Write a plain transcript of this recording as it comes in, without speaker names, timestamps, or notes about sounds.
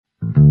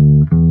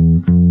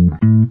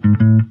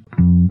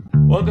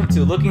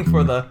to Looking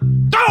for the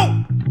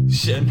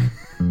Ocean,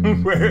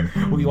 where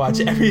we watch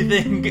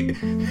everything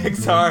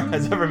Pixar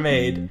has ever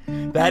made.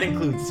 That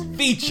includes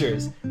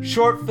features,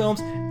 short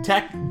films,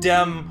 tech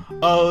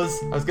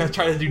demos. I was gonna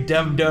try to do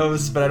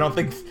dem-dos, but I don't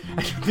think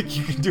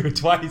you can do it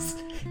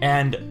twice.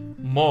 And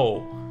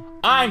more.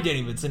 I'm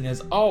Danny Vincent, and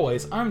as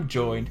always, I'm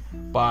joined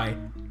by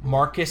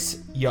Marcus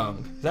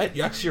Young. Is that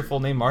actually your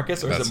full name,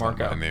 Marcus, or That's is it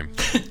Marco? not my name.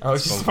 Oh,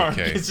 it's just Mark.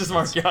 Okay. It's just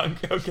Mark Young.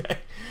 Okay.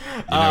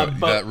 But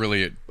that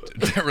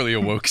really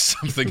awoke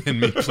something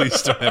in me.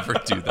 Please don't ever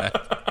do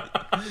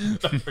that.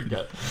 I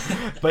forget.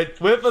 But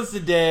with us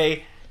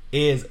today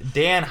is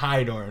Dan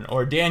Heidorn,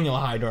 or Daniel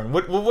Heidorn.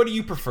 What do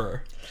you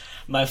prefer?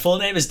 My full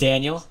name is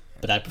Daniel,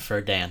 but I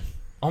prefer Dan.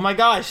 Oh my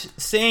gosh,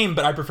 same,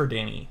 but I prefer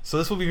Danny. So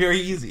this will be very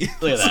easy.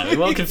 Look at that. We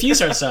won't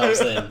confuse ourselves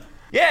then.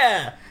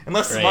 Yeah,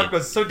 unless Great. Mark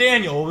goes, so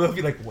Daniel, we'll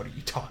be like, what are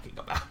you talking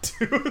about?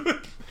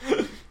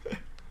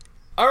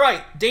 All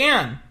right,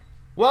 Dan,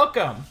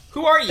 welcome.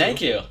 Who are you?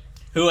 Thank you.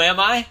 Who am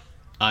I?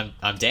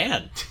 I'm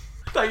Dan.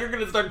 I thought you were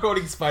going to start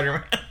quoting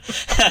Spider-Man.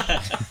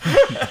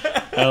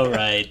 All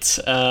right.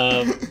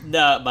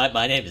 No,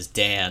 my name is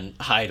Dan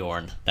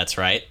Heidorn. That's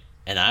right.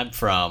 And I'm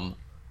from,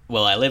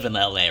 well, I live in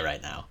LA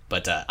right now,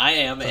 but I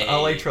am a...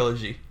 LA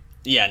trilogy.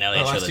 Yeah, an LA Our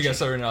last trilogy. two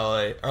guests are in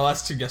LA. Our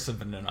last two guests have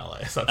been in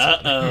LA. So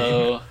that's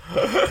Uh-oh.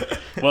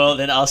 Well,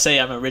 then I'll say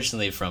I'm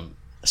originally from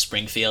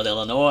Springfield,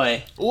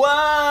 Illinois.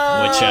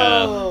 Whoa!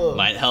 Which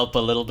might help a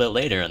little bit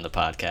later in the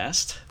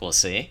podcast. We'll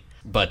see.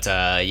 But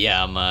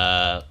yeah, I'm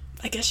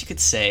I guess you could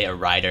say a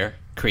writer,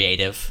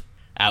 creative,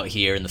 out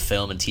here in the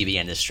film and TV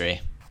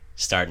industry.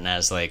 Starting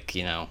as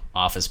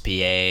office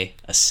PA,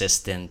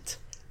 assistant,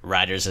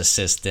 writer's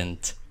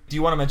assistant. Do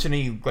you want to mention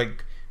any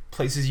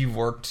places you've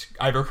worked,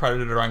 either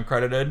credited or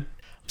uncredited?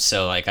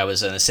 So I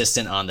was an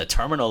assistant on the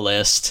terminal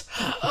list.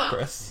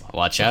 Chris.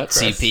 Watch out,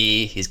 Chris.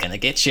 CP. He's gonna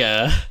get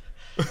you.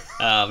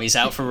 He's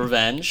out for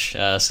revenge.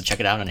 So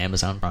check it out on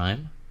Amazon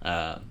Prime.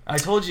 I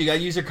told you, you gotta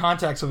use your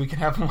contacts so we can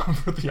have them on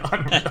for the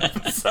Onward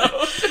episode.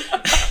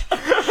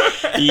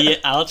 Yeah,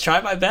 I'll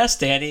try my best,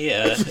 Danny.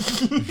 Yeah.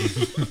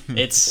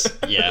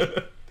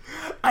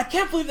 I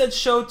can't believe that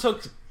show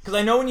took... Because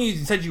I know when you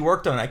said you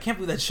worked on it, I can't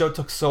believe that show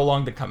took so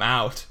long to come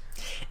out.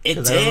 It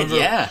 'Cause I did, remember-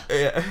 yeah.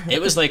 Yeah.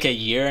 It was like a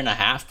year and a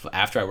half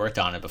after I worked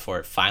on it before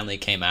it finally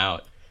came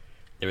out.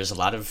 There was a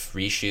lot of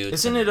reshoots.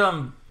 Isn't it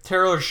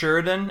Taylor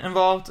Sheridan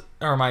involved?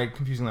 Or am I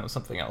confusing that with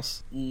something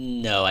else?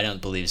 No, I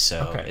don't believe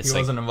so. Okay, It's he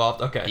wasn't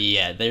involved? Okay.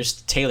 Yeah,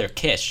 there's Taylor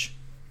Kish.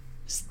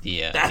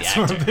 The That's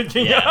actor. what I'm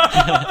thinking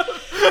Yeah.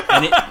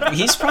 And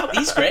he's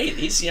great.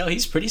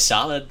 He's pretty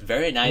solid.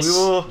 Very nice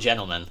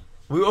gentleman.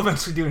 We will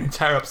eventually do an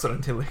entire episode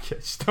on Taylor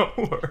Kitsch. Don't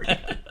worry.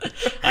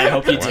 I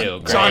hope you do.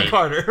 Great. John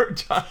Carter.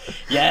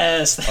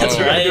 Yes, that's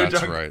right.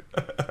 That's right.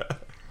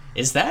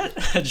 Is that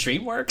a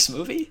DreamWorks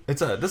movie?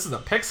 This is a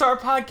Pixar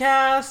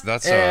podcast.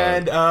 That's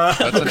an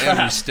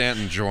Andrew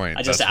Stanton joint.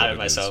 I just That's what outed it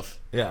myself.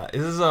 Yeah,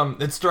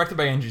 it's directed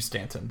by Andrew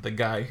Stanton, the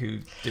guy who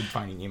did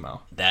Finding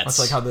Nemo. That's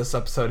like how this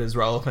episode is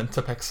relevant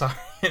to Pixar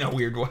in a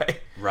weird way.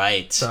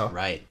 Right. So.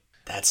 Right.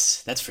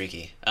 That's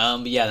freaky.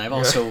 Yeah, and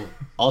I've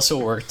also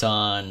worked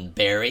on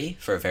Barry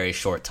for a very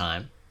short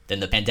time. Then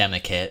the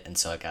pandemic hit, and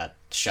so I got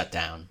shut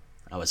down.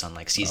 I was on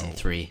season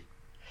 3.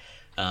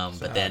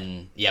 But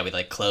then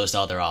we closed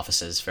all their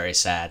offices. Very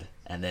sad.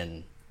 And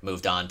then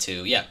moved on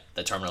to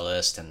the Terminal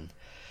List and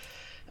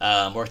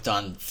worked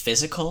on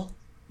Physical,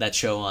 that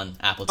show on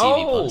Apple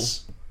TV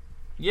Plus.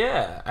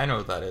 Yeah, I know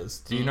what that is.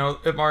 Do you know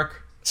it,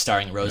 Mark?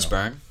 Starring Rose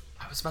Byrne.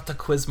 I was about to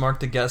quiz Mark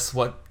to guess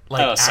what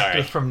sorry.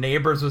 actor from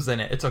Neighbors was in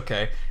it. It's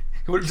okay.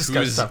 He would have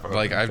discussed stuff.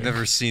 I've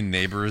never seen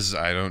Neighbors.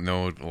 I don't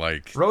know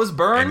Rose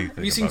Byrne. anything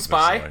Have you seen about this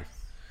Spy? life.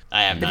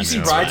 I have Have not you seen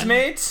seen Spy.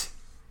 Bridesmaids?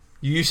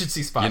 You should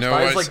see Spy. You know,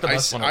 Spy is the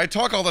best one. I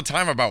talk all the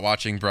time about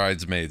watching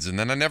Bridesmaids, and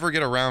then I never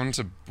get around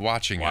to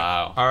watching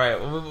Wow. All right,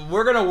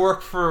 we're gonna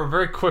work for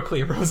very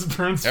quickly Rose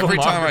Byrne's it. Every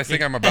time I filmography.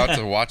 think I'm about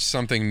to watch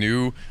something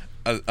new,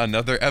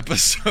 another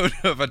episode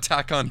of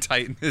Attack on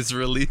Titan is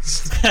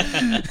released,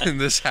 and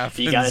this happens.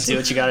 You gotta do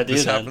what you gotta do.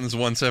 This then. happens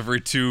once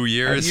every 2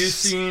 years. Have you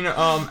seen Then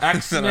I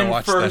X-Men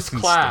watched First that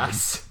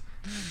Class?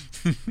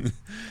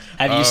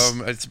 Have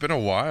you? It's been a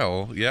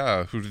while.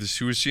 Yeah, who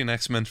was she in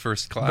X-Men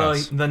First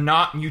Class? The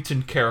not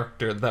mutant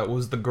character that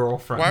was the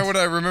girlfriend. Why would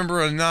I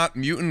remember a not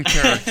mutant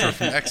character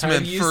from X-Men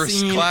Have you First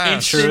seen Class?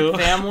 Instant True.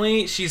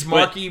 Family? She's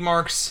Marky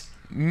Mark's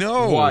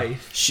No.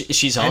 wife.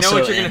 She's I know also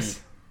what you're in gonna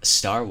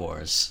Star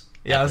Wars.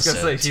 Yeah, I was gonna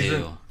say Episode she's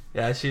in. 2,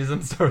 Yeah, she's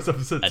in Star Wars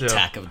episode 2.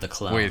 Attack of the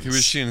Clones. Wait, who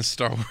is she in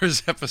Star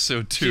Wars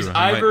Episode 2? She's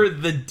either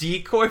the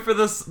decoy for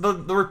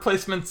the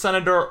replacement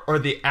senator or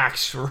the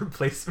actual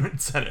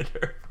replacement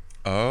senator.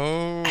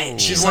 Oh.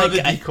 She's one of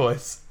the I-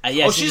 decoys.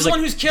 yeah, she's the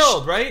one who's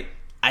killed, right?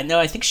 I know.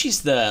 I think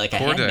she's a Corday.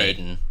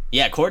 handmaiden.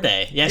 Yeah,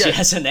 Corday. Yeah, she Yeah.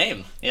 has a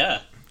name. Yeah.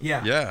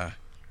 Yeah. Yeah.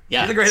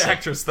 Yeah. She's a great so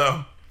actress,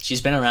 though.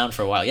 She's been around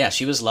for a while. Yeah,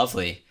 she was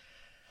lovely.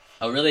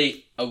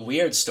 A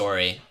weird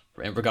story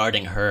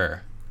regarding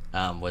her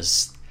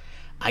was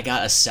I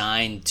got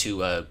assigned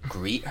to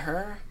greet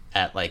her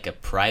at a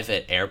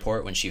private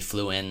airport when she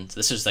flew in.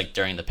 This was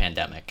during the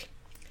pandemic.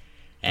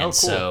 And Oh, cool.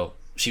 so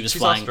she was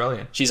She's flying.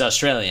 Australian. She's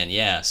Australian,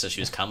 yeah. So she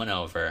was coming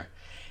over,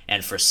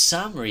 and for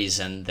some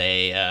reason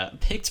they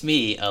picked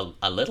me,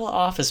 a little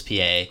office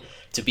PA,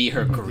 to be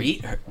her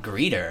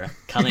greeter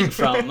coming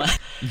from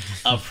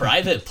a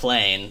private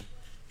plane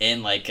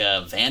in like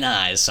Van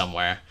Nuys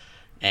somewhere,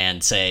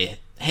 and say,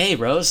 "Hey,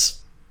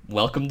 Rose,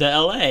 welcome to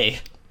LA,"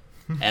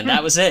 and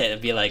that was it.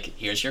 It'd be like,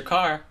 "Here's your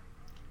car."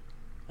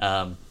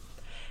 And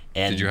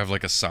Did you have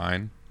like a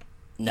sign?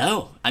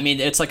 No, I mean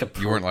it's like a.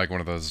 You weren't like one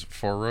of those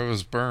 "For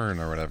Rose Burn"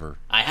 or whatever.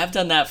 I have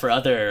done that for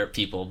other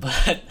people,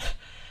 but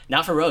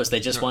not for Rose. They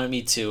just wanted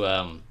me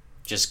to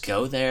just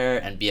go there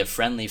and be a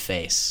friendly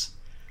face,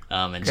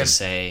 and just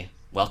say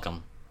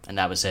welcome, and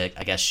that was it.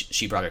 I guess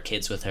she brought her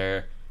kids with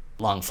her.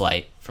 Long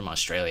flight from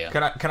Australia.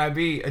 Can I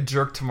be a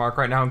jerk to Mark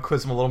right now and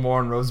quiz him a little more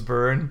on Rose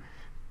Byrne?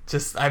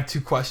 I have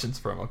 2 questions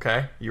for him.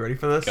 Okay, you ready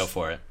for this? Go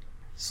for it.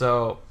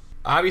 So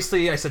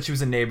obviously, I said she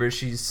was in Neighbors.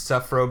 She's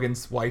Seth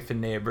Rogen's wife in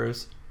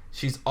Neighbors.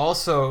 She's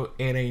also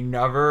in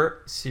another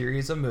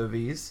series of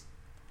movies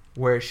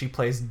where she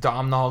plays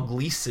Domhnall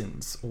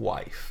Gleeson's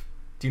wife.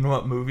 Do you know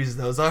what movies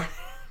those are?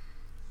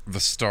 The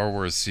Star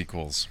Wars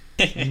sequels.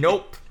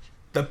 Nope.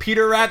 The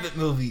Peter Rabbit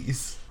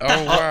movies.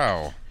 Oh,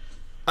 wow.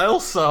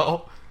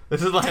 Also,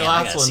 this is my Damn, I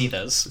last gotta one. see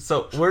those.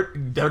 So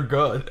they're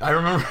good. I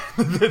remember.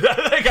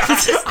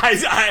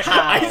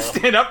 I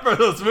stand up for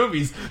those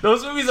movies.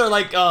 Those movies are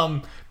like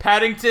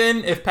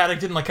Paddington. If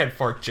Paddington like had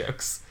fart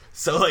jokes.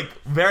 So like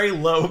very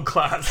low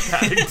class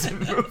Paddington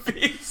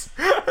movies.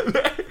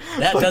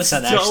 That does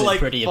sound actually like,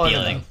 pretty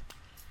appealing. Enough.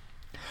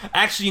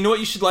 Actually, you know what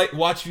you should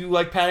watch if you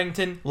like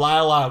Paddington?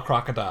 Lyle Lyle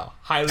Crocodile.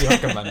 Highly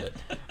recommend it.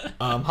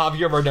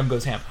 Javier Bardem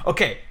goes ham.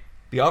 Okay,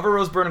 the other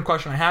Rose Byrne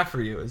question I have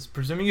for you is,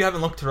 presuming you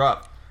haven't looked her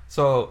up,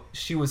 so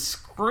she was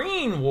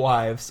screen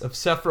wives of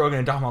Seth Rogen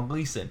and Domhnall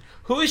Gleeson.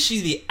 Who is she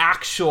the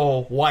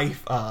actual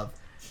wife of?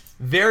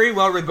 Very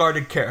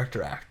well-regarded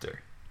character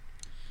actor.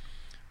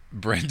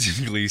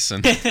 Brendan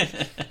Gleeson.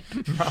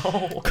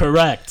 No.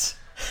 Correct.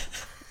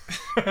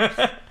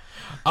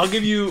 I'll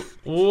give you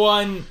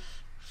one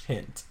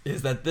hint,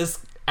 is that this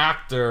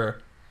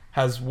actor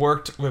has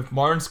worked with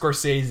Martin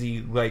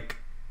Scorsese, like,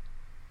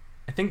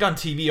 I think on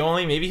TV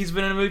only. Maybe he's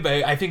been in a movie,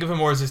 but I think of him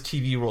more as his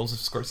TV roles of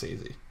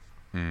Scorsese.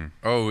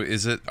 Oh,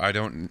 is it? I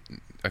can't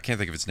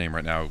think of his name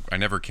right now. I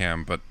never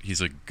can, but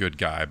he's a good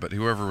guy. But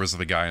whoever was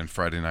the guy in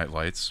Friday Night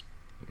Lights.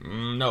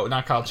 No,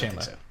 not Kyle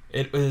Chandler. so.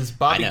 It was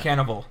Bobby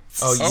Cannavale.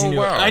 Oh, you knew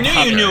wow. it. I knew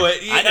you knew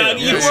it. I knew it.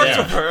 You Yes, worked yeah.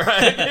 with her.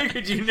 I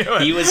figured you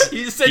knew it.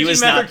 He said he you was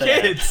met her not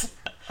there. kids.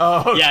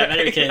 Oh, okay. Yeah, I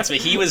met her kids, but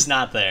he was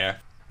not there.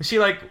 Was she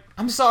like,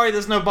 I'm sorry,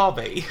 there's no ball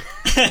baby?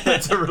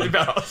 That's a really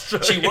bad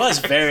Australian. She was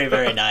very,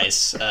 very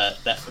nice.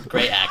 That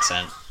great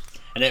accent,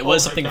 and it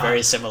was my something God.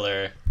 very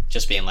similar.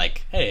 Just being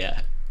like, "Hey,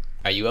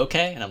 are you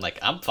okay?" And I'm like,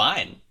 "I'm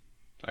fine.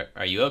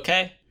 Are you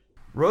okay?"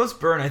 Rose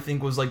Byrne, I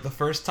think, was like the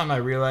first time I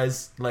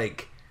realized,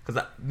 like,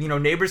 because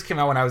Neighbors came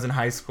out when I was in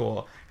high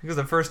school. It was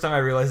the first time I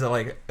realized that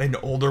like an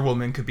older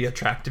woman could be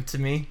attractive to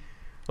me.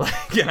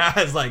 Like, and I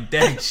was like,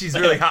 dang, she's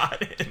really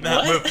hot in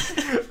that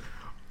movie.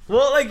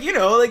 Well, you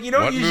don't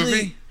What usually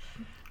movie?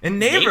 in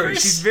Neighbors,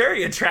 Neighbors? she's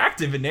very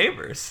attractive in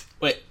Neighbors.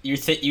 Wait,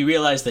 you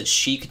realize that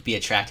she could be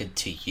attracted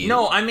to you?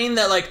 No, I mean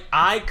that like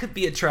I could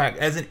be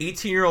attracted as an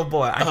 18-year-old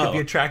boy. I could be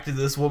attracted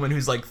to this woman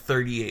who's like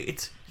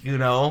 38. You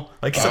know,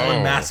 like someone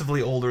Oh.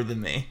 massively older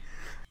than me.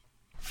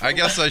 I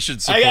guess I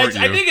should support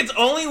I you. think it's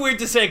only weird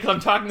to say because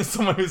I'm talking to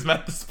someone who's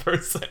met this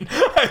person.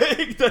 I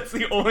think that's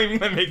the only thing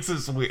that makes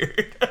this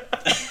weird.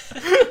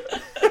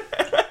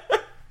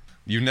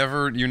 You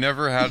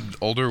never had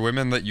older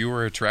women that you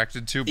were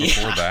attracted to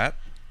before Yeah. that?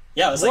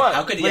 Yeah, I was What? like,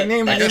 how could Like,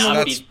 name- that I guess not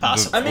that's be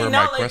possible? I mean, where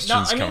not my like,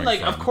 question's I mean, coming like,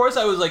 from. of course,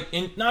 I was like,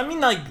 I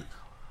mean, like,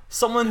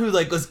 someone who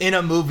like was in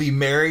a movie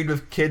married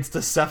with kids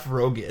to Seth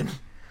Rogen.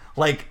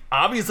 Like,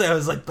 obviously, I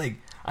was like,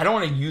 I don't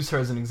want to use her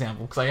as an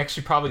example because I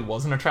actually probably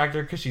wasn't attracted to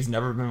her because she's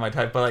never been my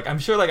type. But like, I'm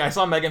sure, like, I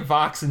saw Megan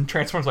Fox in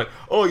Transformers, like,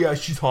 oh yeah,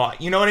 she's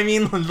hot. You know what I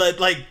mean?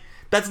 Like,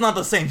 that's not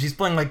the same. She's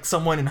playing like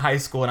someone in high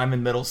school, and I'm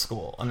in middle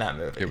school in that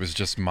movie. It was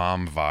just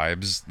mom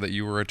vibes that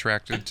you were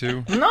attracted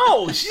to?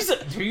 No,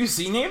 do you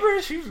see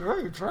Neighbors? She's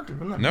very attractive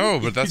in that No,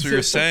 movie. but that's what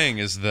you're saying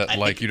is that I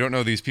like think- you don't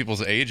know these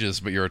people's ages,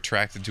 but you're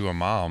attracted to a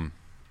mom.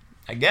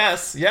 I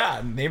guess,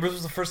 yeah. Neighbors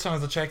was the first time I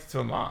was attracted to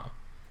a mom.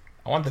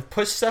 I wanted to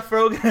push Seth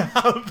Rogen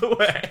out of the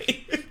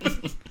way.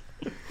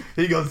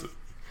 He goes,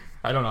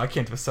 I don't know, I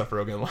can't do a Seth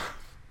Rogen laugh.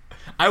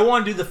 I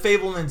want to do the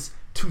Fablemans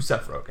to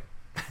Seth Rogen.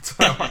 That's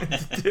what I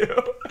wanted to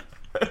do.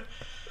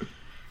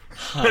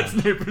 That's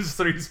Neighbors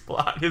 3's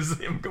plot, is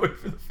him going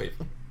for the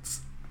Fablemans.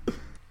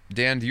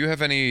 Dan, do you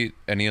have any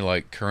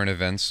like current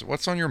events?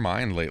 What's on your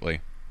mind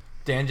lately?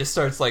 Dan just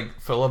starts like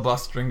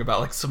filibustering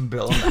about like some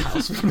bill in the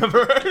house we've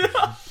never heard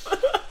of.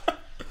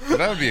 Well,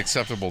 that would be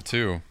acceptable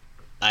too.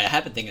 I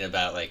have been thinking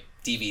about like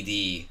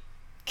DVD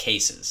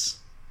cases,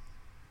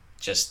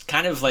 just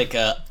kind of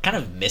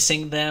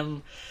missing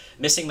them,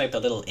 missing like the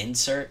little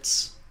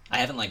inserts. I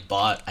haven't like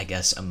bought, I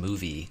guess, a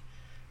movie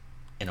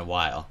in a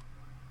while.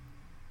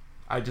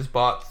 I just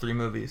bought 3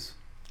 movies.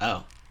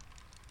 Oh,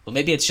 well,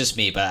 maybe it's just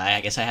me, but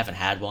I guess I haven't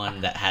had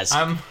one that has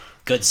I'm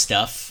good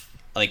stuff.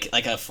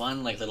 like a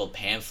fun like little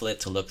pamphlet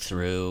to look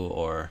through,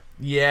 or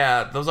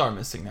Yeah, those are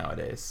missing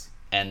nowadays.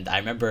 and I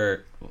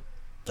remember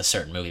the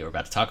certain movie we're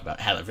about to talk about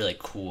had a really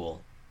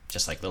cool,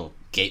 just like little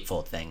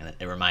gatefold thing, and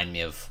it reminded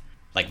me of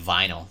like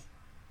vinyl,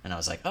 and I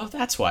was like, oh,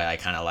 that's why I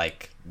kind of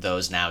like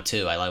those now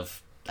too. I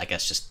love, I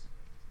guess, just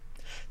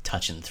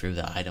touching through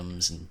the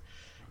items and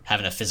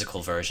having a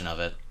physical version of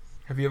it.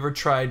 Have you ever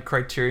tried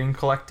Criterion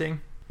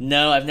collecting?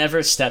 No, I've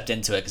never stepped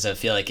into it because I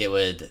feel like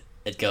it'd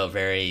go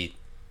very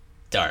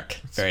dark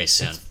very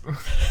soon.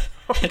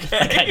 Okay.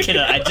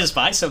 I'd just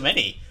buy so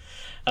many.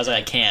 I was like,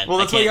 I can't. Well,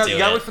 that's I why can't you do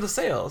gotta it. look for the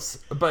sales.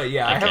 But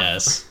yeah, I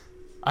guess.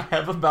 I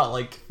have about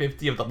like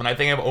 50 of them, and I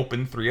think I've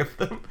opened 3 of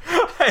them.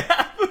 I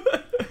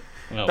have.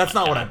 Oh That's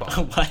my not what I God.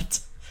 bought. What?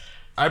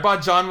 I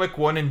bought John Wick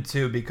 1 and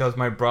 2 because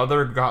my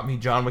brother got me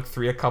John Wick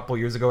 3 a couple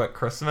years ago at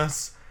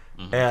Christmas.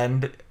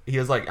 And he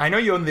was like, I know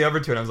you own the other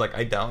 2. And I was like,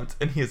 I don't.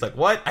 And he was like,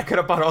 what? I could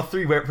have bought all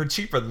 3 for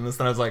cheaper than this.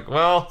 And I was like,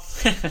 well...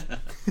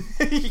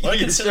 Well, you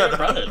consider shut a up.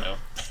 brother, though.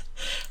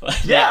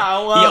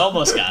 Yeah, well... He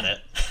almost got it.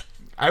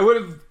 I would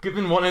have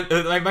given one...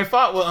 Like, my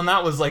thought on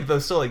that was like, though,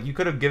 still, like, you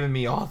could have given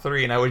me all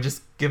 3 and I would have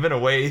just given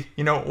away,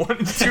 1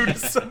 and 2 to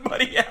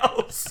somebody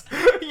else.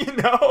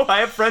 I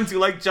have friends who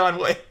like John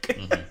Wick.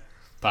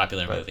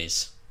 Popular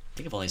movies. I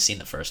think I've only seen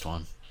the first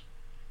one.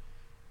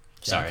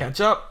 Sorry. Gotta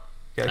catch up.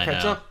 Gotta I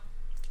catch know. up.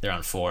 They're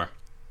on 4.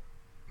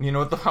 You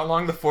know how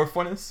long the 4th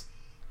one is?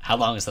 How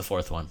long is the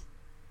 4th one?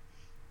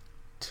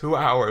 2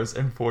 hours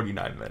and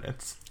 49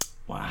 minutes.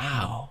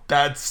 Wow.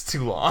 That's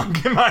too long,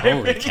 in my Holy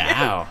opinion.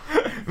 cow.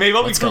 Maybe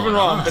I'll What's be proven going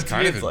wrong. on? But It's to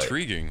me, kind of it's like,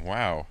 intriguing.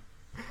 Wow.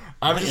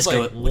 I'm What just is,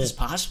 like, what is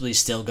possibly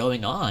still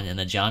going on in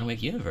the John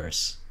Wick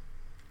universe?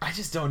 I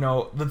just don't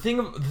know. The thing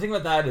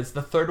about that is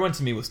the 3rd one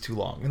to me was too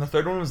long, and the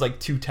 3rd one was like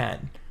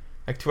 2:10,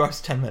 like 2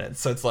 hours 10 minutes.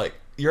 So it's like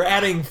you're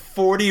adding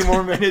 40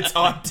 more minutes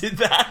onto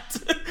that.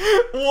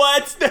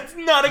 What? That's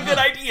not a good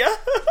idea.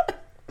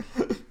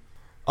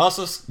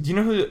 Also, do you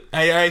know who?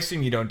 I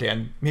assume you don't,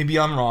 Dan. Maybe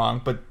I'm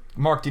wrong, but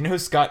Mark, do you know who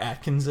Scott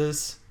Adkins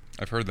is?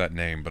 I've heard that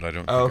name, but I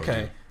don't think Oh, I do.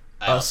 okay.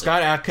 I also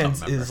Scott don't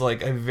Adkins remember. is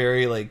like a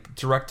very like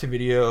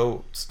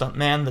direct-to-video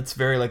stuntman that's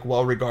very like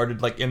well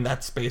regarded like in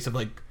that space of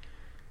like,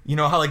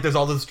 how like there's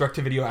all those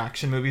direct-to-video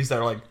action movies that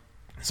are like,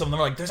 some of them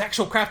are like there's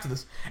actual craft to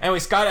this. Anyway,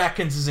 Scott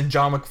Adkins is in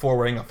John Wick 4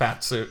 wearing a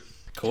fat suit.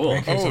 Cool.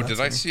 Okay, so Oh, that's did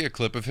I me. see a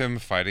clip of him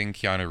fighting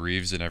Keanu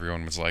Reeves and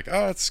everyone was like,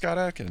 oh, it's Scott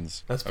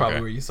Adkins. That's probably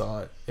Okay. where you saw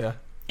it. Yeah,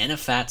 In a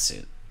fat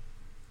suit.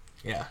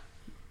 yeah.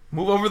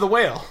 Move over the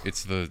whale.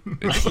 It's the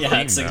Yeah, thing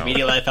that's now.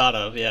 immediately I thought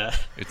of, yeah.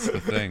 It's the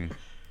thing.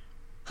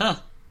 Huh.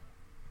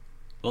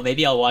 Well,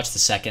 maybe I'll watch the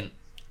 2nd,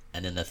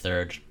 and then the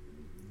 3rd,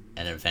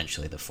 and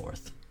eventually the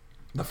 4th.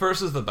 The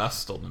first is the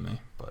best still to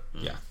me, but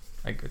yeah,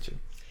 I get you.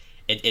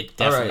 It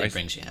definitely right.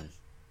 brings you in.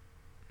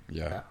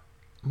 Yeah.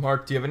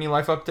 Mark, do you have any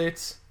life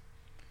updates?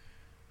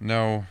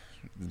 No,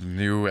 the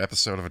new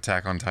episode of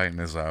Attack on Titan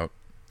is out.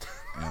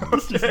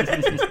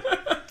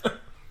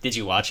 Did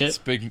you watch It's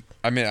it? big.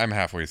 I mean, I'm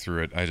halfway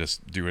through it. I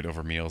just do it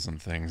over meals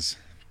and things.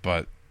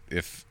 But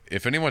if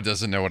anyone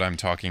doesn't know what I'm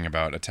talking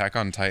about, Attack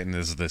on Titan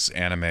is this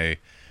anime,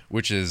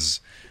 which is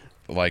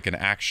like an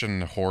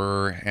action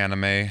horror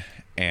anime,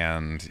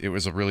 and it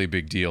was a really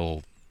big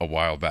deal a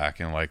while back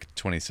in like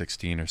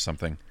 2016 or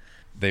something.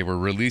 They were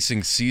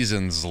releasing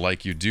seasons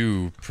like you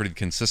do pretty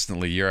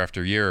consistently year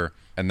after year,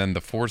 and then the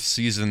 4th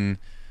season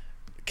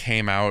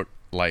came out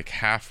like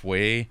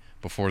halfway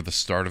before the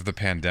start of the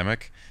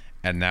pandemic,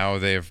 and now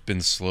they've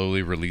been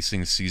slowly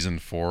releasing season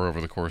 4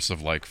 over the course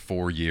of like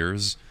 4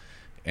 years,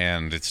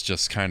 and it's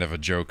just kind of a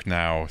joke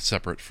now,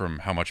 separate from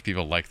how much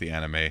people like the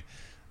anime,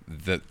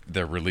 that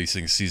they're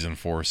releasing season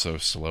 4 so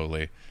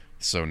slowly.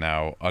 So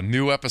now a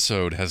new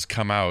episode has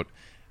come out,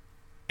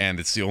 and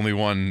it's the only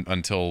one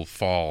until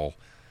fall,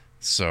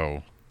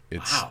 so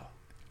it's Wow.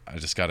 I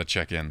just gotta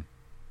check in.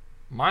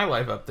 My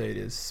life update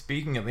is,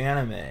 speaking of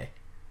anime,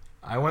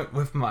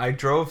 I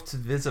drove to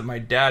visit my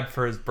dad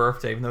for his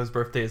birthday, even though his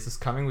birthday is this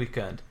coming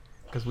weekend,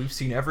 because we've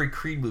seen every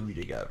Creed movie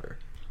together.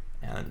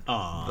 And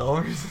Aw. the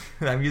only reason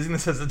I'm using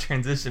this as a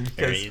transition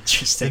Very because the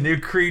interesting. new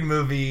Creed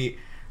movie,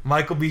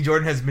 Michael B.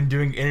 Jordan has been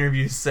doing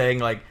interviews saying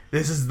like,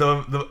 this is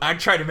the I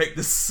tried to make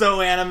this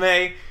so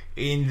anime,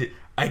 and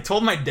I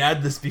told my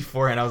dad this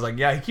before, and I was like,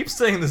 yeah, he keeps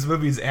saying this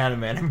movie is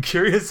anime, and I'm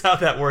curious how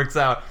that works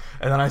out.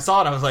 And then I saw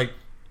it, and I was like,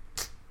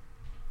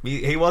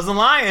 he wasn't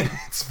lying.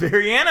 It's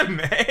very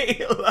anime.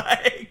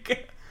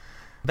 Like,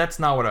 that's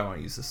not what I want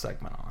to use this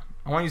segment on.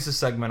 I want to use this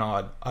segment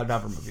on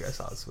another movie I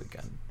saw this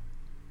weekend.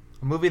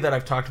 A movie that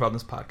I've talked about in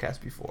this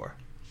podcast before.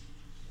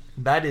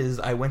 That is,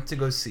 I went to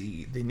go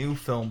see the new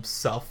film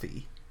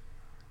Selfie.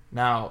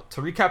 Now,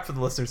 to recap for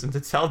the listeners and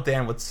to tell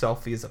Dan what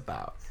Selfie is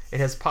about, it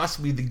has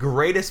possibly the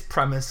greatest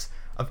premise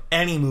of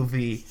any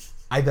movie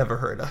I've ever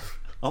heard of.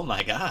 Oh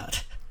my god.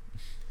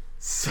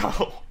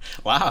 So,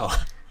 Wow.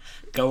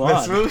 Go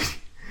this on. movie,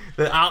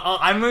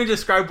 I'm going to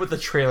describe what the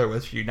trailer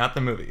was for you, not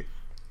the movie.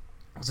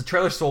 What the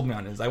trailer sold me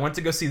on is I went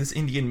to go see this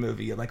Indian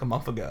movie like a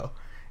month ago,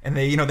 and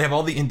they have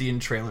all the Indian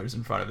trailers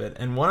in front of it,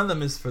 and one of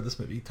them is for this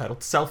movie titled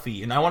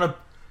Selfie, and I want to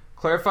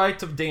clarify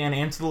to Dan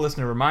and to the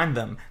listener, remind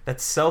them that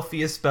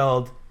selfie is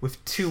spelled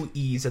with 2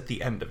 E's at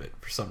the end of it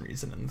for some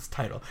reason in this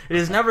title. It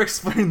is never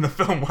explained in the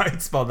film why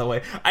it's spelled that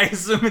way. I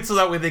assume it's so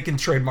that way they can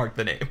trademark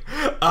the name.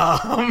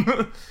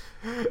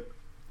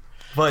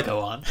 But Go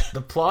on.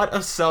 The plot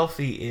of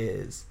Selfie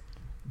is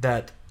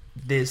that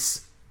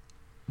this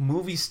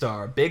movie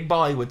star, big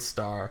Bollywood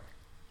star,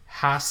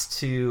 has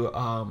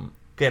to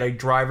get a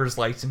driver's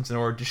license in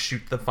order to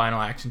shoot the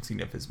final action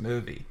scene of his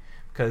movie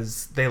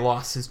because they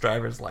lost his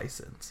driver's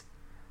license.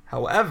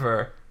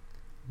 However,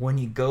 when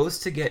he goes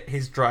to get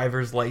his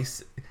driver's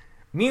license...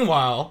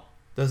 Meanwhile,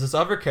 there's this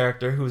other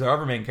character who's our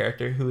other main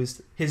character who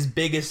is his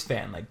biggest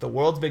fan, like the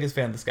world's biggest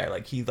fan of this guy.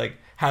 Like he like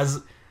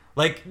has...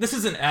 Like, this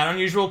isn't that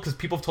unusual because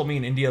people have told me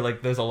in India,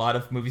 like, there's a lot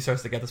of movie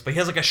stars that get this, but he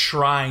has, like, a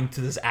shrine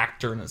to this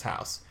actor in his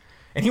house.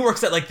 And he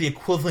works at, like, the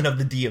equivalent of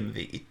the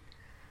DMV.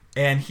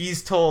 And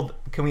he's told,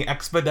 can we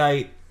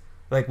expedite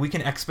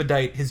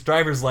his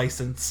driver's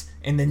license,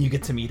 and then you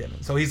get to meet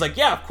him. So he's like,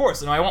 yeah, of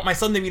course, and I want my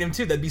son to meet him,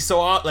 too. That'd be so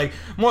odd.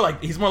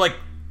 He's more like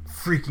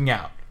freaking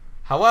out.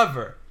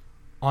 However,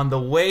 on the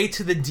way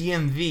to the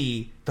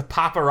DMV, the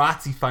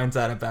paparazzi finds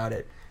out about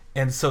it.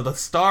 And so the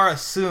star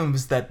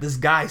assumes that this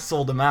guy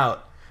sold him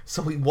out.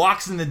 So he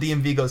walks in the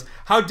DMV, goes,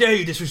 how dare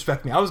you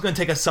disrespect me? I was going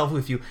to take a selfie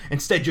with you.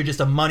 Instead, you're just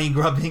a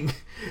money-grubbing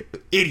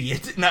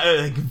idiot,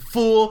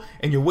 fool,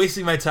 and you're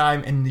wasting my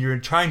time, and you're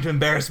trying to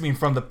embarrass me in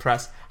front of the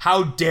press.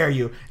 How dare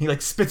you? And he,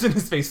 like, spits in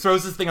his face,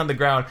 throws this thing on the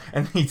ground,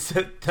 and he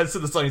says to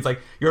the son, he's like,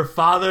 your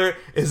father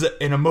is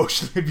an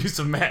emotionally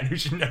abusive man who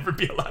should never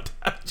be allowed to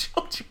have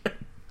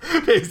children,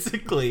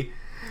 basically.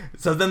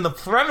 So then the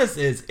premise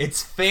is,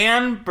 it's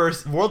fan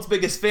versus world's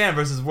biggest fan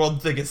versus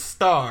world's biggest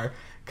star.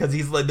 Because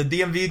he's like, the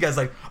DMV guy's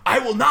like, I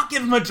will not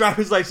give him a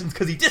driver's license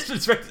because he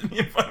disrespected me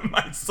in front of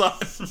my son.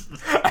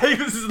 I think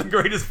this is the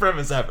greatest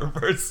premise ever,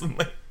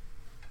 personally.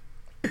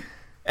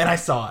 And I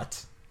saw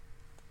it.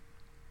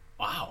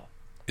 Wow.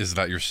 Is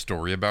that your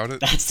story about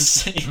it? That's the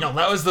same. No,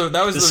 that was the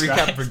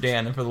recap for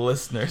Dan and for the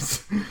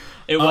listeners.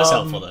 It was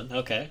helpful then.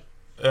 Okay.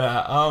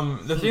 Yeah.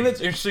 The thing that's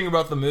interesting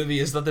about the movie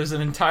is that there's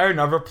an entire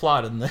another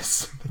plot in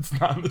this that's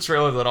not in the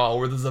trailers at all,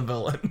 where there's a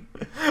villain.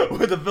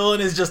 Where the villain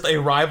is just a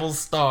rival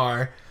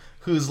star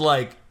who's,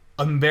 like,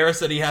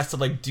 embarrassed that he has to,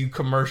 like, do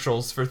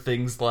commercials for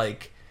things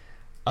like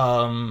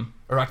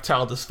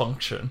erectile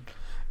dysfunction.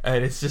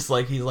 And it's just,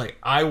 like, he's like,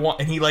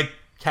 and he, like,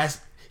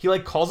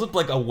 calls up,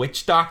 like, a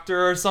witch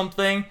doctor or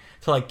something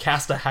to, like,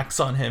 cast a hex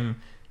on him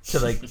to,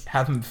 like,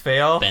 have him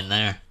fail. Been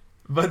there.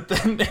 But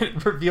then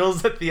it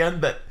reveals at the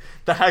end that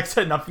the hex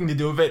had nothing to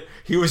do with it.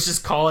 He was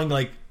just calling,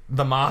 like,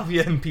 the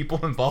mafia and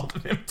people involved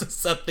in him to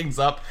set things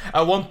up.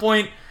 At one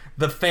point,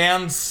 the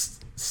fans...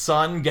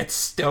 son gets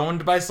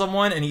stoned by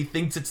someone and he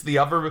thinks it's the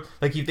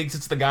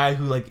guy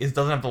who like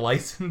doesn't have the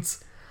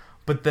license,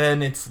 but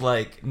then it's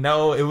like,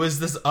 no, it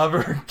was this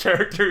other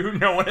character who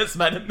no one has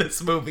met in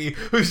this movie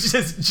who's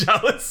just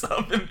jealous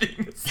of him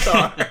being a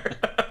star.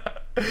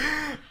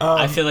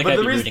 I feel like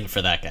I'd be rooting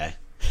for that guy.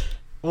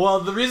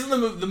 Well, the reason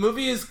the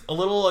movie is a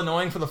little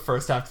annoying for the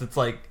first half is it's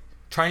like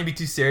trying to be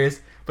too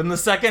serious, but in the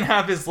second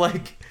half is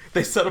like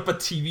they set up a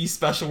TV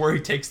special where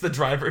he takes the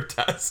driver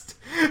test.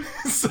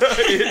 So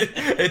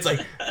it's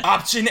like,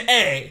 option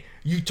A,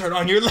 you turn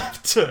on your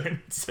left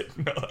turn. It's like,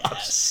 no,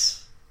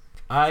 Yes.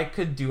 I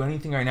could do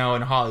anything right now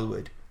in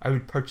Hollywood. I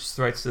would purchase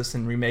the rights to this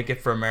and remake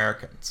it for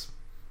Americans.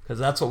 Because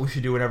that's what we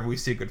should do whenever we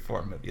see a good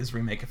foreign movie, is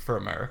remake it for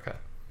America.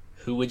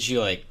 Who would you,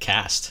 like,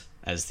 cast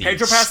as the...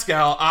 Pedro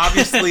Pascal,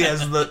 obviously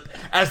as the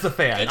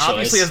fan.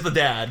 Obviously as the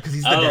dad, because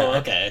he's the dad. Oh,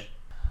 okay.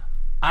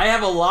 I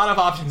have a lot of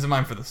options in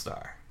mind for the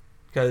star.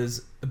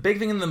 Because the big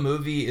thing in the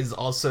movie is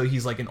also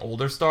he's like an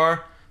older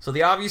star. So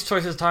the obvious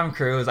choice is Tom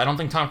Cruise. I don't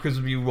think Tom Cruise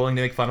would be willing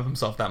to make fun of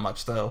himself that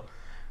much, though.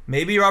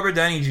 Maybe Robert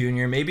Downey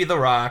Jr., maybe The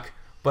Rock.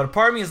 But a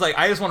part of me is like,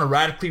 I just want to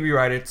radically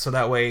rewrite it so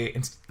that way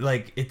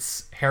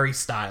it's Harry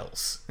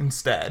Styles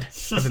instead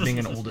of it being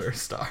an older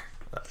star.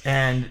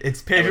 And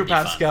it's Pedro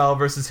Pascal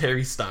versus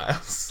Harry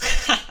Styles.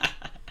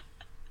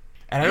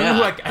 And I don't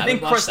know who I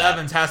think Chris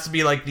Evans has to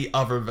be like the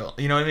other villain.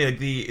 You know what I mean? Like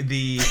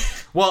the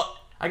well,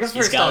 I guess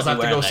Harry Styles have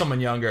to go with someone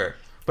younger.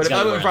 But if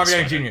I went with Robert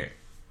Downey Jr.,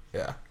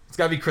 yeah, it's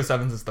got to be Chris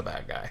Evans is the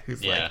bad guy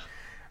who's like,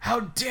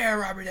 how dare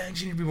Robert Downey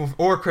Jr. be more,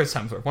 or Chris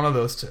Hemsworth, one of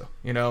those two.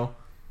 You know,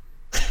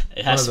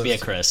 it has to be a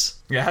Chris.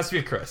 Yeah, it has to be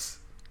a Chris,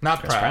 not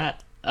Chris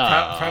Pratt.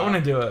 Pratt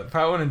wouldn't do it.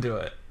 Pratt wouldn't do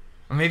it.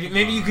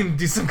 Maybe you can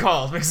do some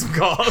calls, make some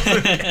calls.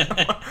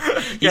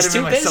 He's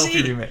too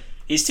busy.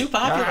 He's too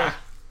popular.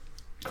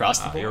 Across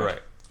the board. You're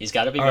right. He's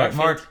got to be. All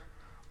right,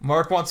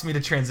 Mark wants me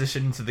to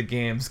transition into the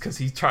games because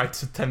he tried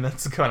to 10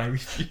 minutes ago and I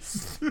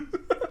refused.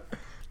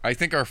 I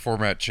think our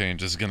format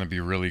change is going to be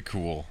really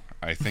cool.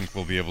 I think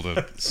we'll be able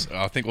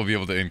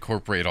to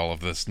incorporate all of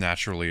this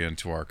naturally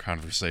into our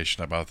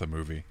conversation about the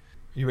movie.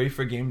 You ready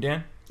for a game,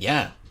 Dan?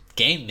 Yeah,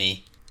 game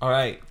me. All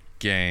right.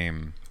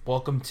 Game.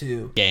 Welcome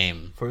to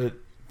Game. For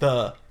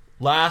the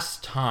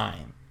last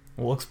time.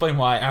 We'll explain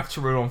why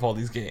after we run off all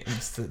these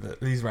games,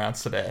 these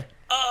rounds today.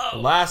 The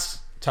last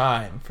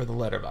time for the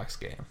Letterboxd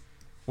game,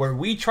 where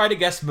we try to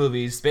guess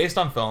movies based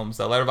on films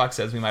that Letterboxd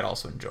says we might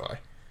also enjoy.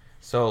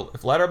 So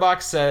if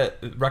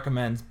Letterboxd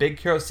recommends Big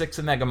Hero 6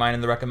 and Megamind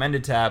in the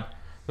recommended tab,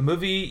 the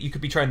movie you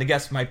could be trying to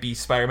guess might be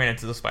Spider-Man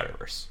Into the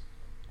Spider-Verse.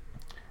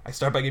 I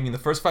start by giving you the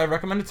first 5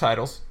 recommended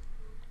titles.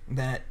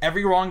 Then at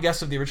every wrong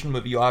guess of the original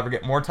movie, you'll either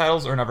get more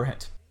titles or another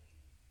hint.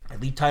 I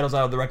leave titles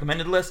out of the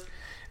recommended list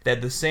that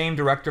had the same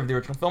director of the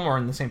original film or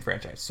in the same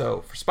franchise.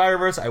 So for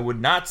Spider-Verse, I would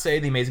not say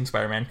The Amazing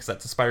Spider-Man, because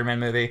that's a Spider-Man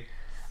movie.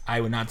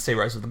 I would not say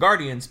Rise of the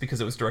Guardians, because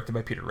it was directed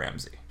by Peter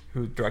Ramsey,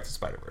 who directed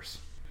Spider-Verse.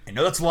 I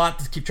know that's a lot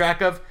to keep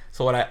track of,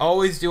 so what I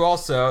always do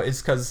also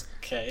is, because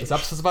this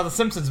episode's about the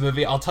Simpsons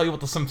movie, I'll tell you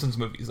what the Simpsons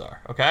movies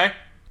are, okay?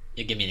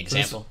 You give me an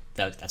example.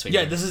 That's what you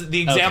mean. This is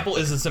the example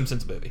is the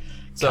Simpsons movie.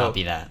 So,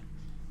 copy that.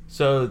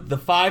 So the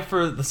 5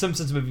 for the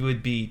Simpsons movie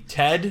would be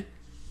Ted,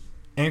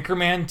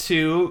 Anchorman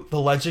 2, The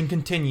Legend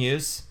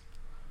Continues,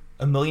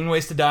 A Million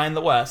Ways to Die in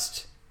the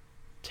West,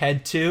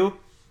 Ted 2,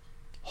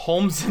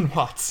 Holmes and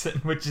Watson,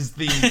 which is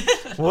the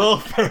Will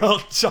Ferrell,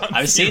 John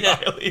I've seen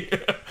Reilly.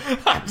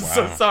 I'm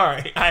so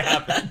sorry. I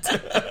haven't.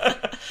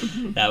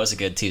 That was a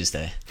good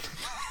Tuesday.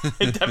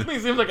 It definitely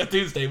seems like a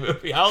Tuesday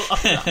movie.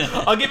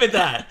 I'll give it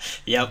that.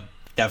 Yep,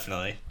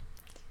 definitely.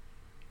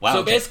 Wow.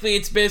 So basically,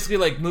 it's basically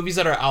like movies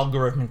that are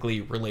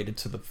algorithmically related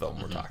to the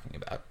film we're talking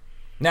about.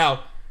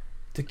 Now,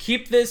 to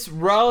keep this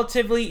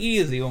relatively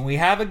easy, when we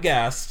have a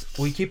guest,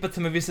 we keep it to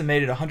movies that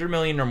made it $100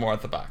 million or more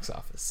at the box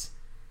office.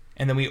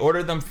 And then we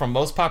order them from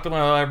most popular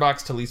on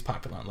Letterboxd to least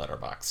popular on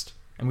Letterboxd.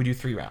 And we do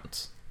 3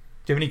 rounds.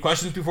 Do you have any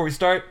questions before we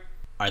start?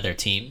 Are there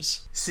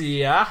teams?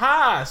 See,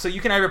 aha! So you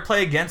can either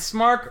play against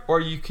Mark or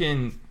you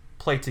can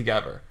play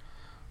together.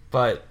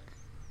 But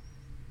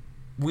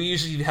we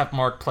usually have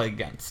Mark play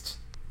against.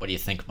 What do you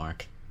think,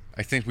 Mark?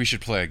 I think we should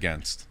play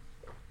against.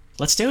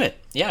 Let's do it.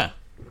 Yeah.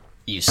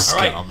 You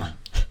scum. Right.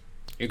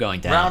 You're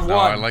going down. Round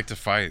 1. I like to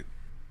fight.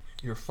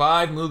 Your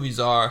 5 movies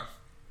are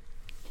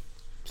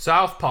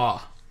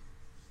Southpaw,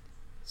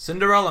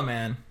 Cinderella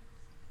Man,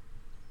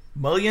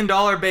 $1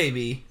 Million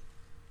Baby,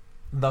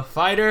 The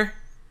Fighter,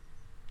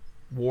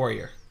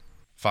 Warrior.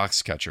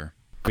 Foxcatcher.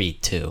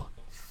 Creed 2.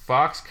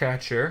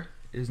 Foxcatcher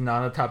is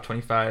not in the top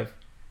 25.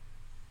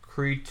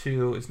 Creed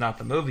 2 is not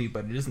the movie,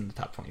 but it is in the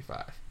top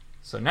 25.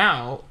 So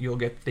now you'll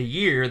get the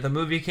year the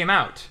movie came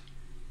out.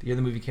 The year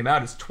the movie came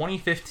out is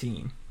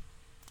 2015.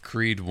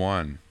 Creed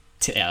 1.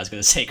 Yeah, I was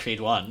going to say Creed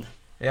 1.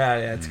 Yeah,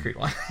 it's Creed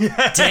 1.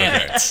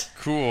 Damn it.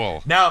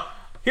 Cool. Now,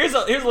 here's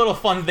a little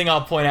fun thing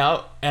I'll point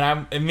out,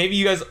 and maybe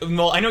you guys.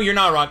 Well, I know you're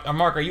not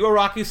Mark. Are you a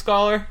Rocky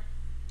scholar?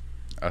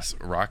 A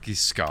Rocky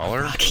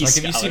scholar? Have you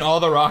seen all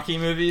the Rocky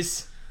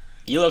movies?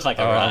 You look like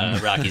a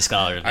Rocky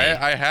scholar to me.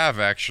 I have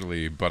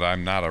actually, but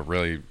I'm not a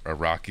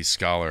Rocky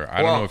scholar.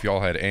 I don't know if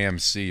y'all had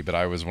AMC, but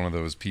I was one of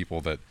those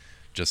people that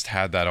just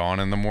had that on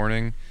in the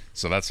morning.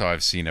 So that's how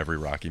I've seen every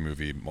Rocky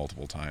movie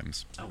multiple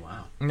times. Oh,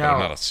 wow. No, I'm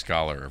not a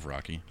scholar of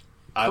Rocky.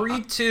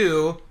 Creed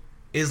 2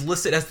 is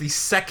listed as the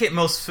second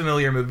most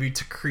familiar movie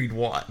to Creed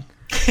 1.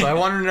 So I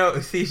want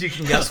to see if you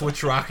can guess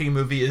which Rocky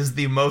movie is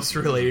the most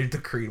related to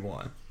Creed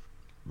 1.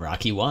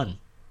 Rocky 1.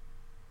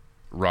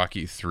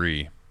 Rocky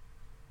 3.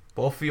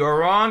 Both of you are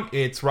wrong.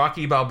 It's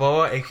Rocky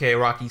Balboa, aka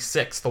Rocky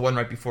 6, the one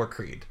right before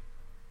Creed.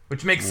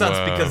 Which makes sense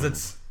because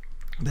it's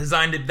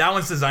that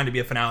one's designed to be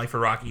a finale for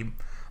Rocky,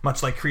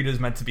 much like Creed is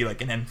meant to be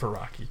like an end for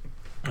Rocky,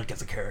 like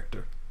as a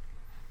character.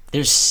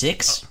 There's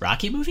 6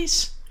 Rocky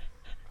movies?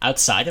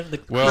 Outside of the...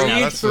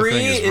 Creed 3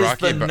 is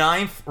the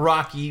 9th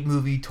Rocky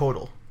movie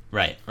total.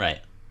 Right.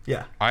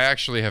 Yeah. I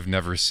actually have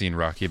never seen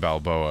Rocky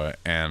Balboa,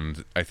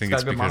 and I think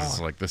it's because it's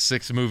like the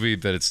 6th movie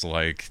that it's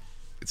like,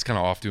 it's kind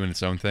of off doing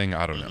its own thing.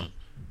 I don't know.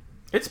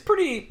 It's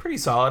pretty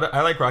solid.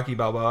 I like Rocky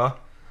Balboa.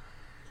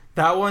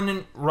 That one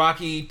and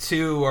Rocky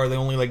 2 are the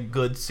only like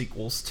good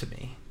sequels to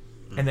me.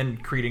 And then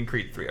Creed and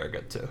Creed 3 are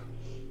good too.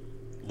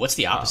 What's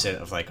the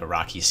opposite of like a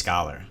Rocky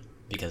scholar?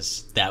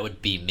 Because that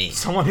would be me.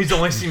 Someone who's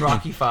only seen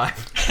Rocky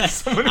 5.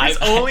 Someone who's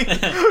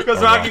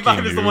because Rocky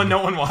 5 is the one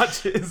no one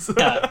watches.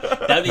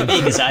 That'd be me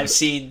because I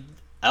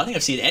don't think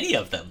I've seen any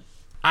of them.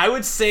 I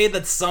would say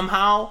that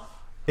somehow,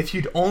 if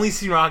you'd only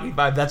seen Rocky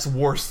 5, that's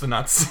worse than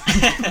not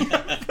seeing.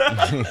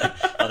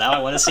 Well, now I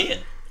want to see it.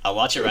 I'll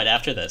watch it right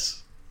after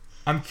this.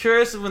 I'm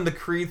curious when the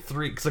Creed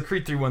 3, because the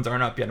Creed 3 ones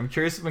aren't up yet. I'm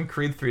curious when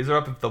Creed 3s are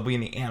up if there'll be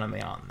any anime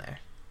on there.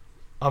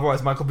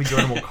 Otherwise, Michael B.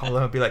 Jordan will call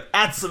them and be like,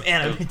 add some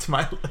anime to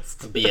my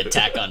list. It'll be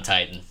Attack on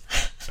Titan.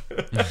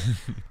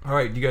 All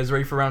right, you guys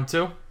ready for round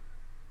 2?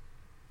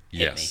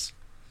 Yes.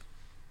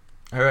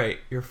 All right,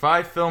 your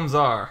 5 films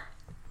are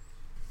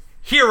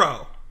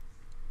Hero,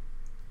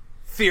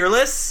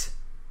 Fearless,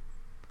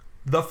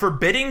 The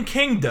Forbidden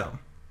Kingdom,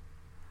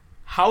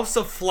 House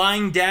of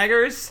Flying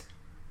Daggers,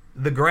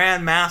 The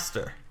Grand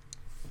Master.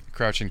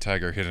 Crouching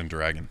Tiger, Hidden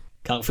Dragon.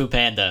 Kung Fu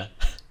Panda.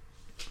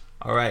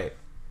 All right.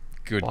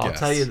 Good guess. I'll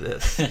tell you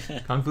this.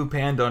 Kung Fu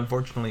Panda,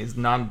 unfortunately, is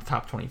not in the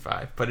top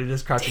 25, but it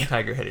is Crouching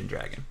Tiger, Hidden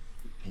Dragon.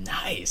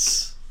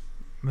 Nice.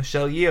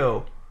 Michelle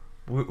Yeoh,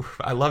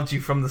 I loved you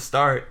from the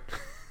start.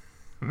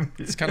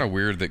 It's kind of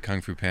weird that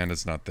Kung Fu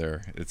Panda's not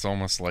there. It's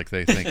almost like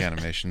they think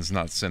animation's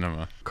not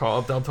cinema. Call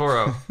up Del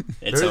Toro.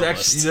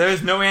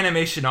 There's no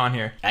animation on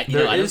here.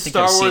 There is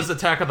Star Wars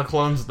Attack of the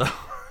Clones, though.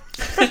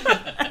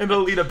 and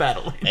Alita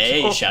Battle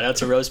Angel. Hey, shout out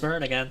to Rose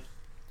Byrne again.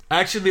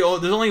 Actually,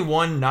 there's only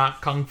one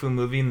not kung fu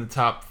movie in the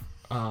top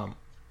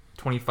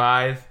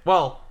 25.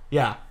 Well,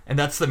 yeah, and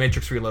that's The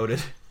Matrix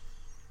Reloaded,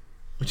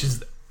 which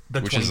is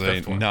the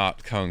 25th one.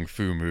 Not kung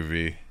fu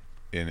movie,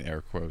 in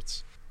air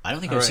quotes. I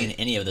don't think I've seen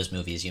any of those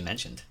movies you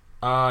mentioned.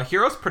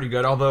 Hero's pretty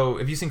good, although,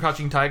 have you seen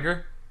Crouching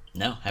Tiger?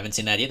 No, haven't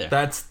seen that either.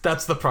 That's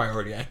the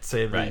priority, I'd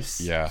say. At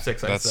least yeah,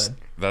 6, I said.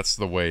 That's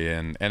the way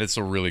in, and it's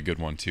a really good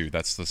one too.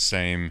 That's the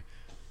same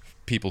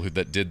people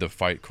that did the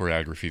fight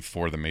choreography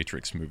for the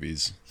Matrix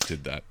movies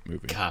did that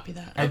movie. Copy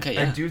that. Okay,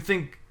 I do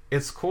think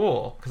it's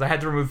cool because I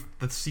had to remove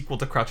the sequel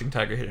to Crouching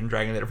Tiger, Hidden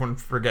Dragon that everyone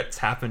forgets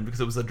happened because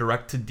it was a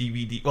direct to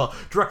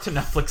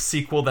Netflix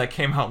sequel that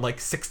came out like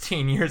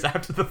 16 years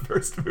after the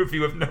first movie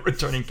with no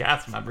returning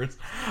cast members.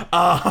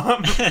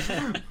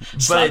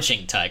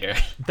 Slouching Tiger.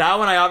 That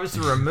one I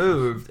obviously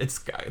removed. It's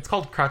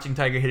called Crouching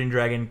Tiger, Hidden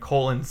Dragon: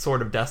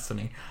 Sword of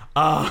Destiny.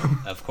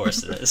 Of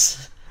course it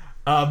is.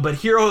 But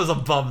Hero is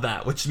above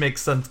that, which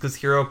makes sense because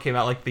Hero came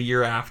out like the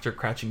year after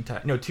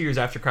 2 years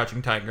after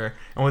Crouching Tiger,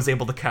 and was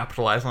able to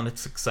capitalize on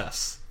its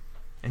success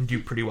and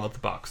do pretty well at the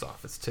box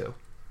office too.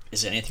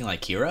 Is it anything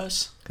like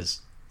Heroes?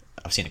 Because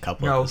I've seen a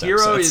couple of those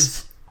Hero episodes.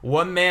 is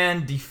one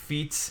man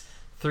defeats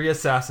 3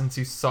 assassins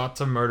who sought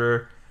to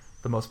murder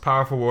the most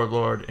powerful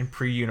warlord in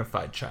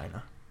pre-unified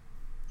China.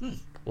 A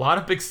lot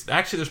of big...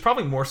 Actually, there's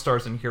probably more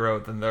stars in Hero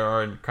than there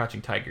are in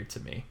Crouching Tiger to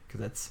me,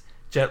 because that's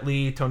Jet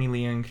Li, Tony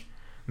Leung,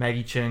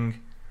 Maggie Cheung,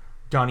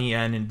 Donnie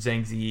Yen, and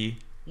Zhang Ziyi.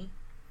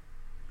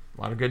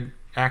 A lot of good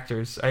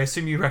actors. I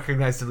assume you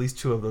recognized at least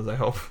 2 of those, I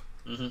hope.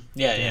 Mm-hmm.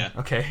 Yeah.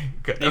 Okay,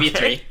 good. Maybe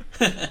okay.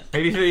 3.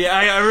 Maybe 3.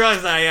 I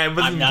realized I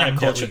wasn't... I'm not a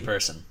cultured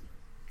person.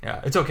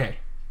 Yeah, it's okay.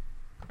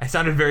 I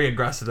sounded very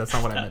aggressive. That's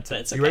not what I meant to.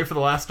 Okay. You ready for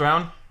the last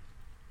round?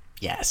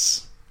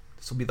 Yes.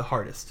 This will be the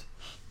hardest.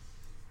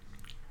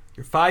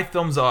 Your 5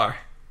 films are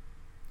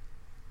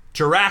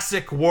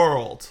Jurassic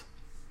World,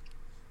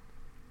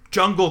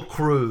 Jungle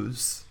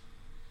Cruise,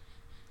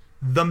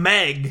 The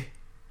Meg,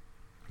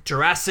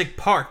 Jurassic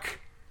Park,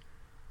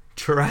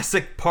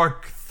 Jurassic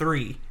Park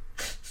 3.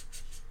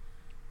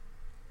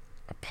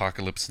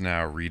 Apocalypse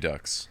Now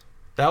Redux.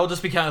 That will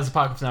just be counted as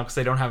Apocalypse Now because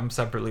they don't have them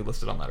separately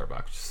listed on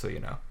Letterboxd, just so you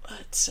know.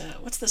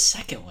 What's the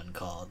second one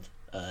called?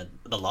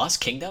 The Lost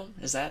Kingdom?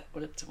 Is that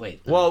what it's...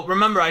 Wait. No. Well,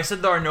 remember, I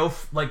said there are no...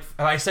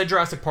 I said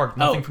Jurassic Park.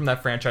 Nothing from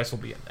that franchise will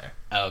be in there.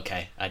 Oh,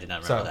 okay. I did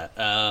not remember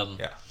that.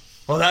 Yeah.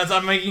 Well,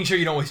 I'm making sure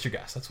you don't waste your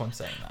guess. That's why I'm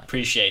saying that.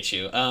 Appreciate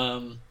you.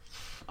 Kung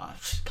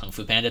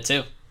Fu Panda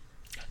 2.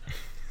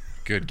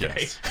 Good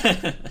guess.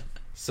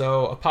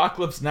 So,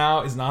 Apocalypse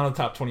Now is not in the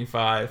top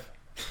 25.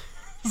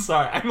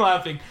 Sorry, I'm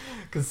laughing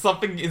because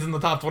something is in the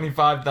top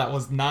 25 that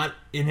was not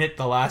in it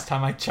the last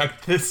time I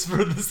checked this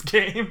for this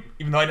game,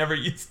 even though I never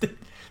used it.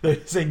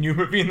 There's a new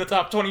movie in the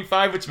top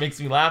 25, which makes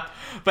me laugh.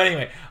 But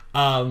anyway,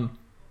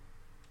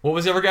 what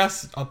was your other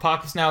guess?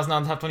 Apocalypse Now is not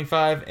in the top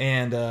 25,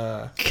 and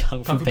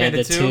Kung Fu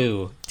Panda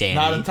 2, Danny.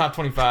 Not in the top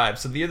 25.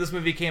 So the year this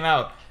movie came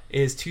out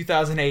is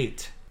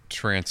 2008.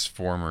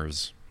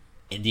 Transformers.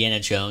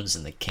 Indiana Jones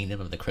and the Kingdom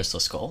of the Crystal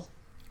Skull.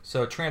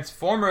 So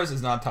Transformers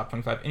is not top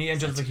 25. Indiana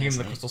Jones and the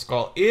Kingdom of the Crystal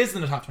Skull is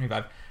in the top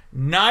 25.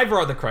 Neither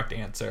are the correct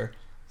answer.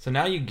 So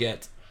now you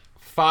get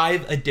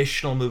 5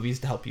 additional movies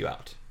to help you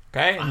out.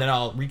 Okay? And then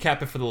I'll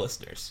recap it for the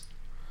listeners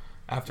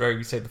after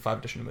I say the 5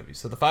 additional movies.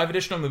 So the 5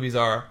 additional movies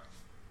are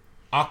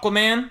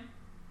Aquaman,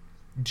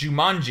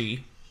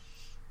 Jumanji,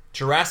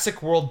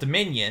 Jurassic World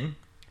Dominion,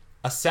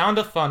 A Sound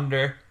of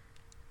Thunder,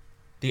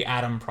 The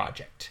Atom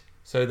Project.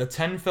 So the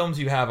 10 films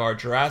you have are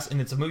Jurassic,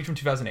 and it's a movie from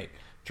 2008.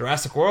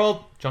 Jurassic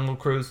World, Jungle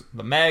Cruise,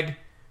 The Meg,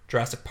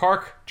 Jurassic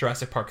Park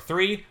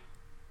 3,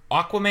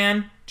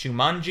 Aquaman,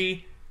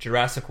 Jumanji,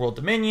 Jurassic World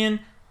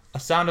Dominion, A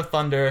Sound of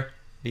Thunder,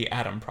 The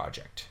Atom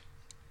Project.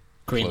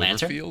 Green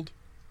Lantern? Cloverfield?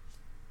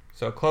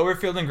 So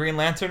Cloverfield and Green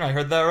Lantern, I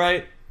heard that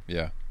right?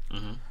 Yeah.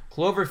 Mm-hmm.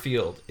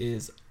 Cloverfield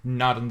is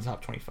not in the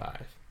top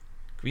 25.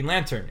 Green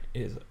Lantern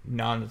is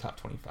not in the top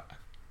 25.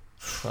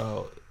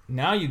 So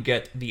now you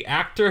get the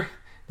actor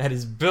that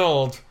is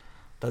billed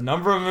the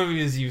number of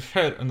movies you've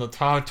hit in the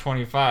top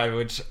 25,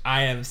 which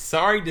I am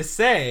sorry to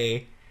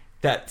say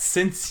that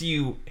since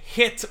you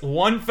hit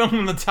one film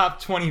in the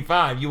top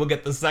 25, you will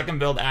get the second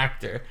billed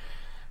actor.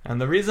 And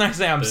the reason I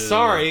say I'm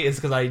sorry is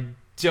because I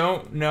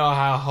don't know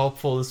how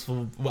helpful this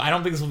will... I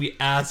don't think this will be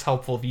as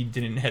helpful if you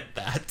didn't hit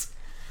that.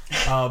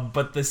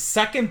 But the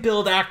second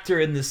billed actor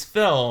in this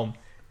film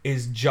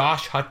is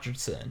Josh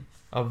Hutcherson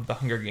of the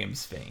Hunger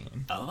Games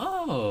fame.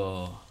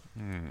 Oh.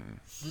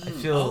 I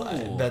feel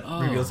that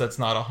reveals that's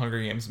not a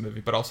Hunger Games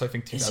movie, but also I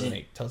think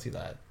 2008 tells you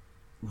that.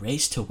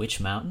 Race to Witch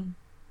Mountain?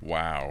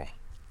 Wow.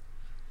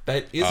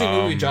 That is a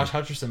movie with Josh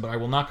Hutcherson, but I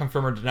will not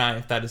confirm or deny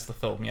if that is the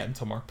film yet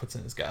until Mark puts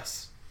in his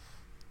guess.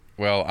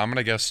 Well, I'm going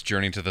to guess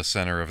Journey to the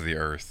Center of the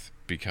Earth,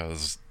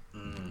 because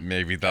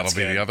maybe that'll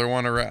be the other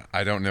one. Or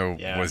I don't know.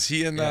 Yeah. Was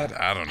he in that?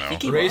 I don't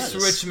know. Race to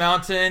Witch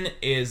Mountain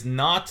is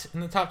not in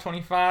the top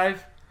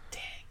 25.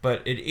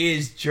 But it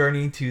is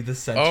Journey to the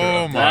Center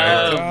of the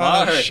Earth. Oh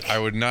my gosh. I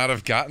would not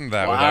have gotten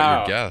that without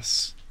your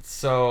guess.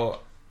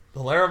 So, The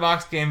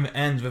Letterboxd game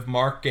ends with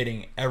Mark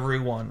getting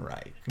everyone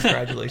right.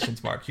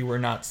 Congratulations, Mark. You were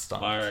not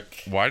stumped. Mark.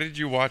 Why did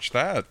you watch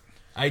that?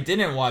 I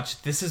didn't watch.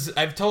 I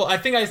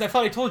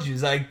thought I told you.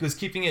 Is I was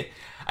keeping it.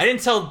 I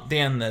didn't tell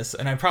Dan this,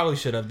 and I probably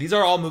should have. These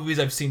are all movies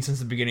I've seen since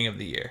the beginning of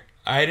the year.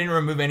 I didn't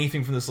remove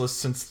anything from this list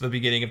since the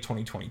beginning of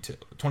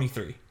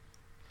 23.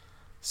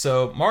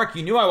 So, Mark,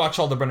 you knew I watched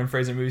all the Brendan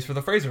Fraser movies for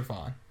the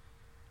Fraser-thon.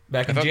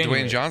 Back in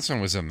January. Dwayne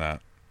Johnson was in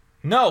that.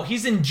 No,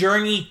 he's in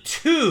Journey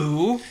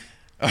to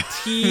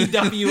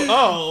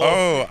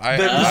TWO.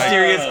 The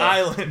Mysterious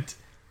Island.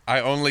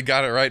 I only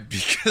got it right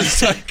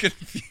because I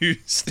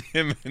confused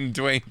him and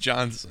Dwayne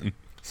Johnson.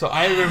 So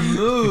I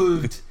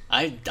removed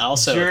I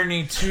also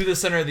Journey to the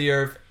Center of the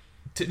Earth.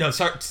 To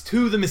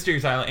the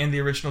Mysterious Island and the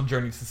original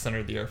Journey to the Center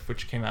of the Earth,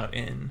 which came out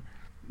in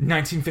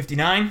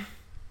 1959.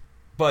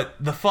 But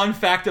the fun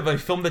fact of a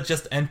film that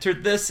just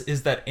entered this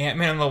is that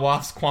Ant-Man and the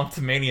Wasp: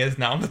 Quantumania is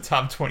now in the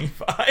top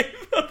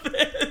 25 of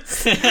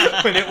this.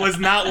 When it was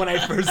not when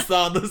I first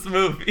saw this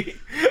movie.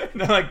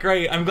 And I'm like,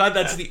 great, I'm glad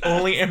that's the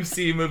only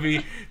MCU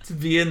movie to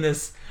be in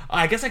this.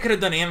 I guess I could have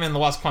done Ant-Man and the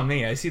Wasp: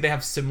 Quantumania. I see they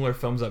have similar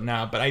films up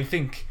now, but I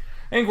think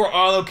we're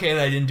all okay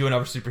that I didn't do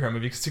another superhero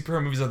movie, because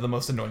superhero movies are the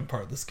most annoying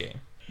part of this game.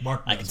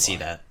 Mark knows I can see why.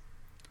 that.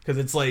 Because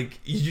it's like,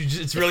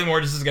 it's really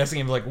more just a guessing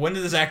game of like, when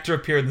did this actor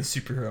appear in the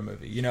superhero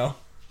movie, you know?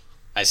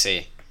 I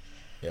see.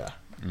 Yeah.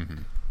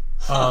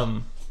 Mm-hmm.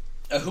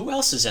 Who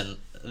else is in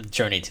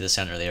Journey to the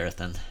Center of the Earth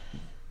then?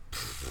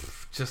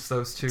 Just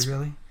those two,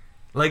 really?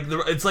 Like,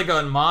 it's like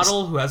a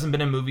model who hasn't been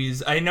in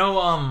movies. I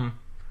know,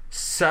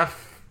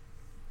 Seth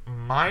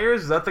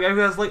Meyers? Is that the guy who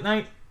has Late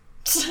Night?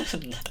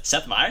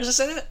 Seth Meyers is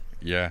in it?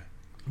 Yeah.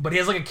 But he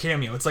has like a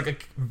cameo. It's like a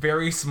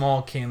very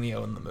small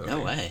cameo in the movie.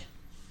 No way.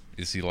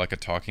 Is he like a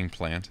talking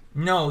plant?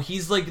 No,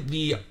 he's like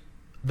the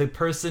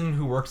person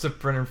who works with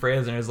Brendan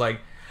Fraser and is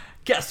like,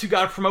 guess who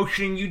got a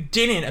promotion and you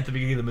didn't, at the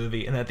beginning of the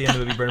movie. And at the end of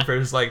the movie, Brendan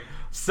Fraser's like,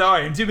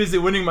 sorry, I'm too busy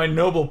winning my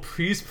Nobel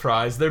Peace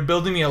Prize. They're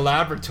building me a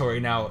laboratory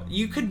now.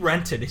 You could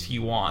rent it if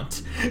you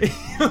want.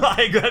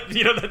 Like,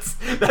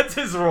 that's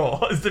his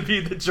role, is to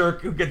be the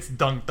jerk who gets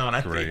dunked on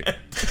at the end.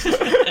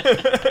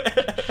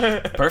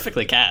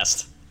 Perfectly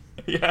cast.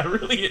 Yeah,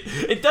 really,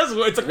 it does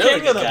work. It's a Really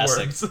cameo good that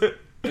casting. works.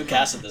 Who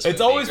casted this movie?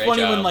 It's always Great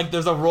funny job. when like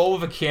there's a role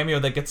with a cameo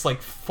that gets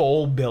like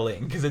full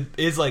billing, because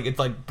it's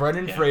like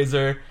Brendan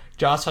Fraser,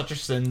 Josh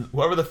Hutcherson,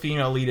 whoever the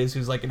female lead is,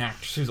 who's like an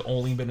actress who's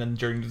only been in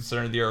Journey to the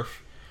Center of the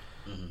Earth,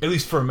 at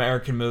least for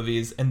American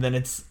movies, and then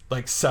it's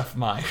like Seth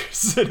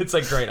Meyers, and it's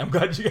like, great, I'm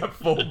glad you got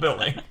full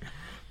billing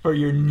for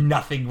your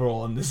nothing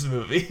role in this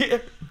movie.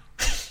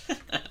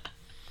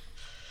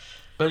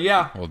 But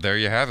yeah, Well, there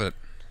you have it.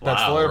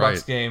 that's the Wow. Letterboxd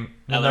Right. game.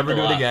 I We'll learned never a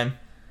do it lot. again.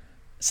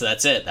 So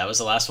that's it. That was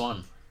the last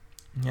one.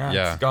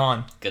 Yeah, it's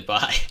gone.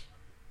 Goodbye.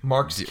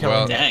 Mark's D- killing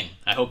well- it. Dang.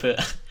 I hope it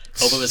was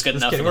good Just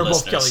enough kidding. for the We're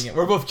both listeners. killing it.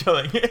 We're both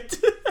killing it.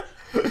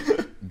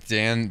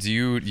 Dan,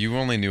 you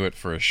only knew it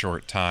for a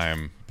short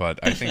time, but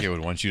I think it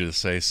would want you to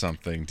say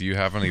something. Do you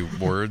have any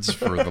words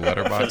for the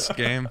Letterboxd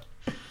game?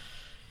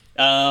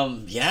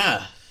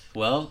 Yeah.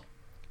 Well,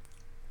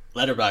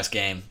 Letterboxd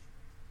game.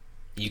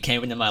 You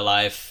came into my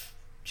life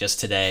just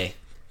today,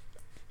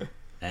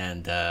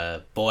 and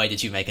boy,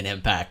 did you make an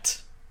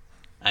impact.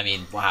 I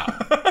mean, wow.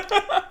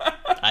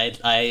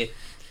 I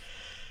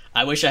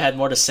wish I had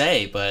more to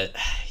say, but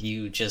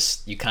you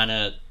kind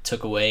of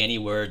took away any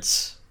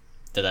words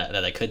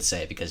that I could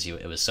say, because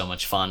it was so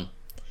much fun.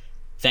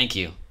 Thank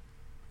you,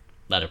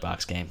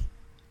 Letterboxd game.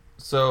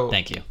 So,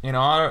 Thank you. In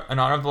honor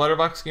of the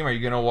Letterboxd game, are you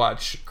going to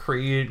watch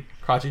Creed,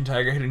 Crouching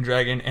Tiger, Hidden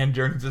Dragon, and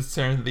Journey to the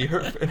Center of the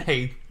Earth in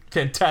a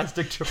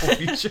fantastic triple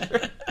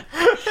feature?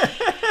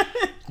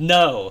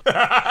 No,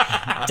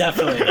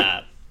 definitely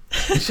not.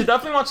 You should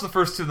definitely watch the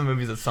first two of the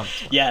movies at some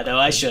point. Yeah, no,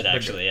 I should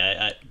actually.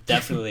 I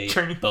definitely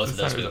Journey to both the of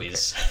those Center is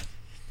movies.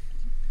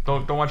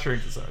 Don't watch Journey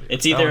to the Center of the Earth.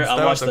 It's either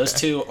I'll watch that those okay.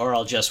 two, or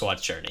I'll just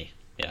watch Journey.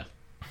 Yeah,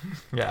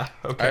 Yeah,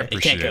 I okay. can't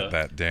appreciate go.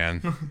 that,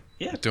 Dan.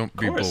 yeah. Don't of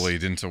be course.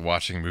 bullied into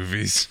watching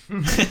movies.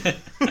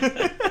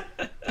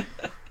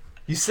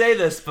 You say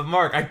this, but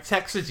Mark, I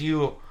texted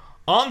you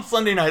on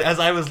Sunday night as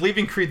I was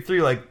leaving Creed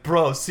 3, like,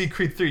 bro, see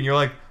Creed 3, and you're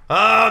like,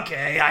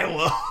 okay, I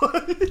will.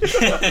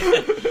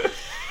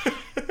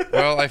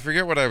 Well, I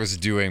forget what I was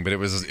doing, but it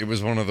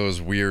was one of those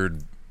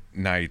weird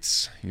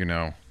nights, you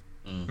know.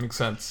 Makes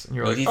sense. And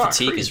you're Movie like,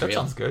 fatigue Creed, is that real.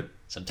 sounds good.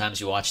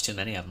 Sometimes you watch too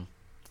many of them.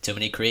 Too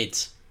many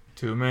Creeds.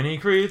 Too many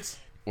Creeds.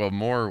 Well,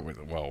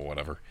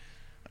 whatever.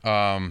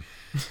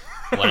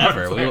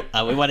 Whatever.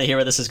 we want to hear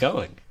where this is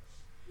going.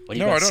 What do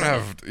you No, I got to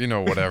don't say?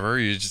 have, whatever.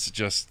 You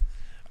just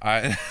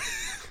I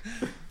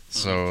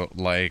So,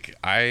 like,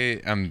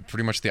 I am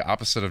pretty much the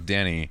opposite of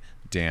Dan,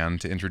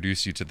 to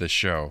introduce you to this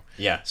show.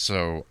 Yeah.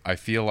 So, I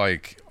feel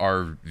like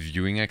our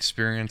viewing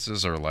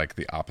experiences are like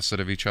the opposite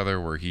of each other,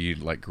 where he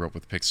like grew up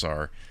with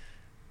Pixar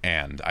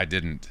and I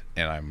didn't,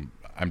 and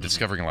I'm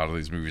discovering a lot of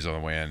these movies on the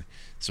way in.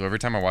 So every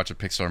time I watch a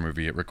Pixar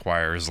movie, it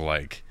requires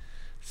like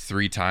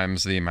 3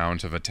 times the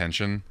amount of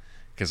attention,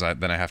 because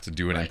then I have to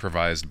do an Right.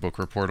 improvised book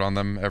report on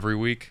them every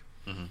week.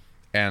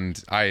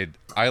 And I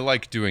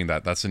like doing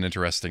that. That's an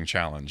interesting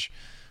challenge.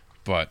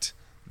 But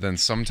then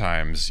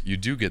sometimes you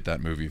do get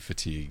that movie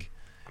fatigue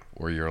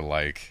where you're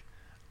like,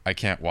 I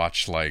can't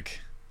watch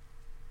like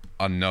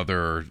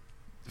another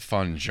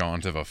fun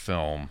jaunt of a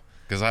film,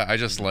 because I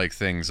just like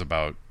things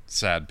about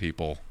sad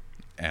people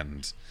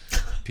and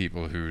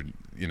people who,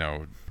 you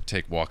know,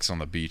 take walks on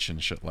the beach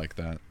and shit like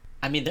that.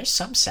 I mean, there's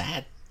some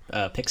sad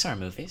Pixar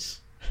movies.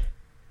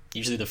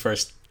 Usually the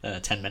first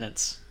 10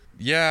 minutes.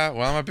 Yeah,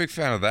 well, I'm a big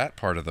fan of that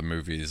part of the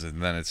movies,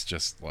 and then it's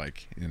just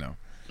like, you know,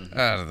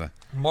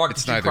 Mark,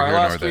 it's did you neither cry here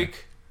nor last there.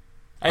 week?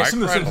 I assume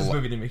the cried a Simpsons lo-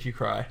 movie didn't make you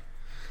cry.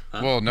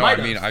 Well, no, Might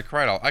I mean, have. I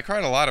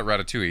cried a lot at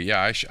Ratatouille.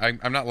 Yeah,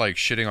 I'm not like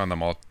shitting on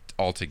them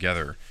all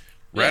together.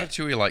 Yeah.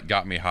 Ratatouille like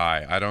got me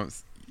high.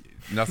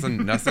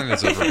 Nothing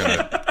is ever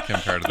gonna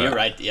compare to that. You're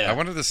right, yeah. I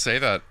wanted to say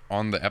that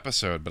on the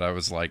episode, but I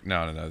was like,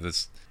 no,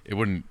 it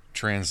wouldn't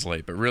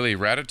translate. But really,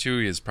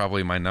 Ratatouille is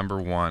probably my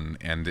number one,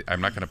 and I'm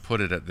not gonna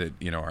put it at the,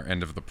 you know, our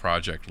end of the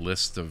project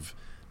list of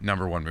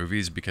number one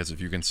movies, because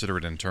if you consider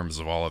it in terms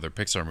of all other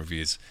Pixar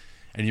movies,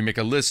 and you make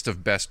a list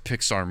of best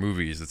Pixar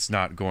movies, it's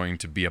not going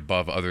to be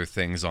above other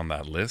things on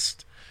that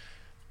list.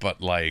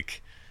 But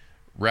like,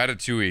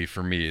 Ratatouille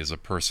for me is a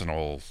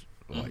personal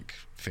like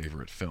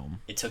favorite film.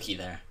 It took you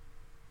there.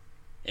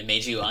 It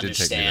made you It did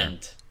take me there.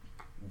 understand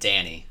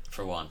Danny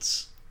for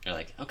once. You're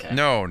like, okay.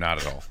 No, not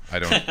at all. I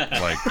don't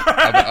like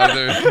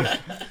other.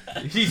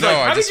 He's No, like,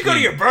 I how did just you go to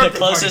mean- your birthday The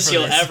closest party for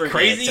you'll this? ever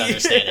Crazy? get to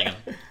understanding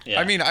him. Yeah.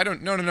 I mean, I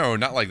don't. No,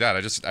 not like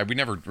that. We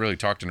never really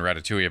talked in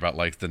Ratatouille about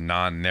like the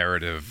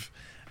non-narrative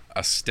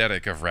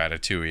aesthetic of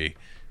Ratatouille,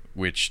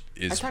 which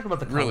is I talked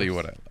about the really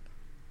colors.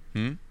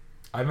 what I.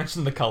 I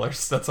mentioned the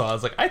colors. That's all. I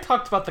was like, I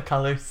talked about the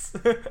colors.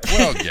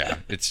 Well, yeah,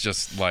 it's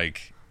just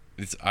like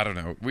I don't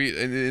know. We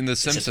in The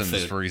just the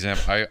Simpsons, food. for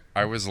example,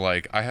 I was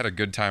like, I had a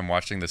good time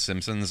watching The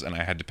Simpsons, and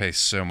I had to pay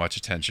so much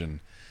attention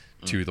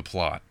to the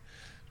plot,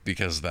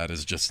 because that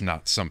is just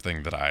not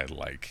something that I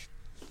like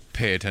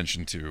pay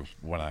attention to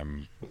when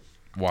I'm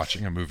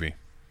watching a movie.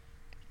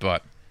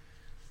 But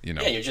you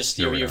know, Yeah, you're just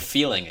here we you're are.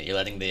 feeling it. You're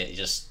letting you're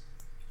just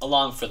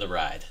along for the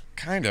ride.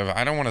 Kind of.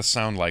 I don't want to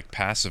sound like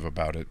passive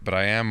about it, but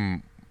I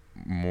am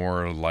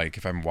more like,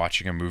 if I'm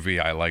watching a movie,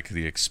 I like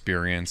the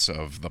experience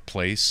of the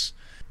place.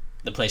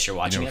 The place you're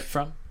watching know, it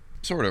from.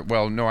 Sort of.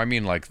 Well, no, I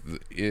mean like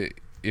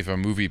if a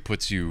movie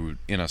puts you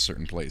in a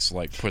certain place,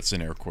 like puts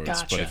in air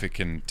quotes, but Gotcha. if it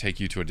can take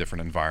you to a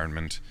different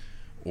environment,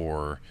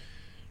 or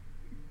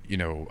you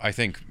know, I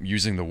think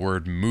using the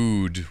word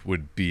mood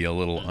would be a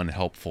little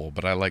unhelpful,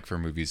 but I like for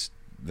movies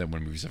that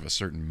when movies have a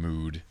certain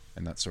mood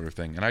and that sort of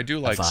thing. And I do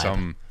like vibe.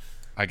 some,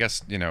 I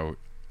guess, you know,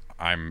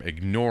 I'm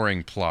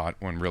ignoring plot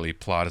when really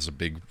plot is a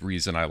big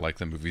reason I like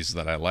the movies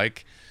that I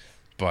like,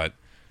 but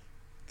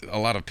a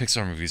lot of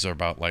Pixar movies are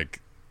about like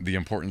the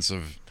importance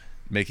of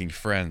making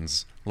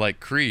friends. Like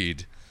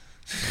Creed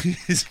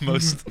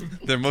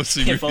they're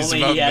mostly If movies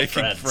only about he had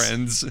making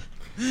friends.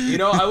 You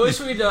know, I wish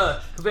we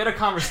had a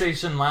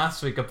conversation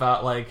last week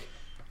about like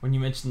when you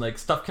mentioned like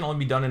stuff can only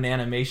be done in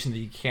animation that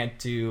you can't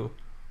do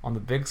on the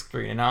big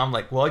screen, and now I'm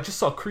like, well, I just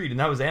saw Creed and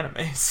that was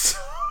anime. So.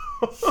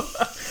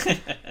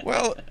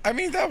 Well, I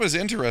mean, that was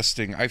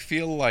interesting. I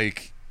feel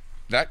like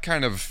that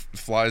kind of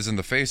flies in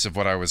the face of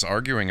what I was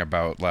arguing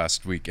about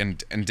last week.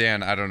 And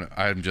Dan, I don't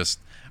know.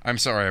 I'm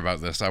sorry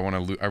about this. I want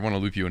to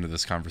loop you into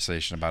this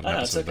conversation about an Oh,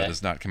 it's episode that okay.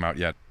 has not come out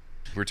yet.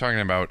 We're talking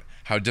about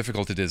how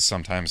difficult it is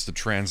sometimes to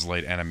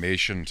translate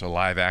animation to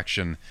live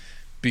action,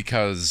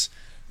 because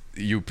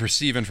you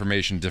perceive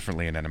information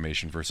differently in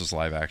animation versus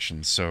live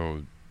action.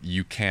 So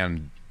you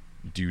can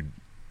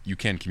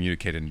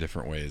communicate in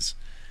different ways.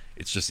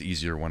 It's just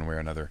easier one way or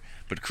another.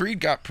 But Creed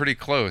got pretty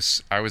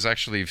close. I was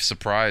actually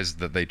surprised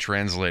that they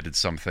translated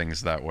some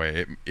things that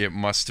way. It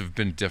must have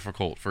been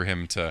difficult for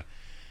him to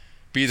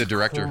be the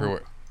director who...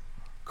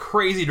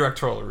 Crazy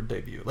directorial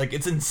debut. Like,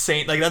 it's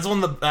insane. Like, that's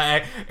one of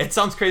the... it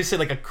sounds crazy to say,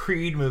 like, a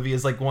Creed movie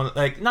is, like, one...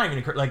 Like, not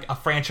even like a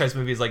franchise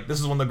movie is, like, this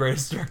is one of the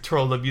greatest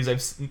directorial debuts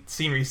I've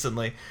seen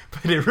recently.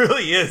 But it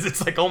really is.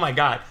 It's like, oh my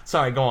god.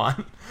 Sorry, go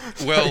on.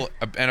 Well,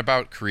 and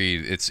about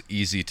Creed, it's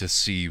easy to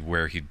see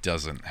where he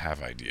doesn't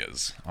have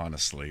ideas,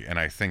 honestly. And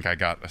I think I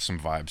got some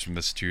vibes from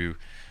this too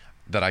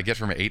that I get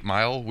from 8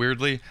 Mile,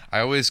 weirdly. I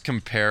always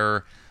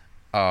compare,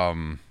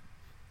 not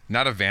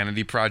a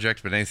vanity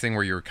project, but anything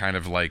where you're kind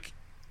of like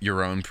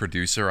your own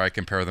producer, I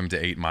compare them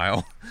to 8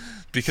 Mile.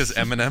 Because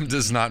Eminem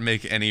does not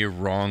make any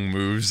wrong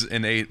moves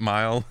in 8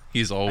 Mile.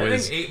 He's I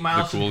always think 8 the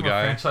Mile cool should become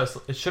guy. a franchise.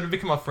 It should have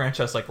become a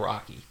franchise like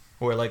Rocky,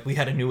 where like we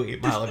had a new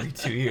 8 Mile every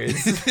 2 years.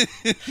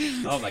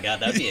 Oh my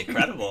god, that'd be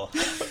incredible.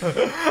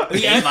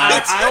 Yeah,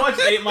 Mile. I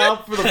watched 8 Mile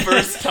for the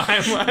first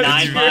time last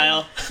 9 year.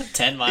 mile,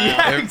 10 mile,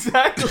 Yeah,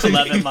 exactly.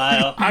 11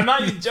 mile. I'm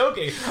not even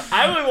joking.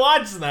 I would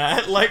watch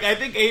that. Like, I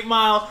think 8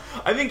 Mile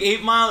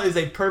is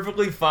a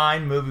perfectly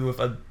fine movie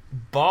with a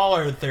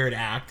baller third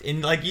act.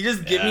 And like, you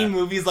just give me Yeah.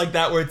 movies like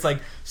that where it's like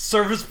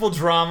serviceable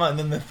drama and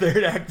then the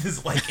third act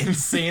is like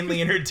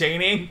insanely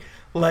entertaining.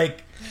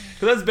 Like,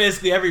 'cause that's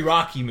basically every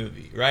Rocky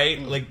movie, right?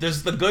 Like,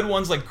 there's the good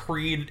ones like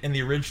Creed and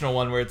the original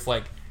one where it's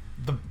like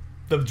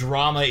the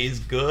drama is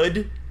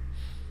good.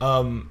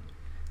 And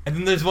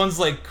then there's ones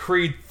like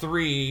Creed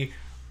 3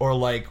 or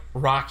like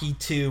Rocky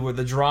 2, where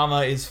the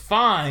drama is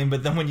fine,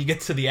 but then when you get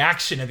to the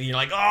action of it, you're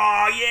like,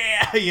 oh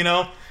yeah, you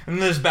know.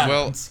 And there's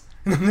balance.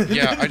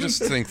 Yeah, I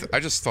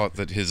just thought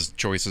that his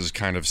choices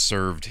kind of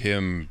served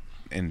him,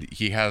 and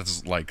he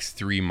has like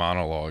 3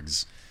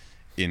 monologues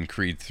in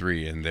Creed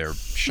 3, and they're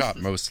shot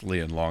mostly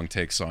in long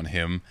takes on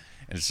him,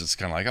 and it's just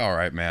kind of like, all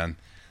right, man,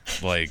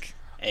 like.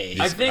 Hey,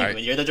 I think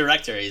when you're the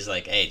director, he's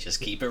like, hey,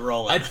 just keep it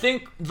rolling. I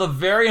think the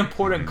very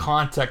important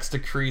context to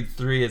Creed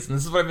 3 is, and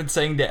this is what I've been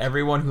saying to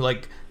everyone who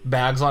like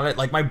bags on it,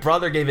 like my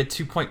brother gave it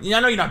 2. I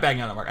know you're not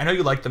bagging on it, Mark. I know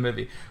you like the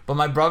movie, but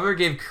my brother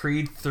gave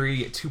Creed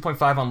 3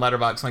 2.5 on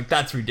Letterboxd. I'm like,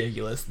 that's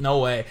ridiculous. No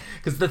way.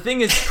 Because the thing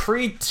is,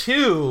 Creed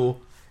 2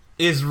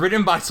 is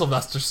written by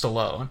Sylvester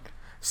Stallone.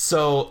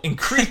 So in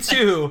Creed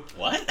 2,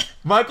 what?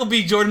 Michael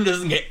B. Jordan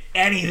doesn't get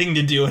anything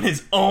to do in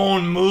his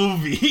own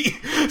movie.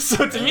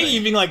 So to me,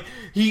 being like,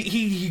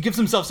 he gives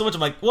himself so much. I'm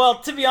like, well,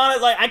 to be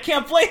honest, like I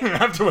can't blame him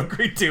after what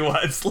Creed 2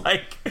 was.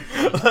 Like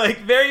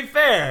very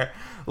fair.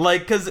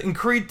 Like, because in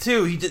Creed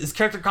 2, his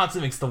character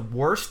constantly makes the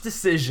worst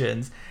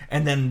decisions,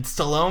 and then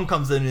Stallone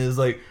comes in and is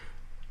like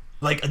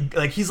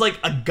he's like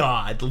a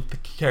god, the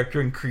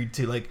character in Creed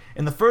 2. Like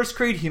in the first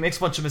Creed, he makes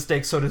a bunch of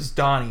mistakes. So does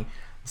Donnie.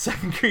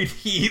 Second Creed,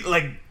 he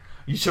like.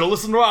 You should have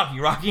listened to Rocky.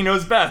 Rocky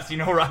knows best. You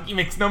know, Rocky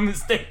makes no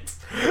mistakes.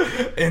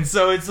 And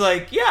so it's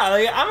like, yeah,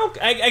 like,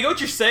 I get what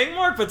you're saying,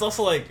 Mark, but it's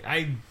also like,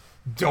 I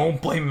don't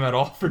blame him at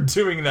all for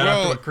doing that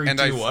after what Creed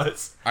 2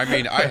 was. I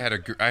mean, I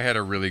had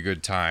a really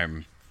good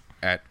time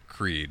at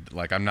Creed.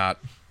 Like, I'm not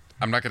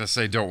going to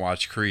say don't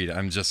watch Creed.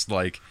 I'm just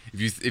like,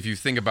 if you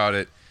think about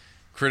it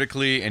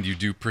critically and you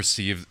do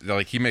perceive,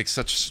 like, he makes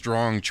such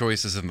strong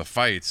choices in the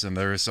fights, and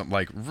there is some,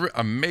 like,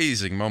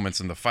 amazing moments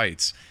in the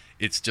fights.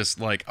 It's just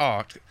like,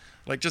 oh...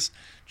 Like, just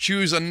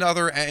choose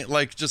another,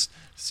 like, just,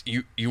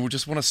 you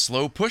just want to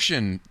slow push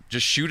in.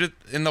 Just shoot it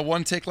in the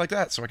one take like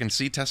that so I can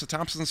see Tessa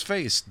Thompson's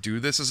face. Do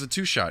this as a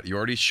 2-shot. You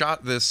already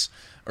shot this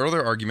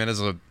earlier argument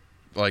as a,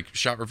 like,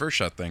 shot reverse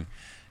shot thing.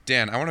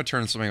 Dan, I want to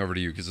turn something over to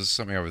you because this is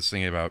something I was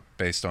thinking about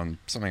based on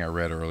something I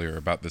read earlier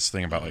about this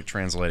thing about, like,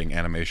 translating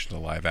animation to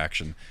live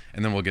action.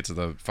 And then we'll get to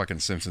the fucking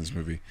Simpsons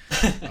movie.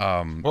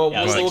 We'll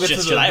get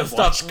to the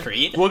stuff.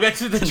 Creed we'll get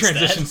to the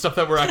transition stuff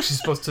that we're actually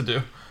supposed to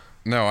do.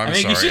 No, I'm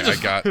sorry.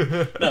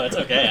 No, it's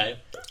okay.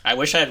 I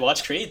wish I had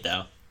watched Creed,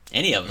 though.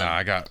 Any of them. No,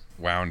 I got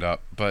wound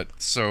up. But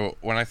so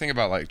when I think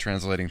about like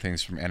translating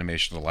things from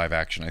animation to live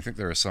action, I think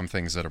there are some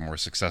things that are more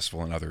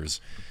successful than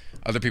others.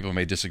 Other people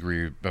may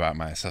disagree about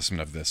my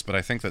assessment of this, but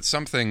I think that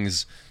some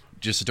things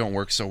just don't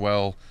work so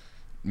well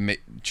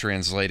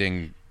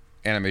translating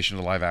animation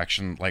to live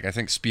action. Like, I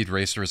think Speed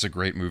Racer is a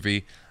great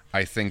movie.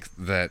 I think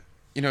that,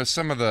 you know,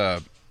 some of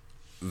the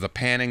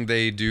panning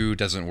they do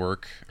doesn't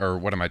work, or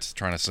what am I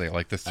trying to say?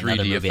 Like the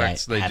 3D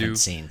effects they do. Haven't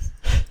seen.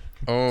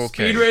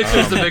 Okay. Speed Racer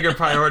is a bigger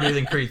priority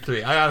than Creed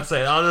 3. I gotta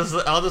say,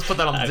 I'll just put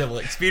that on the table.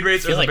 Like, Speed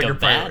Racer is a bigger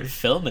priority. Bad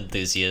film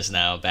enthusiast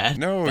now. Bad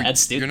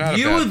student. You're not a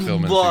you bad would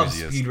film love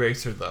enthusiast. Speed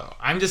Racer, though.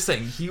 I'm just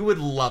saying, you would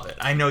love it.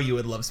 I know you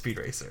would love Speed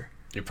Racer.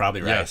 You're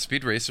probably right. Yeah,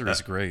 Speed Racer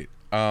is great.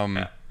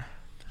 I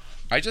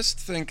just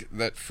think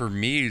that for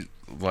me,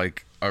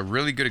 like, a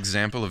really good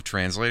example of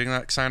translating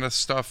that kind of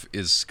stuff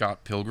is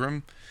Scott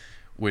Pilgrim,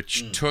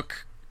 which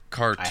took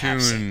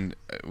cartoon,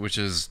 which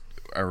is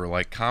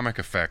like comic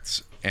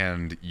effects,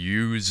 and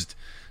used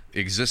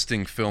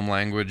existing film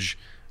language,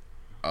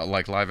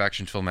 like live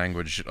action film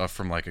language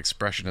from like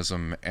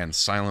expressionism and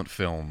silent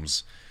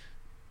films,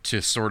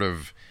 to sort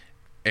of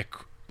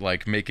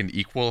like make an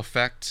equal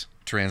effect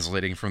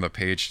translating from the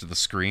page to the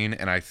screen.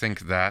 And I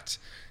think that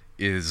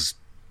is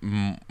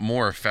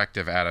more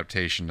effective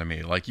adaptation to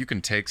me. Like, you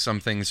can take some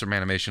things from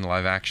animation to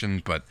live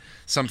action, but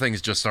some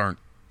things just aren't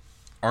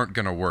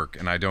gonna work,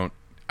 and I don't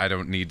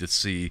need to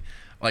see,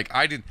 like,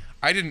 I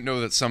didn't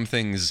know that some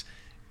things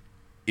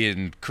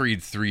in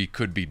Creed 3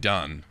 could be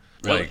done.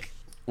 Really? Like,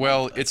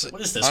 well, it's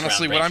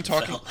honestly what I'm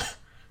talking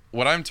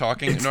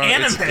It's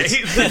anime.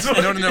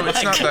 No,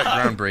 it's not that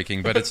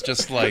groundbreaking, but it's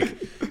just like,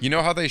 you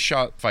know how they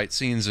shot fight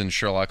scenes in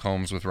Sherlock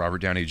Holmes with Robert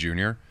Downey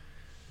Jr.?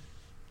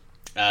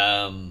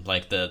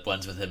 Like the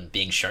ones with him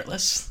being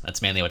shirtless.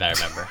 That's mainly what I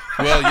remember.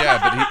 Well,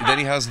 yeah, but then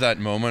he has that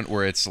moment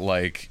where it's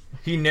like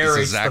he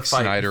narrates Zack the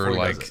fight Snyder, before he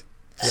like,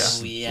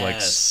 does it. Oh,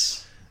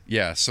 yes.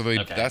 yeah. So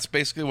that's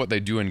basically what they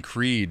do in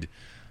Creed,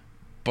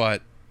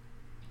 but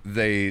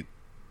they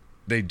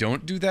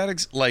don't do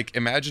that. Like,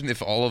 imagine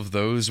if all of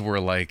those were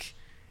like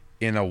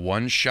in a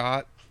one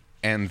shot,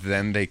 and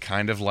then they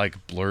kind of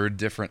like blurred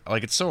different.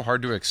 Like, it's so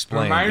hard to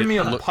explain. Reminded me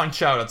of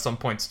Punch Out at some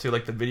points too,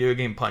 like the video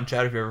game Punch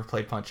Out. Have you ever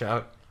played Punch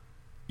Out?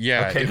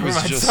 Yeah, okay, it never was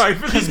mind. just... Sorry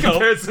for these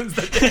comparisons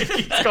that Dan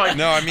keeps going.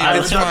 No, I mean,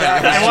 it's fine.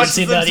 I haven't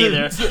seen that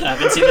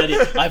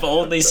either. I've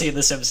only seen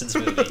the Simpsons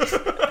movie.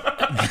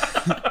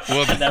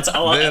 Well, and that's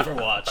all I'll ever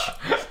watch.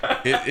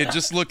 It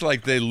just looked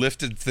like they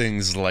lifted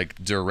things like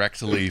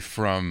directly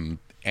from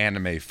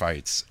anime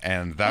fights,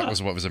 and that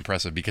was what was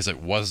impressive, because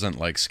it wasn't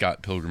like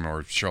Scott Pilgrim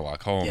or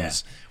Sherlock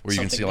Holmes, where you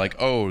can see like,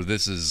 oh,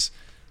 this is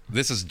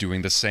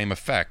doing the same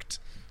effect,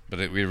 but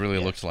it really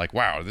looked like,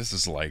 wow, this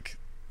is like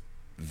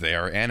they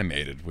are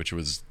animated, which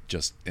was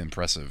just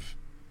impressive.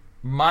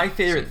 My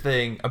favorite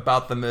thing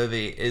about the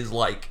movie is,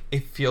 like,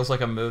 it feels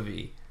like a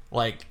movie.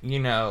 Like, you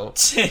know,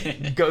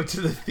 go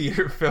to the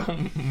theater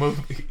film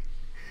movie.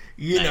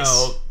 You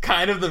know,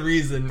 kind of the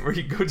reason where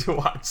you go to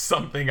watch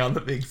something on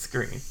the big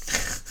screen.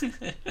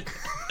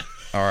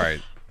 All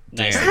right.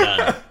 Nicely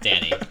done,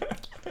 Danny.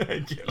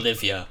 Thank you.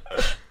 Livia.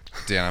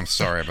 Dan, I'm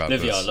sorry about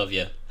Livia, I this. love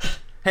you.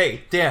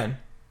 Hey, Dan.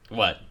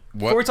 What?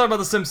 Before we talk about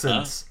The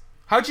Simpsons,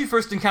 how'd you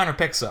first encounter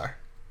Pixar?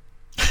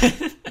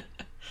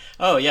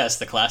 Oh, yes,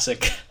 the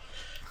classic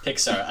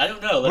Pixar. I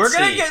don't know.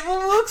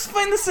 We'll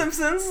explain The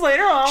Simpsons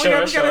later on.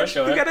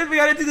 Sure. We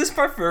gotta do this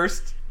part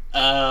first.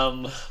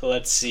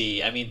 Let's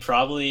see. I mean,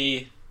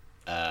 probably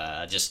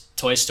just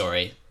Toy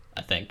Story,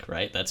 I think,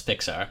 right? That's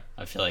Pixar.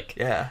 I feel like...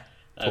 Yeah,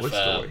 Toy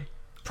Story.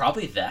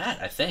 Probably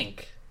that, I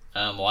think.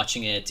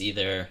 Watching it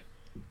either...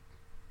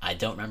 I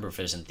don't remember if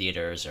it was in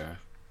theaters or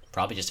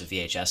probably just a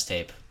VHS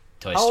tape.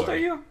 Toy Story. How old are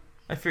you?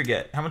 I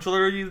forget. How much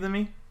older are you than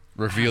me?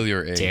 Reveal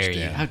your age,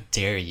 Dan. How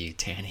dare you,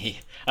 Danny?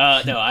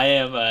 No, I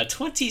am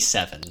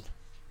 27.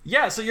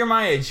 Yeah, so you're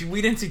my age.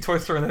 We didn't see Toy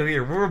Story in the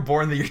theater. We were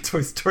born the year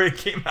Toy Story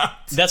came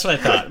out. That's what I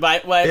thought.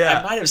 But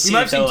I might have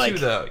seen two,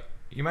 though.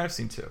 You might have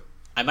seen two.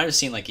 I might have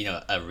seen, like, you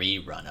know, a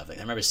rerun of it.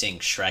 I remember seeing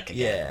Shrek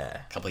again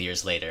a couple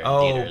years later in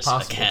theaters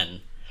again.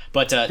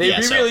 But they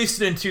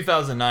re-released it in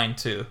 2009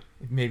 too.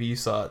 Maybe you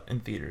saw it in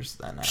theaters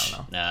then. I don't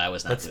know. No, I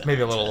was not. That's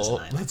maybe a little.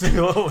 That's maybe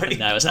a little late.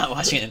 No, I was not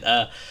watching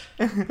it.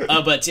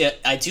 But yeah,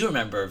 I do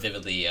remember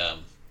vividly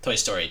Toy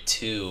Story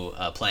 2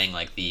 playing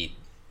like the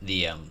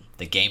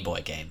Game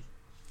Boy game,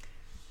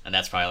 and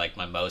that's probably like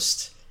my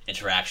most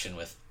interaction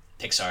with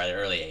Pixar at an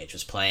early age,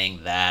 was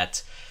playing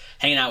that,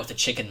 hanging out with the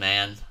Chicken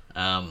Man.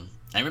 I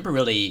remember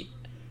really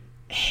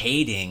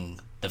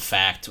hating the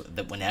fact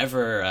that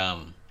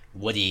whenever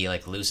Woody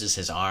like loses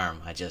his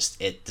arm,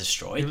 it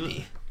destroyed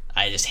me.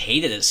 I just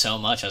hated it so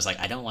much. I was like,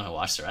 I don't want to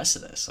watch the rest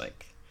of this.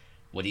 Like,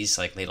 Woody's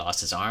like, they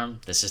lost his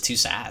arm. This is too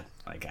sad.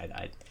 Like,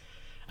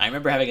 I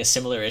remember having a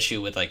similar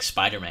issue with like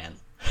Spider-Man.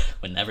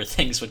 Whenever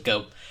things would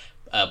go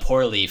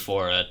poorly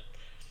for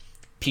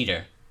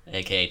Peter,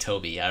 aka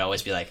Toby, I'd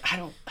always be like,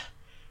 can't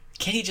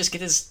he just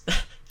get his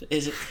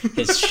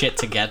shit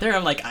together?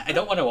 I'm like, I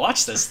don't want to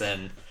watch this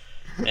then.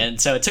 And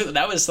so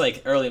that was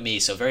like early me,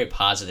 so very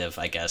positive,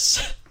 I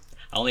guess.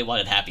 I only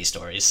wanted happy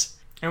stories.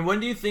 And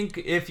when do you think,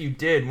 if you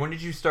did, when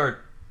did you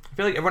start... I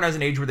feel like everyone has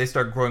an age where they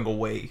start growing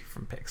away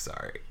from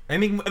Pixar. I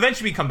mean,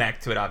 eventually we come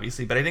back to it,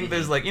 obviously, but I think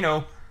there's like, you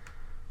know,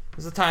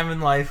 there's a time in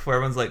life where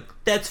everyone's like,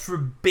 that's for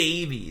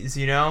babies,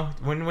 you know?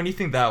 When do you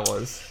think that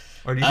was?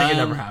 Or do you think it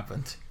never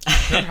happened?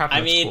 It never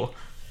happened at school.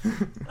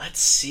 Let's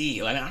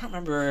see. I don't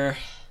remember...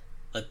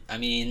 I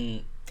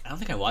mean, I don't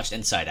think I watched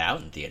Inside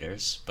Out in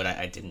theaters, but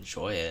I did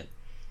enjoy it.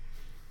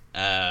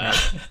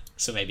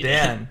 So maybe...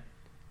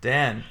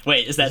 Dan.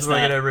 Wait, is that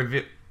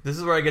not... This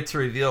is where I get to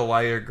reveal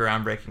why you're a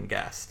groundbreaking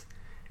guest.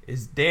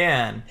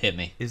 Dan hit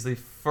me is the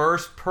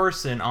first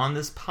person on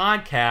this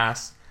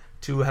podcast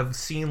to have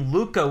seen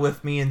Luca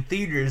with me in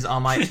theaters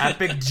on my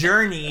epic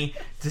journey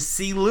to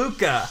see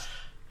Luca.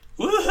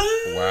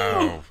 Woohoo!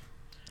 Wow.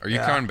 Are you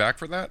coming back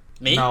for that?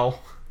 Me? No.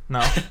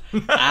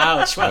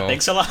 Ouch. Well,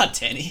 thanks a lot,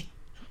 Danny.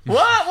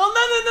 What? Well,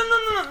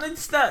 no.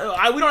 It's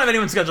not. We don't have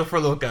anyone scheduled for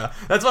Luca.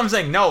 That's what I'm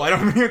saying. No, I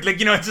don't. Like,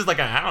 you know, it's just like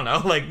I don't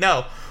know. Like,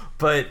 no,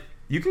 but.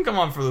 You can come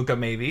on for Luca,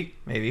 maybe.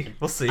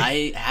 We'll see.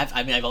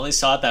 I've only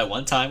saw it that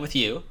one time with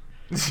you,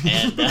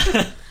 and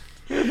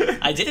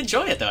I did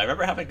enjoy it though. I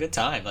remember having a good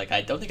time. Like, I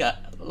don't think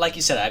like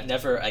you said, I've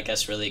never, I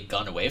guess, really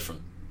gone away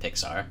from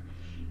Pixar.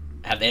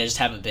 They just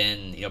haven't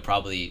been, you know,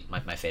 probably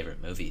my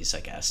favorite movies, I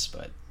guess.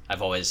 But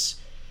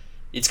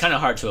it's kind of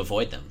hard to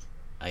avoid them.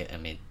 I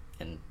mean,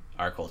 in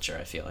our culture,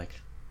 I feel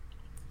like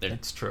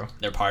it's true.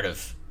 They're part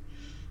of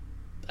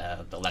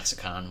the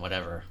lexicon,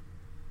 whatever.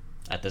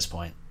 At this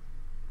point,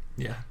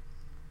 yeah.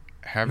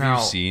 Have you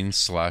seen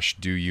 /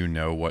 do you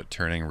know what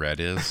Turning Red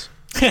is?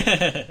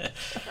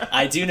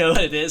 I do know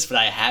what it is, but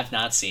I have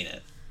not seen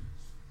it.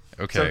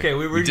 Okay. It's okay.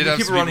 We did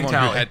keep running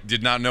tally.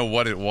 Did not know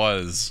what it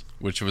was,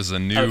 which was a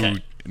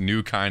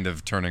new kind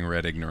of Turning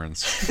Red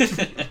ignorance.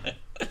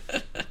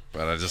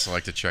 But I just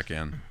like to check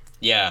in.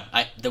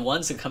 Yeah, the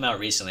ones that come out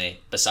recently,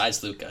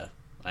 besides Luca,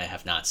 I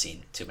have not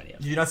seen too many of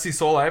them. Did you not see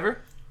Soul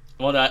either?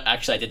 Well,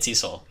 actually, I did see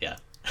Soul. Yeah.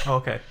 Oh,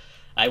 okay.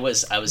 I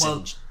was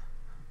in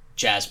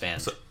jazz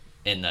band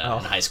in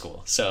high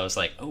school, so I was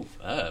like, oh,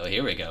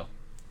 here we go.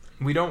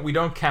 We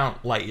don't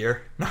count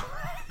Lightyear. No.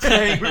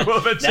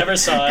 Never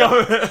saw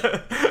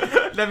it.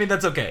 I mean,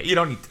 that's okay. You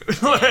don't need to.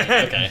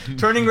 Yeah, okay.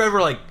 Turning Red,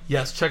 we're like,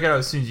 yes, check it out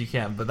as soon as you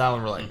can. But that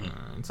one, we're like,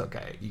 it's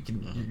okay.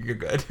 You're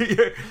good.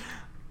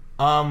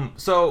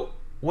 So,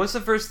 what's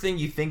the first thing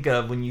you think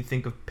of when you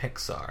think of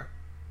Pixar?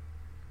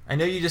 I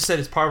know you just said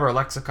it's part of our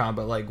lexicon,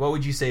 but like, what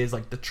would you say is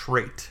like the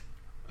trait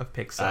of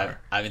Pixar?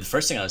 I mean, the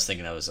first thing I was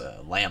thinking of was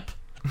a lamp.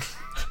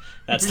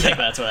 That's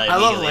what I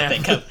immediately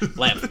think of.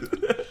 Lamp.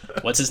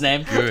 What's his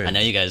name? Good. I know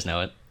you guys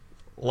know it.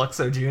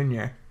 Luxo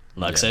Jr.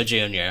 Luxo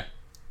Jr.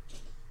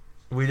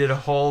 We did a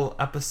whole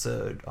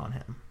episode on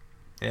him.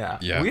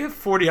 Yeah. We have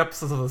 40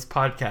 episodes of this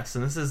podcast,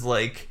 and this is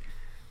like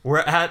we're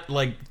at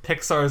like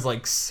Pixar's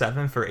like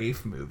 7th or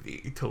 8th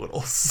movie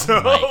total.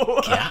 So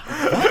Oh my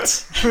God.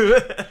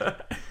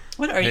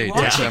 What are you tech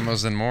watching?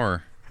 demos and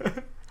more.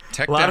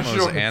 Tech A lot of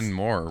demos shorts. and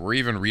more. We're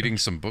even reading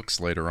some books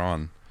later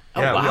on.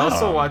 yeah, wow. we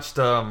also watched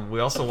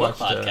It's a book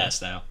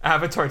podcast now.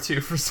 Avatar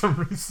 2 for some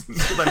reason.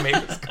 Because I made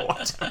us go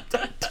watch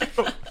Avatar 2.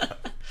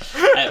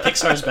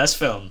 Pixar's best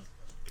film.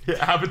 Yeah,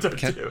 Avatar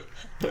 2.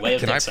 The Way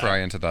of Can Pixar. I pry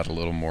into that a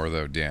little more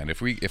though, Dan?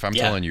 If I'm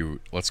Yeah. telling you,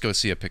 let's go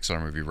see a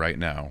Pixar movie right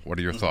now, what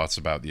are your thoughts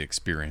about the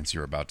experience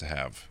you're about to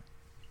have?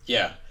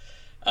 Yeah.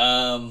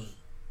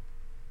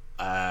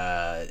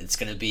 It's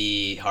gonna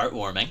be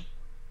heartwarming.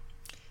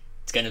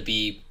 It's gonna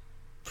be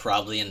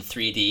probably in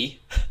 3D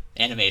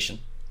animation.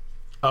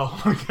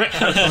 Oh, okay.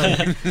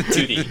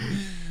 2D.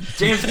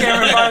 James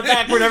Cameron brought it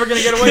back. We're never going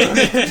to get away with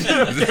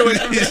it. Get away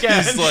from it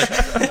again. It's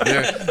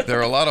like there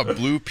are a lot of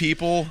blue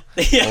people,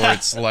 Yeah. or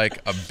it's like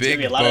a It's big gonna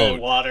be a lot of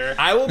boat. water.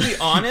 I will be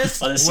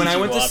honest. On the when I CG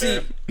went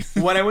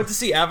water. to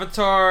see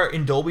Avatar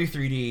in Dolby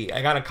 3D,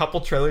 I got a couple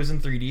trailers in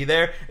 3D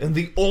there, and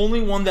the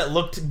only one that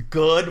looked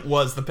good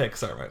was the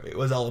Pixar movie. It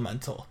was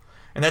Elemental,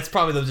 and that's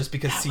probably though just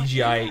because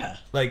CGI, yeah.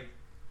 like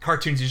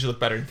cartoons, usually look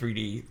better in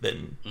 3D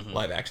than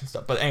live action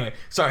stuff. But anyway,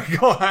 sorry.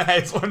 Go ahead. I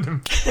just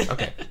wanted to.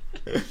 Okay.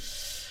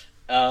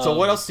 So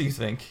what else do you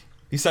think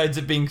besides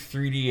it being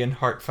 3D and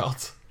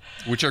heartfelt?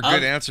 Which are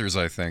good answers,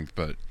 I think,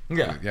 but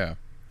Yeah.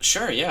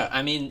 Sure, yeah.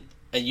 I mean,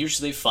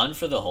 usually fun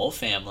for the whole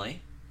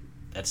family.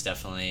 That's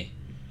definitely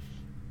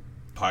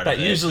part That of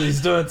it. usually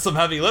is doing some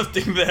heavy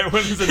lifting there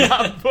when it's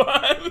not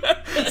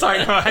fun.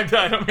 Sorry, no, I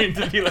don't mean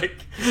to be like.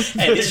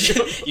 Hey,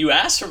 you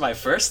asked for my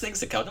first things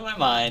that come to my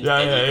mind. Yeah,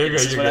 and yeah, you're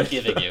this good, is you're what good.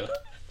 I'm giving you.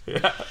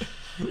 Yeah.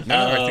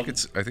 No, I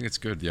think it's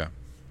good. Yeah.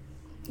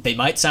 They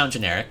might sound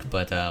generic,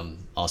 but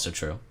also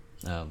true.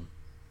 No.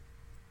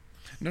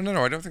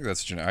 I don't think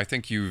that's generic. I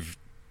think you've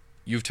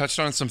touched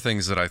on some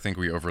things that I think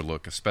we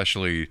overlook,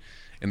 especially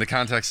in the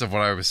context of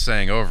what I was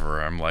saying over.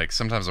 I'm like,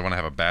 sometimes I want to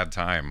have a bad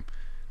time,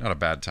 not a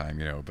bad time,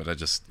 but I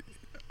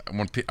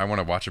want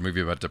to watch a movie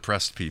about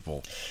depressed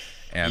people,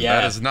 and Yeah.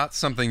 that is not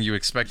something you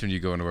expect when you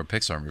go into a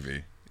Pixar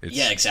movie. It's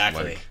Yeah,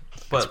 exactly. like,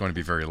 But- it's going to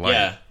be very light.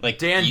 Yeah, like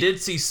Dan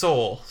did see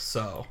Soul,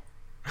 so.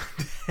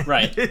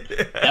 Right.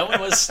 That one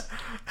was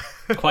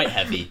quite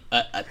heavy.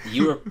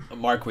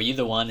 Mark, were you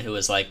the one who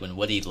was like, when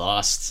Woody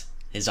lost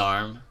his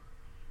arm,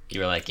 you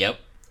were like, yep,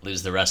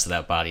 lose the rest of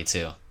that body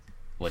too,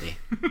 Woody.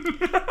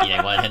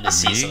 You wanted him to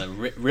see Me?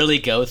 something, really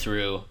go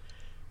through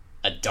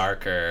a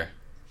darker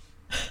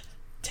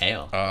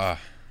tale. I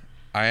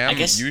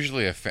guess-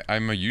 usually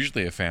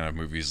usually a fan of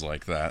movies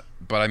like that,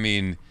 but I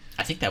mean,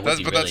 I think that would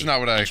be that's not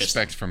what I interesting.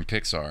 expect from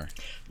Pixar.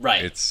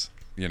 Right. It's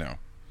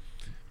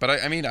but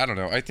I mean, I don't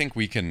know. I think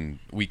we can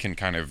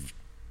kind of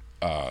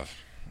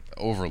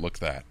overlook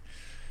that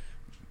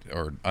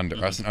or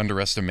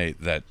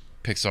underestimate that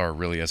Pixar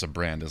really as a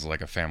brand is like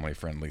a family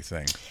friendly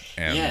thing,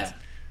 and Yeah.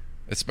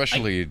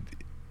 especially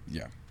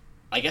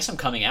I guess I'm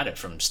coming at it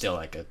from still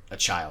like a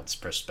child's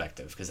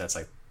perspective, because that's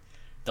like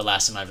the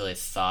last time I've really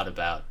thought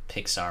about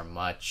Pixar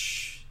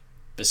much,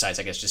 besides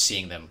I guess just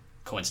seeing them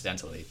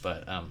coincidentally,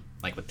 but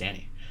like with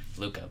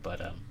Luca.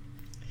 But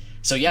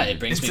so yeah, it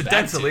brings me back to.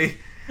 Incidentally.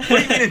 What do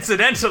you mean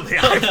incidentally?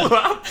 I flew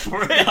out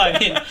for it. I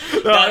mean,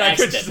 No, not I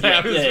could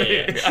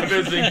accident. just I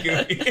was being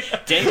goofy.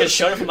 Danny just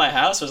showed up at my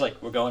house. Was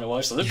like, "We're going to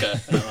watch Luca."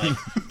 And I'm like,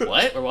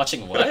 "What? We're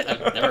watching what?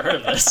 I've never heard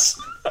of this.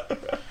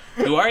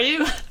 Who are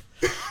you?"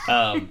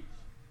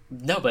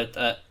 No,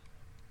 but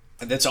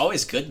that's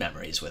always good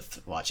memories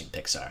with watching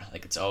Pixar.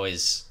 Like it's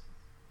always,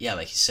 yeah,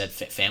 like you said,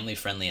 family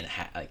friendly and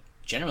like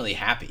generally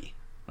happy.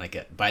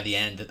 Like by the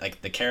end,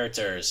 like the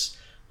characters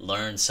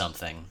learn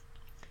something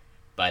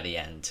by the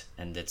end,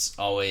 and it's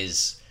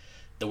always,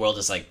 the world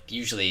is like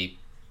usually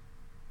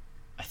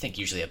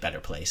a better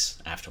place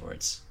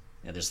afterwards.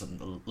 There's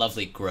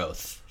lovely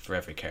growth for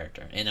every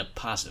character in a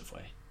positive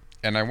way.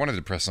 And I wanted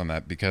to press on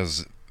that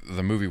because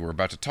the movie we're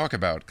about to talk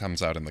about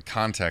comes out in the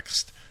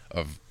context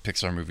of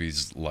Pixar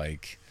movies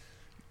like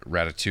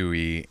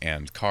Ratatouille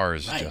and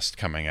Cars just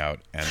coming out,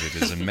 and it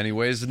is in many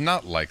ways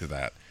not like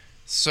that.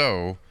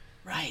 So,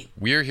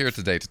 we're here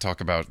today to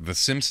talk about the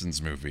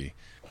Simpsons movie.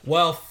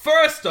 Well,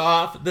 first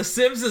off, the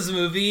Simpsons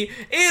movie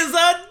is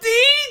a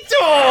detour!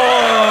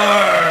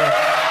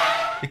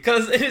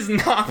 Because it is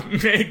not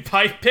made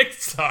by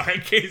Pixar,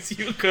 in case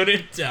you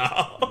couldn't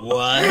tell.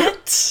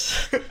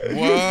 What?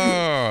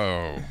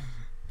 Whoa!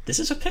 This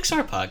is a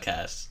Pixar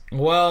podcast.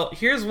 Well,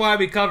 here's why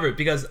we cover it,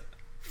 because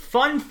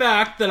fun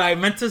fact that I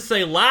meant to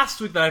say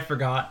last week that I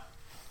forgot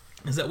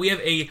is that we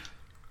have a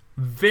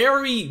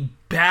very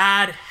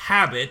bad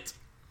habit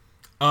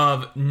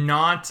of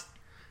not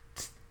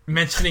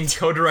mentioning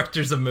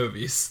co-directors of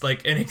movies.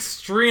 Like, an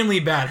extremely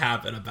bad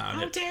habit about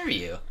How it. dare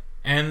you?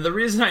 And the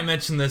reason I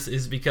mention this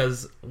is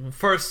because,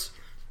 first,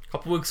 a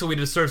couple weeks ago we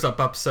did a Surf's Up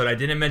episode. I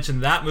didn't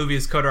mention that movie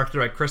is co-directed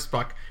by Chris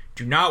Buck.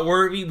 Do not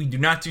worry, we do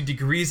not do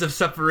degrees of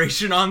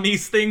separation on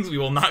these things. We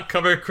will not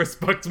cover Chris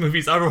Buck's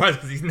movies otherwise,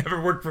 because he's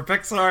never worked for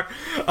Pixar.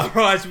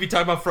 Otherwise, we'd be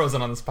talking about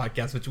Frozen on this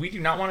podcast, which we do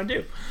not want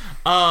to do.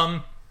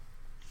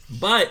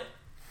 But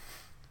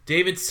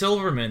David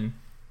Silverman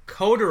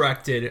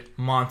co-directed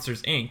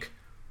Monsters, Inc.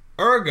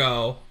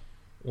 Ergo,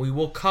 we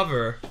will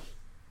cover...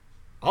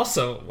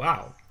 Also,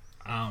 wow.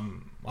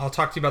 I'll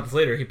talk to you about this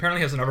later. He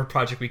apparently has another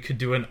project we could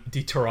do a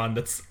detour on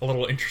that's a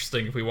little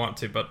interesting if we want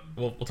to, but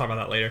we'll talk about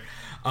that later.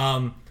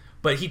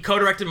 But he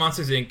co-directed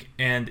Monsters, Inc.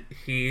 and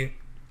he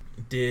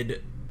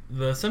did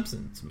the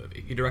Simpsons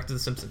movie. He directed the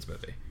Simpsons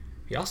movie.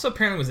 He also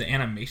apparently was an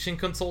animation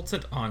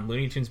consultant on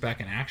Looney Tunes Back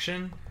in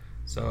Action.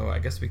 So I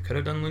guess we could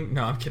have done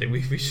No, I'm kidding.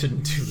 We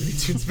shouldn't do Looney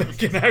Tunes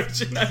Back in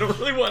Action. I don't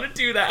really want to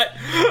do that.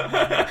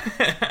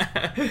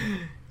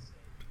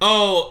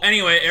 Oh,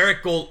 anyway,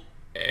 Eric Goldberg,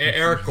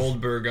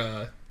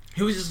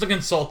 he was just a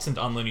consultant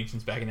on Looney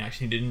Tunes Back in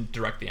Action. He didn't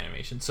direct the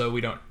animation, so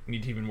we don't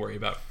need to even worry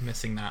about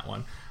missing that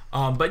one.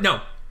 But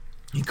no,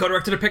 he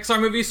co-directed a Pixar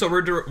movie, so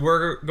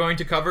we're going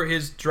to cover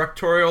his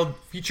directorial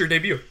feature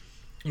debut,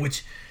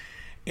 which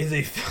is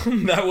a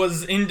film that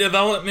was in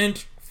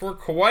development for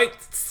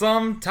quite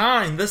some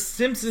time. The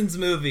Simpsons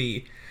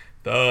Movie.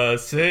 The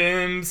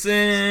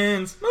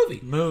Simpsons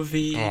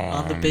Movie.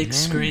 On the big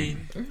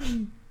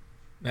screen.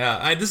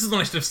 Yeah, this is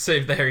when I should have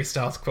saved the Harry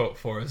Styles quote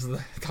for us,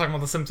 talking about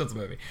the Simpsons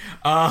Movie.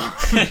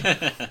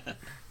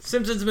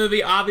 Simpsons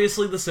Movie,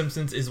 obviously The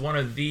Simpsons is one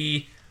of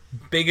the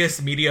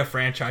biggest media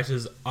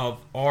franchises of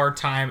our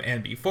time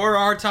and before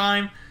our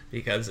time,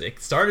 because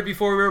it started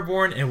before we were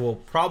born and will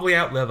probably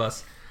outlive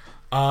us.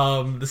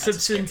 The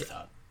Simpsons...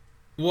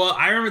 Well,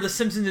 I remember The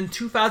Simpsons in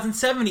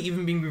 2007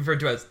 even being referred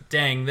to as,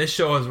 dang, this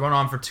show has run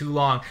on for too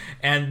long,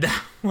 and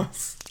that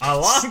was a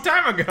long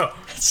time ago.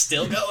 It's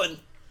still going.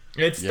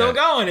 It's still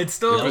going. It's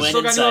still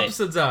got new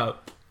episodes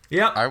out.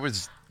 Yep.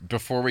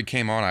 Before we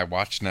came on, I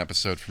watched an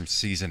episode from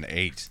season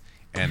 8,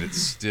 and it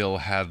still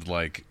had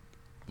like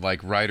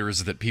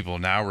writers that people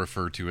now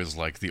refer to as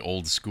like the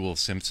old school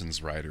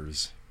Simpsons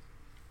writers.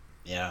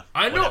 Yeah.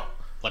 I know.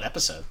 What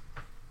episode?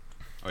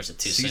 Or is it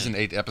too soon? Season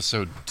 8,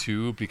 episode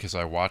 2, because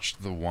I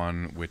watched the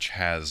one which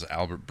has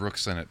Albert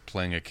Brooks in it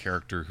playing a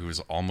character who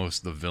is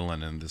almost the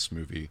villain in this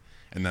movie,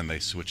 and then they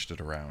switched it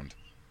around.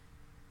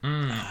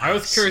 I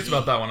was curious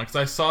about that one, because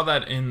I saw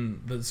that in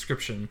the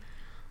description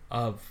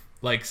of,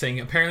 like, saying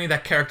apparently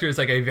that character is,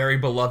 like, a very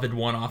beloved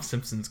one-off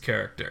Simpsons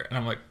character. And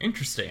I'm like,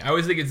 interesting. I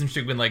always think it's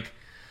interesting when, like,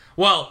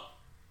 well,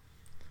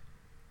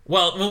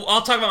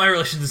 I'll talk about my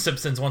relation to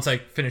Simpsons once I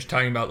finish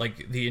talking about,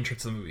 like, the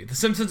entrance of the movie. The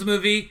Simpsons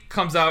movie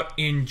comes out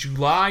in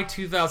July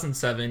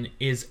 2007,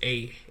 is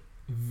a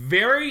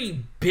very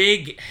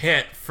big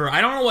hit for, I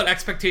don't know what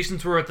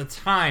expectations were at the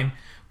time,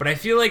 but I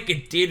feel like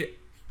it did,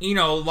 you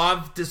know, a lot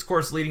of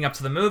discourse leading up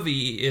to the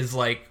movie is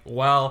like,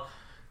 well,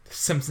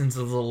 Simpsons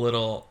is a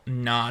little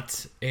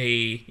not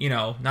a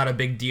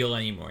big deal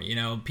anymore. You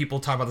know, people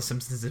talk about The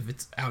Simpsons as if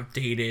it's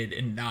outdated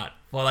and not,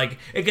 well, like,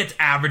 it gets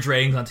average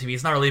ratings on TV.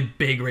 It's not really a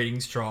big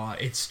ratings draw.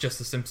 It's just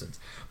The Simpsons.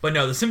 But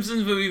no, The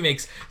Simpsons movie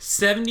makes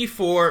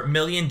 $74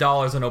 million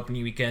on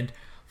opening weekend.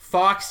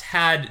 Fox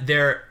had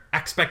their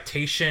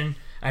expectation.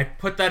 I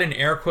put that in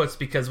air quotes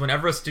because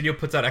whenever a studio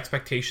puts out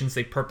expectations,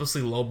 they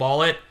purposely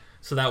lowball it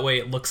so that way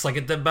it looks like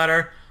it did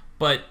better.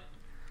 But,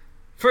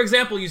 for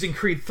example, using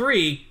Creed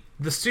 3,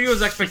 the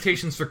studio's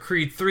expectations for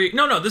Creed 3...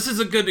 No, this is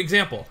a good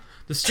example.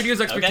 The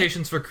studio's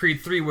expectations for Creed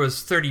 3 was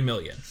 $30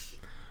 million.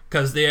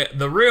 Because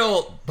the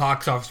real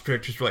box office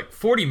predictors were like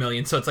 $40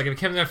 million, so it's like if it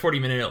came in at $40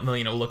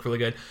 million, it'll look really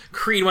good.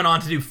 Creed went on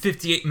to do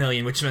 $58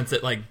 million, which meant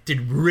it like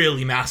did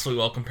really massively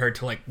well compared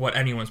to like what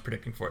anyone's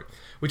predicting for it.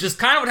 Which is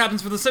kind of what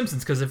happens for The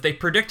Simpsons, because if they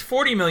predict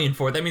 $40 million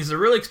for it, that means they're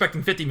really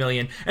expecting $50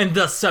 million and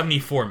thus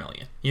 $74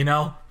 million. You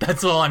know,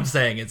 that's all I'm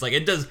saying. It's like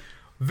it does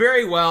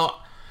very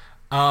well.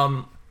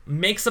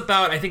 Makes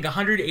about, I think,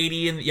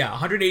 183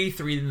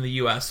 in the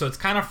U.S., so it's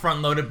kind of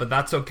front-loaded, but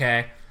that's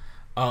okay.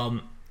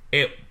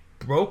 It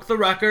broke the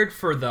record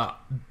for the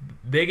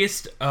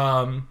biggest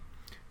animated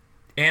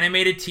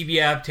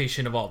TV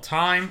adaptation of all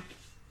time.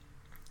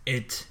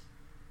 It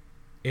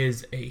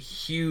is a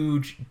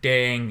huge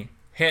dang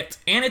hit,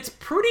 and it's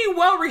pretty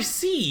well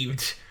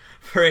received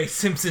for a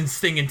Simpsons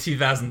thing in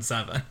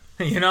 2007.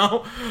 You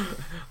know?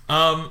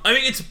 I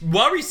mean, it's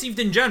well received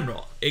in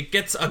general. It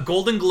gets a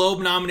Golden Globe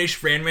nomination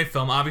for animated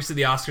film. Obviously,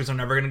 the Oscars are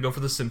never going to go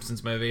for the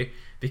Simpsons movie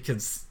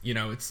because, you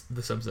know, it's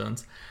the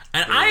Simpsons.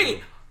 And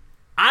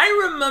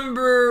I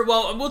remember,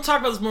 well, we'll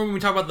talk about this more when we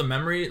talk about the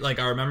memory, like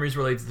our memories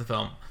related to the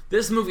film.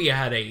 This movie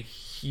had a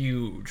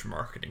huge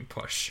marketing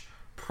push.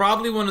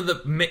 Probably one of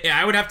the,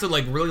 I would have to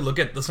like really look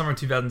at the summer of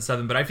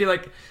 2007, but I feel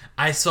like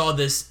I saw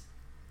this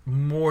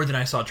more than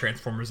I saw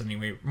Transformers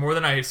anyway. More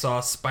than I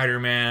saw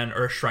Spider-Man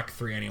or Shrek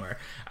 3 anywhere.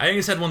 I think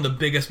it's had one of the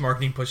biggest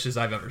marketing pushes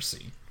I've ever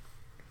seen.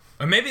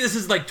 Or maybe this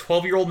is like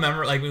 12-year-old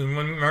memory, like when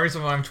memories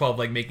of when I'm 12,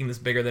 like making this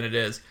bigger than it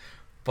is.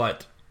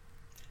 But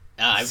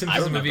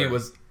Simpsons movie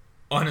was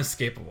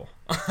unescapable.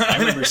 I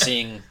remember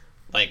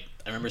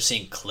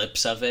seeing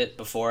clips of it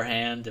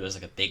beforehand. It was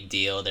like a big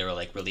deal. They were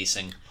like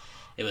releasing.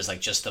 It was like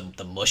just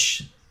the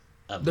mush.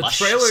 The mush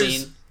trailers.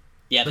 Scene.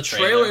 Yeah, the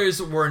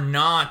trailers were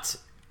not.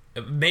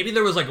 Maybe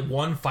there was like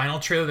one final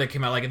trailer that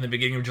came out like in the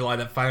beginning of July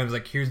that finally was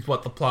like, here's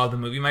what the plot of the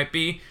movie might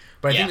be.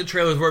 But I think the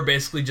trailers were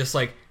basically just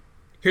like,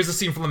 here's a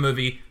scene from the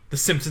movie. The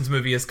Simpsons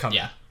movie is coming.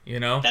 Yeah. you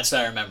know? That's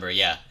what I remember.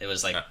 Yeah, it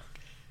was like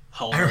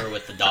Homer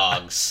with the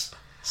dogs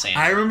saying.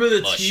 I remember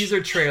the mush,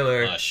 teaser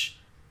trailer mush.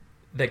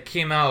 that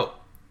came out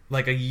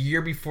like a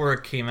year before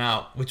it came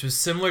out, which was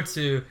similar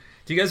to.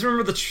 Do you guys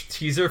remember the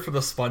teaser for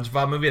the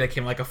SpongeBob movie that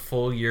came like a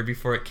full year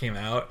before it came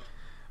out,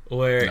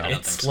 where No, I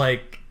don't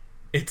think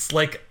it's so.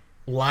 like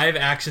live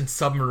action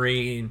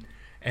submarine,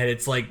 and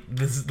it's like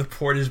the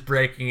port is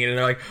breaking, and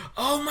they're like,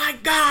 "Oh my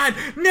god,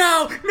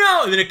 no,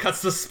 no!" And then it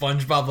cuts to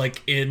SpongeBob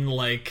like in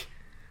like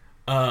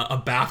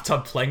a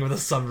bathtub playing with a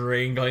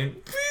submarine, going.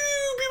 Pew,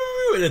 pew,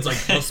 pew, and it's like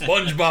the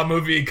SpongeBob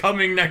movie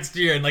coming next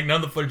year, and like none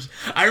of the footage.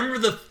 I remember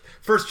the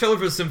first trailer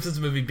for the Simpsons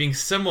movie being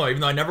similar,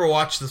 even though I never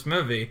watched this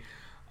movie.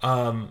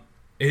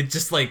 It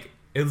just like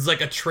it was like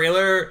a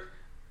trailer,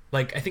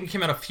 like I think it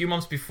came out a few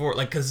months before,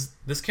 like because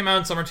this came out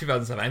in summer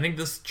 2007. I think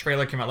this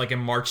trailer came out like in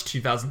March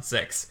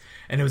 2006,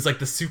 and it was like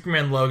the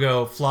Superman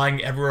logo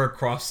flying everywhere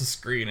across the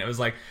screen. It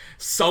was like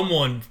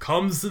someone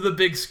comes to the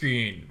big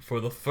screen for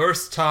the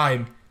first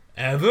time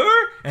ever,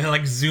 and it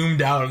like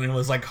zoomed out, and it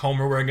was like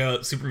Homer wearing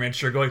a Superman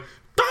shirt going.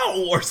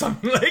 "Go!" or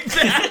something like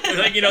that.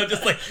 Like, you know,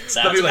 just like Sounds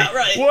something like, about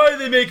right. why are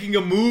they making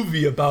a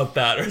movie about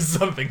that or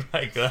something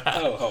like that?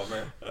 Oh,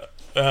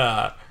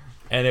 Homer.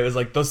 And it was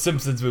like the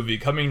Simpsons movie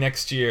coming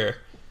next year.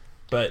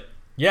 But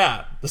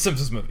yeah, the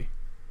Simpsons movie.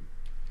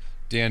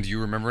 Dan, do you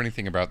remember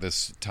anything about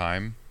this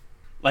time?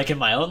 Like in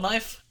my own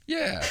life?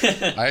 Yeah.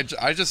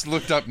 I just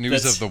looked up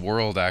news That's- of the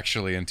world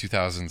actually in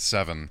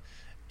 2007,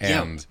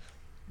 and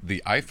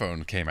the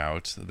iPhone came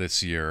out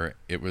this year.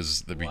 It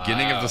was the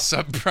beginning of the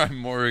subprime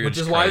mortgage Which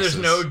is why there's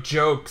crisis. no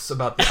jokes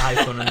about the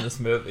iPhone in this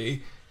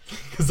movie.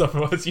 Because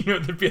otherwise, you know,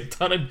 there'd be a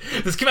ton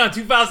of... This came out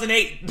in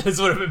 2008.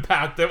 This would have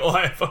impacted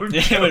iPhone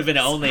It would have been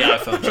only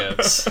iPhone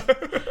jokes.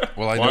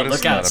 Well, I Well,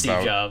 noticed look out, that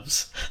Steve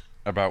Jobs.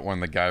 about when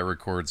the guy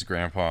records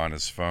Grandpa on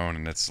his phone,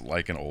 and it's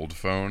like an old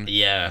phone.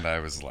 Yeah. And I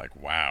was like,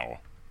 wow.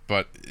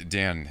 But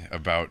Dan,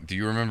 do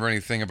you remember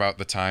anything about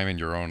the time in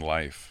your own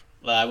life?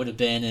 Well, I would have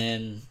been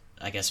in,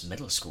 I guess,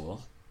 middle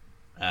school.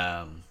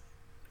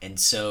 And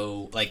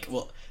so, like,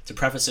 well, to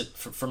preface it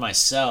for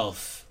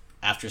myself,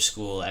 after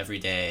school, every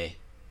day,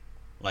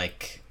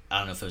 like, I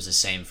don't know if it was the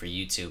same for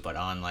you two, but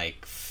on,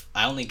 like,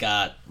 I only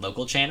got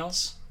local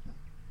channels.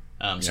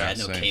 So I had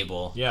no same.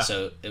 cable. Yeah.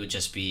 So it would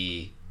just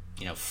be,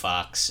 you know,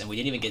 Fox. And we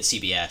didn't even get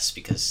CBS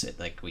because,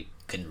 we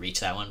couldn't reach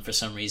that one for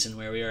some reason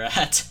where we were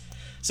at.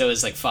 So it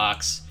was, like,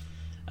 Fox,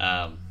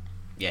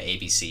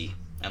 ABC,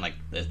 and, like,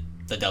 the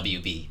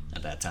WB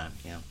at that time,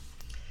 you know.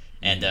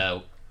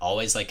 And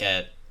always, like,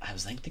 I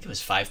think it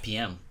was 5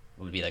 p.m.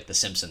 would be, like, The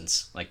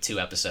Simpsons, like, 2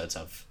 episodes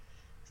of...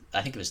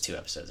 I think it was 2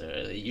 episodes.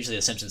 Usually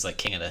The Simpsons, like,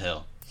 King of the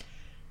Hill.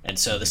 And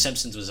so The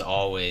Simpsons was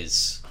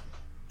always...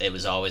 It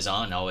was always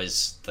on,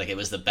 always... Like, it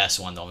was the best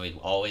one that we'd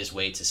always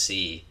wait to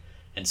see.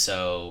 And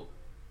so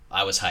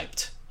I was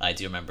hyped. I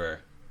do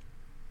remember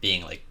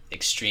being, like,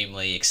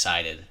 extremely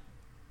excited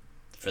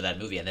for that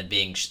movie, and then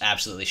being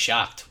absolutely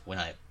shocked when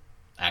I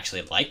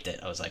actually liked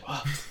it. I was like,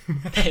 wow,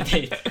 they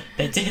did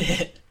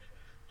it.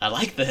 I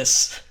like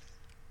this.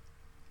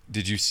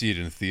 Did you see it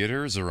in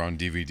theaters or on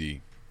DVD?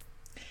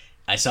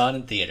 I saw it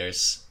in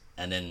theaters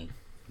and then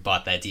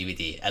bought that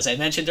DVD. As I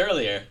mentioned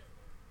earlier,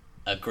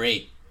 a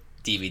great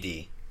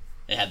DVD.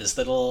 It had this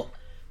little,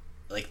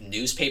 like,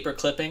 newspaper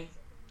clipping,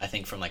 I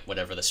think from, like,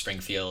 whatever, the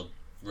Springfield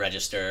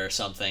Register or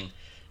something,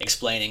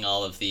 explaining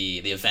all of the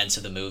events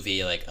of the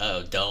movie, like,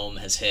 oh, Dome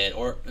has hit,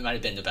 or it might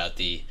have been about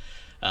the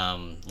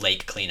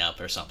lake cleanup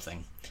or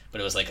something.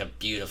 But it was like a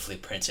beautifully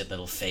printed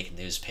little fake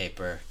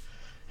newspaper,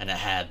 and it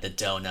had the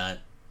donut,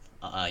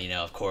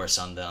 of course,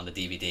 on the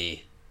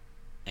DVD.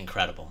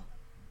 Incredible.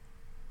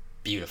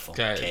 Beautiful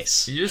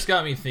case. You just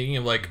got me thinking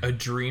of like a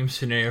dream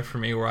scenario for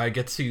me where I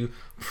get to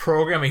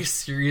program a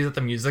series at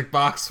the Music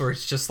Box where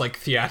it's just like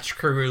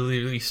theatrically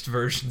released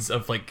versions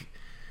of like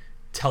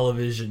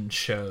television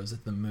shows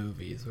at the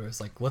movies, where it's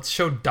like, let's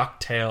show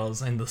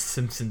DuckTales and the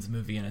Simpsons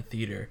movie in a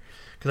theater.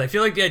 Because I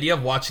feel like the idea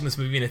of watching this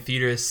movie in a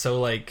theater is so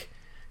like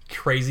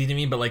crazy to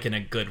me, but like in a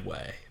good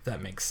way, if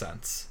that makes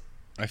sense.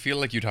 I feel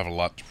like you'd have a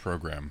lot to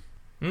program.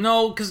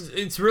 No, because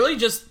it's really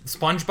just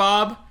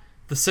SpongeBob,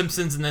 The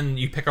Simpsons, and then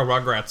you pick a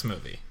Rugrats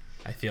movie,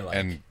 I feel like.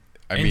 And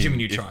Jimmy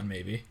Neutron,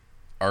 maybe.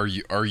 Are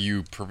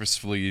you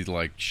purposefully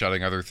like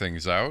shutting other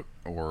things out,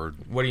 or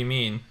What do you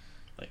mean?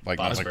 like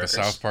Bob's the Burgers.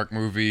 South Park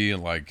movie,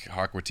 like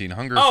Aqua Teen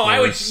Hunger Oh, I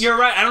would. Force? You're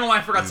right. I don't know why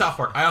I forgot South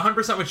Park. I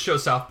 100% would show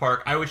South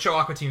Park. I would show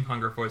Aqua Teen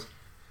Hunger Force.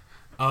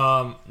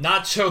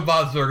 Not show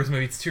Bob's Burgers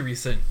movie. It's too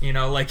recent. You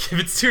know, like if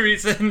it's too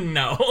recent,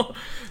 no.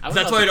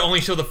 That's why I'd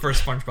only show the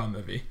first SpongeBob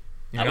movie.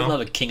 I would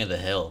love a King of the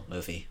Hill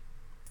movie.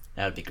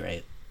 That would be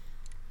great.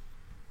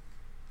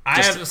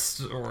 I have a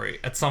story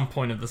at some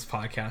point of this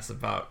podcast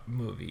about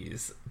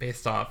movies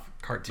based off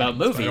cartoons. About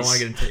movies? But I don't want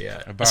to get into it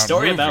yet. About A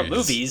story about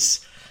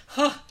movies?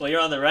 Huh, well,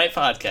 you're on the right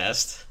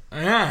podcast.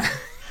 Yeah,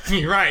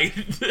 you're right.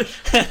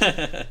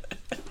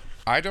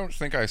 I don't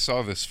think I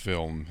saw this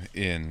film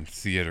in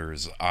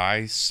theaters.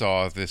 I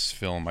saw this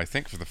film, I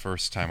think, for the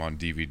first time on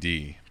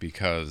DVD,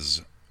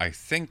 because I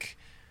think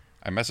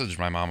I messaged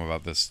my mom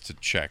about this to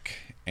check,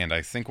 and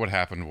I think what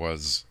happened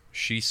was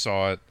she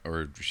saw it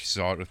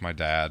with my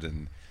dad,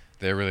 and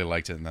they really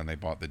liked it, and then they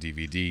bought the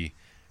DVD,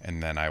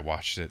 and then I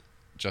watched it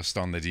just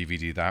on the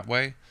DVD that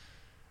way.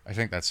 I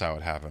think that's how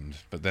it happened.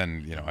 But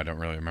then, I don't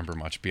really remember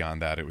much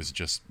beyond that. It was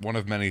just one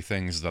of many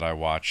things that I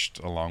watched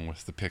along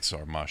with the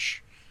Pixar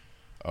mush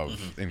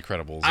of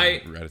Incredibles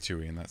and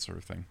Ratatouille and that sort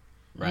of thing.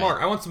 Right.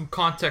 Mark, I want some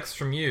context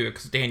from you,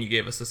 because Dan, you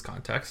gave us this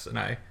context, and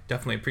I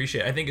definitely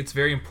appreciate it. I think it's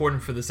very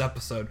important for this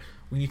episode.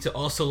 We need to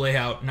also lay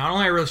out not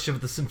only our relationship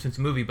with the Simpsons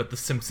movie, but the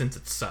Simpsons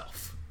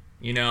itself.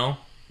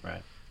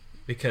 Right.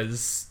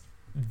 Because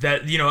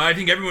that, I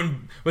think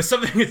everyone, with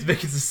something as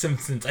big as the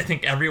Simpsons, I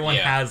think everyone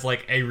has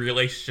like a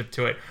relationship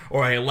to it,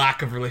 or a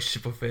lack of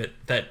relationship with it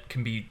that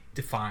can be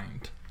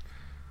defined.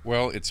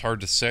 Well, it's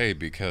hard to say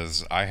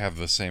because I have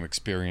the same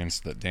experience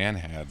that Dan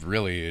had.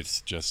 Really,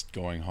 it's just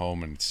going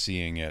home and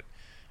seeing it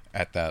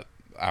at that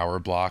hour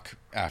block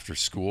after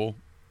school.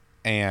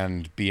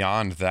 And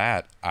beyond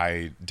that,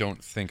 I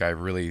don't think I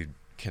really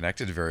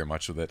connected very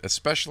much with it,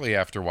 especially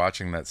after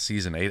watching that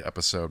season 8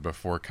 episode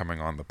before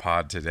coming on the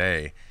pod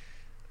today.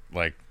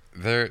 Like,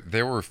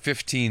 there were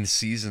 15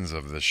 seasons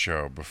of this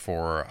show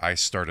before I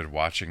started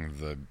watching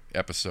the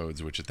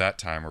episodes, which at that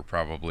time were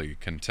probably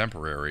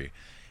contemporary,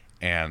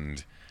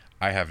 and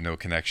I have no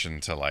connection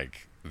to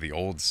like the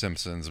old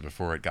Simpsons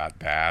before it got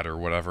bad or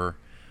whatever.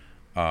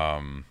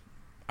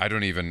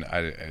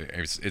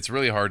 It's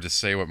really hard to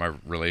say what my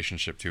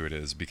relationship to it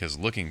is, because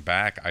looking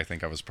back, I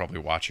think I was probably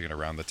watching it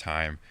around the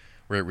time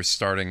where it was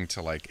starting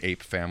to like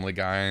ape Family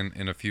Guy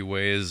in a few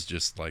ways,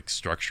 just like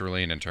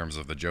structurally and in terms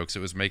of the jokes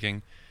it was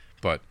making,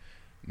 but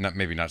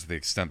maybe not to the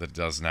extent that it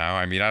does now.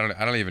 I mean,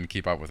 I don't even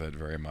keep up with it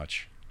very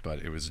much,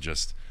 but it was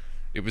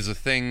a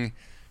thing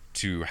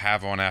to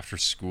have on after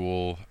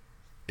school.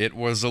 It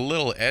was a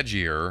little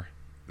edgier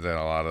than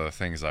a lot of the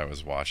things I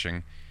was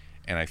watching,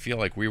 and I feel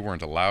like we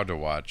weren't allowed to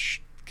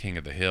watch King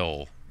of the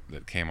Hill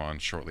that came on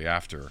shortly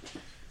after.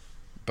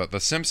 But The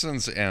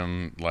Simpsons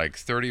and like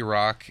 30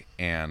 Rock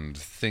and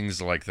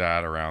things like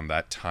that around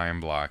that time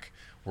block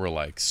were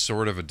like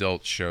sort of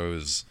adult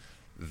shows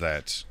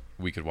that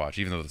we could watch,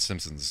 even though The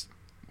Simpsons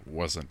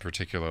wasn't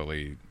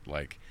particularly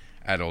like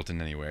adult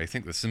in any way. I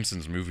think The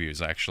Simpsons movie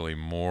is actually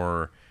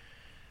more,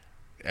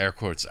 air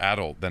quotes,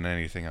 adult than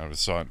anything I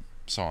saw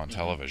on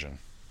television.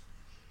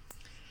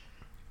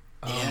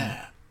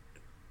 Yeah.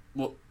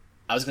 Well,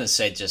 I was gonna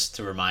say, just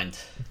to remind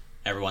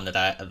everyone, that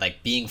I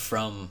like being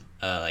from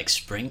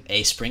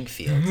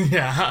Springfield.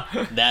 Yeah.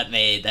 That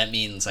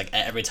means like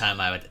every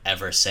time I would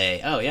ever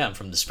say, "Oh yeah, I'm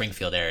from the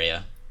Springfield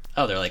area,"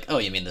 oh, they're like, "Oh,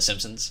 you mean The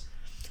Simpsons?"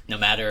 No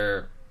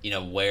matter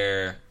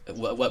where,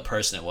 what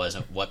person it was,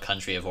 what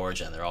country of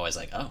origin, they're always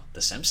like, "Oh,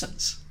 The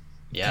Simpsons."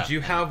 Yeah. Did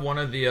you have one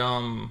of the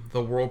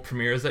world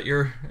premieres that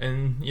you're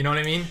in? You know what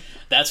I mean?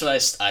 That's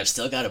what I've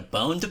still got a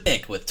bone to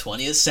pick with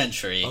 20th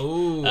Century.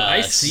 Oh,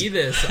 I see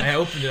this. I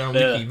opened it on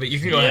Wiki, but you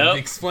can go ahead and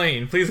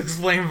explain. Please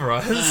explain for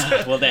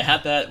us. Well, they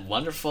had that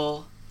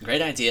wonderful,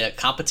 great idea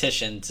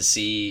competition to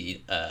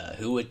see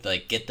who would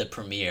like get the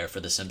premiere for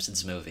the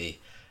Simpsons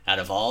movie out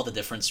of all the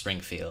different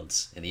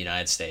Springfields in the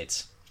United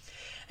States,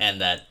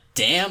 and that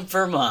damn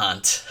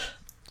Vermont,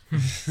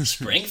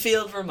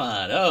 Springfield,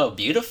 Vermont. Oh,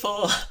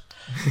 beautiful.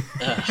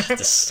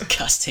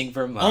 Disgusting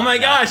Vermont. Oh my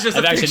gosh, there's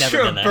I've a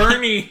picture of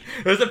Bernie.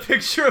 There's a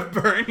picture of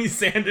Bernie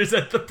Sanders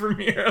at the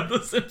premiere of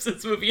the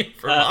Simpsons movie in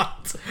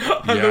Vermont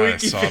on the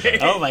Wiki page.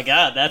 Oh my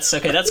god, that's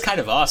okay. That's kind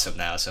of awesome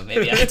now. So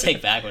maybe I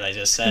take back what I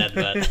just said.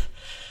 But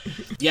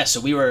yeah,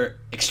 so we were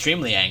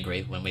extremely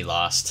angry when we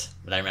lost.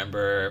 But I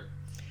remember,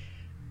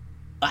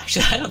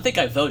 actually, I don't think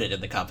I voted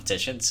in the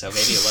competition, so maybe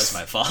it was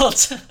my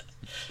fault.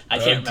 I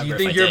can't remember. Do you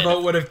think your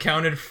vote would have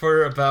counted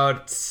for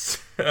about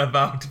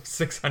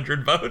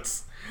 600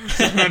 votes?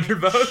 700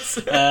 votes?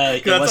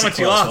 Because that's how much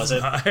you lost. Was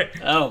it?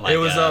 Oh my god. It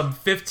was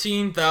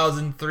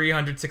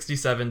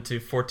 15,367 to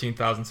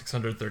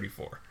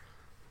 14,634.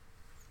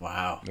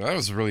 Wow. That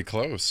was really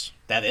close.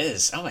 That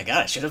is. Oh my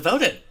god, I should have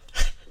voted.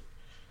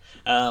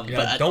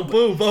 Don't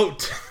boo,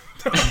 vote.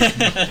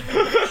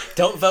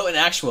 Don't vote in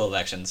actual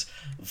elections.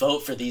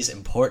 Vote for these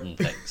important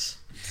things.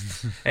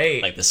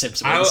 Hey, like the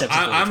Simpsons.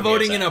 I'm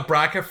voting in a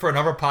bracket for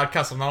another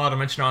podcast I'm not allowed to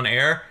mention on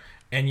air.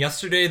 And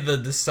yesterday, the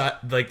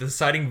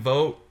deciding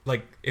vote,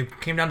 like, it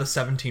came down to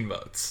 17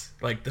 votes,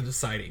 like, the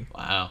deciding.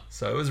 Wow.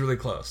 So it was really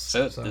close.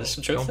 So there's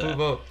some truth to that.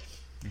 Vote.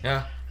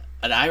 Yeah.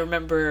 And I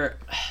remember,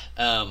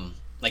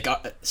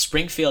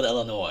 Springfield,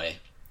 Illinois,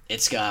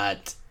 it's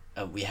got,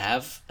 we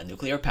have a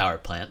nuclear power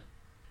plant.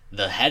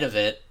 The head of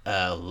it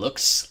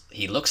looks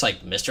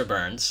like Mr.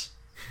 Burns.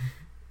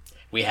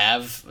 We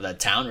have the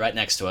town right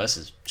next to us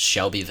is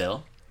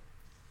Shelbyville.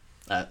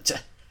 I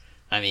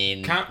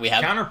mean, we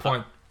have...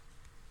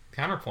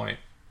 Counterpoint.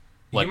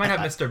 What? You might have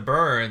Mr.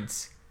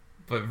 Burns,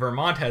 but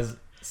Vermont has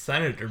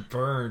Senator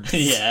Burns.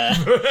 Yeah.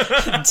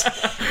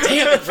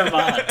 Damn it,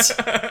 Vermont.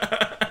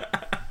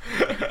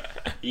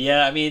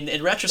 Yeah, I mean,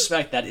 in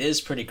retrospect, that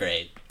is pretty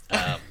great.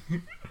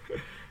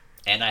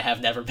 And I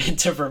have never been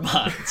to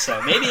Vermont,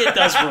 so maybe it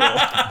does rule.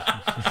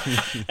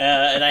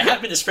 And I have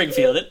been to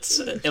Springfield, it's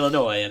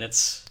Illinois, and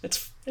it's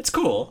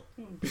cool.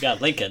 We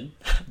got Lincoln,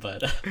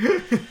 but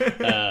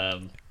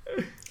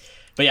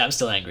yeah, I'm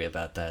still angry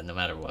about that no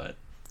matter what.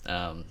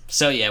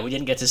 So yeah, we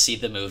didn't get to see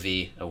the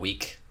movie a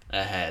week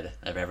ahead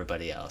of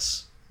everybody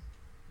else.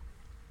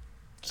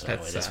 So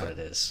it is what it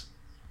is.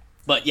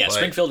 But yeah,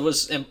 Springfield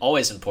was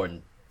always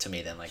important to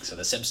me then. Like, so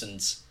The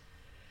Simpsons,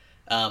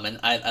 and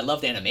I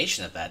loved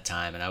animation at that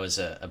time, and I was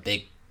a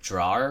big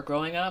drawer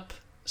growing up.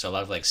 So a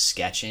lot of like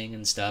sketching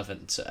and stuff.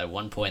 And so at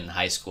one point in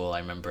high school, I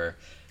remember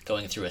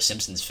going through a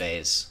Simpsons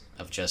phase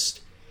of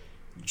just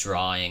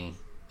drawing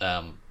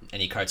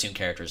any cartoon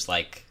characters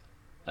like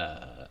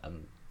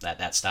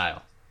that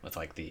style, with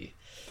like the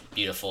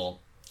beautiful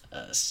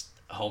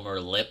Homer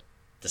lip,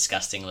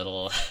 disgusting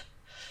little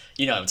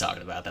you know what I'm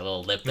talking about, that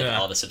little lip that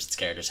all the Simpsons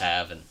characters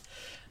have, and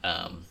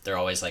they're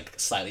always like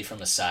slightly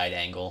from a side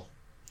angle,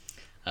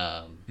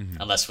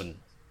 unless when,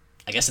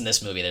 I guess in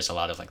this movie there's a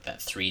lot of like that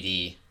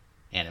 3D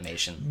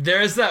animation.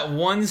 There's that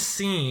one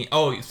scene.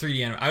 3D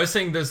anime. I was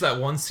saying there's that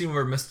one scene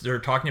where they're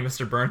talking to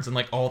Mr. Burns and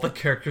like all the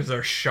characters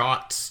are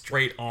shot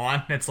straight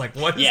on. It's like,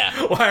 what?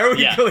 Why are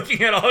we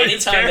looking at all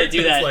these characters? Anytime they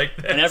do that, like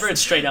this? Whenever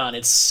it's straight on,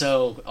 it's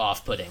so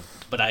off-putting.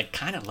 But I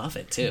kind of love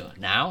it too.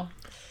 Now,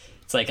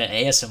 it's like an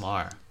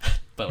ASMR,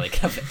 but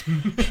like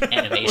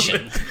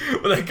animation.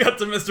 When they cut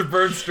to Mr.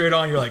 Burns straight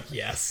on, you're like,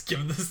 yes,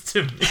 give this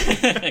to me.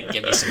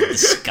 Give me some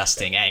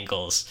disgusting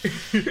angles.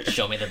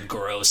 Show me them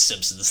gross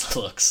Simpsons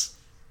looks.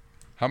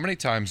 How many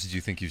times did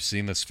you think you've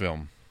seen this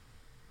film?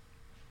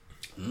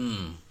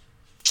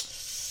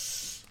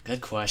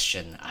 Good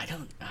question. I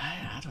don't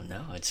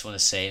know. I just want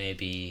to say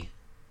maybe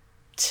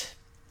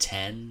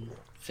 10,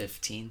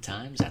 15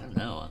 times. I don't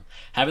know.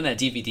 Having that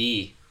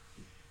DVD.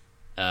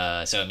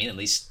 So I mean, at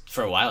least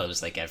for a while, it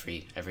was like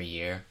every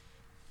year.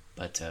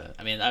 But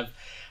I mean,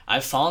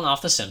 I've fallen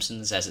off The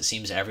Simpsons, as it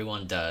seems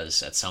everyone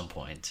does at some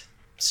point.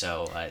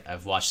 So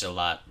I've watched it a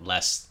lot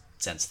less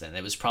since then.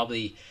 It was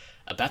probably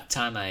about the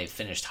time I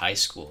finished high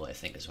school, I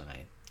think, is when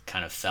I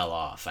kind of fell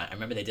off. I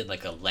remember they did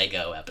like a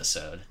Lego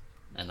episode,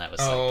 and that was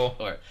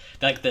or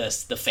like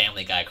the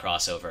Family Guy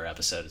crossover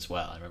episode as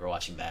well. I remember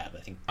watching that.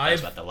 I think that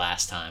was about the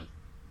last time.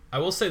 I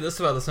will say this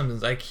about The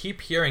Simpsons. I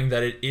keep hearing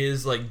that it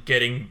is like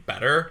getting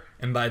better,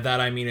 and by that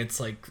I mean it's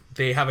like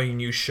they have a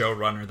new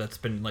showrunner that's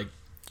been like.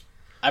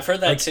 I've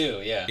heard that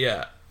too. Yeah.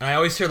 Yeah, and I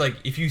always hear like,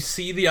 if you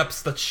see the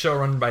episode that's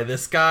showrun by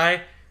this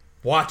guy,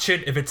 watch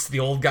it. If it's the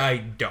old guy,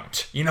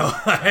 don't. You know,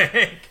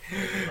 like.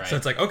 Right. So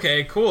it's like,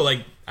 okay, cool.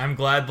 Like, I'm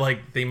glad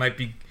like they might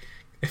be.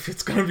 If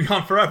it's gonna be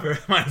on forever,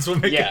 might as well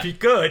make it be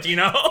good. You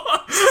know.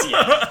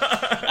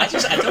 I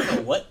don't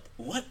know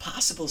what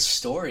possible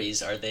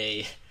stories are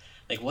they.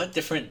 Like, what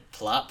different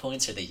plot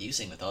points are they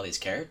using with all these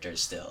characters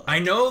still? I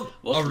know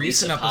what a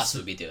recent episode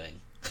possibly be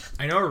doing.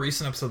 I know a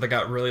recent episode that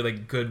got really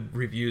like good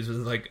reviews was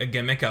like a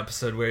gimmick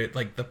episode where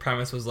like the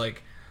premise was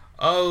like,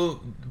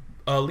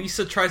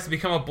 Lisa tries to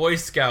become a Boy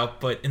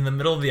Scout, but in the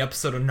middle of the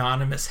episode,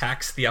 Anonymous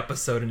hacks the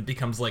episode and it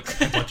becomes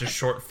like a bunch of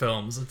short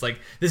films. It's like,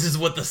 this is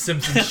what the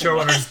Simpsons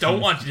showrunners don't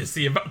want you to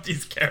see about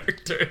these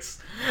characters.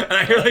 And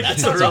I hear like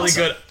it's a really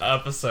good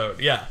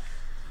episode. Yeah.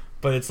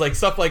 But it's like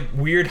stuff like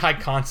weird high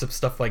concept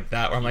stuff like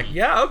that where I'm like,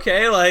 yeah,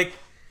 okay, like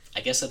I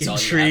guess that's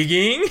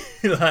intriguing.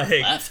 All you have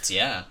like left,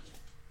 yeah.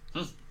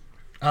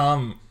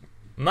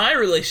 My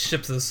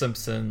relationship to The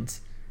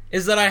Simpsons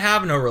is that I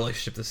have no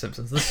relationship to The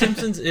Simpsons. The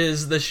Simpsons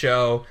is the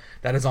show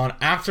that is on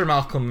after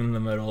Malcolm in the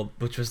Middle,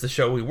 which was the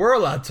show we were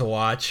allowed to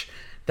watch,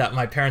 that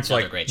my parents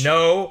were like,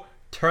 no,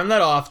 turn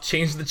that off,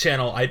 change the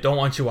channel, I don't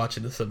want you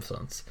watching The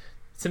Simpsons.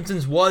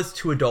 Simpsons was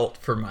too adult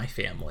for my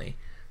family,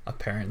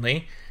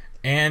 apparently.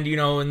 And, you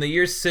know, in the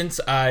years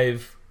since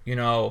I've, you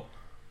know,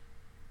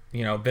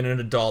 been an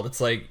adult, it's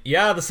like,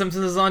 yeah, The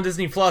Simpsons is on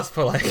Disney Plus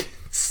for like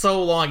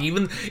so long.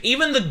 Even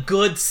the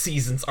good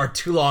seasons are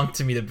too long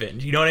to me to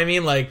binge. You know what I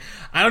mean? Like,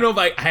 I don't know if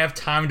I have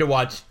time to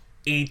watch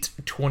 8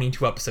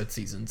 22-episode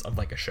seasons of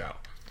like a show.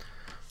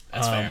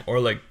 That's fair. Or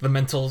like the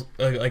mental,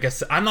 like I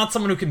said, I'm not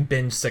someone who can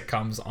binge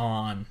sitcoms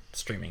on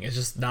streaming. It's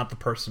just not the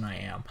person I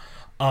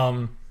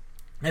am.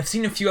 I've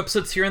seen a few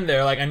episodes here and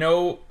there. Like, I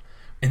know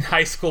in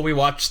high school we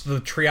watched the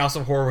Treehouse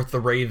of Horror with the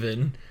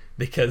Raven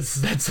because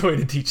that's the way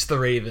to teach the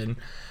Raven.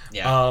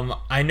 Yeah.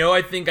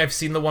 I think I've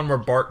seen the one where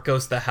Bart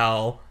goes to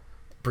hell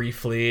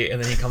briefly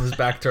and then he comes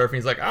back to Earth and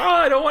he's like,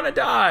 I don't want to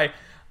die.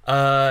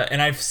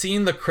 And I've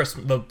seen the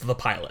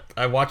pilot.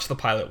 I watched the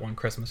pilot one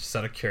Christmas just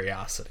out of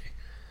curiosity.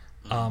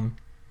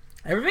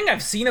 Everything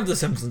I've seen of The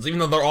Simpsons, even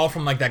though they're all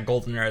from like that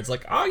golden era, it's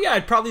like, oh yeah,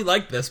 I'd probably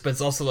like this, but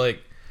it's also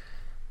like,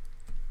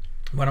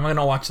 when am I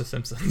gonna watch The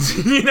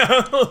Simpsons? You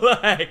know,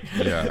 like.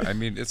 Yeah, I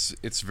mean,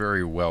 it's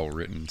very well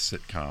written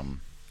sitcom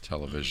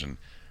television.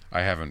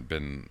 I haven't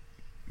been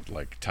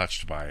like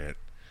touched by it.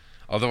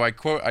 Although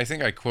I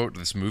think I quote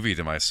this movie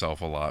to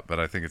myself a lot, but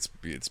I think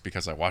it's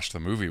because I watched the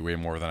movie way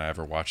more than I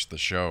ever watched the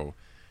show.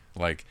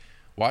 Like,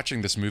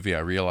 watching this movie, I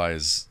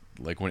realized,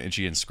 like, when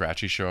Itchy and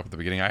Scratchy show up at the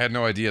beginning, I had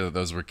no idea that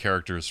those were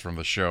characters from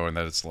the show and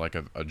that it's like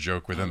a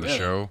joke within the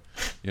show,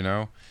 you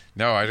know?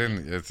 No, I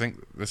didn't. I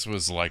think this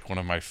was like one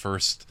of my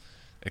first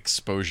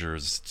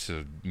exposures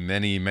to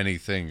many, many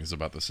things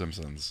about The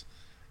Simpsons.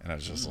 And I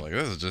was just like,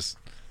 this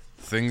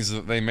things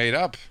that they made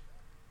up.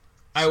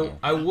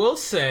 I will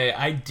say,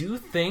 I do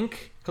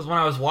think, because when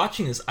I was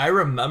watching this, I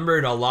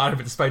remembered a lot of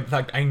it, despite the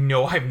fact I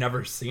know I've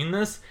never seen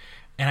this.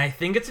 And I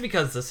think it's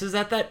because this is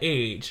at that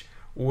age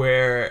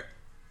where,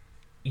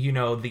 you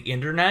know, the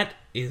internet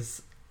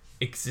is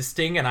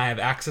existing and I have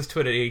access to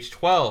it at age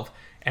 12.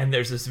 And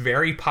there's this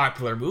very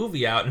popular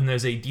movie out, and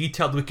there's a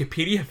detailed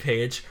Wikipedia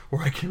page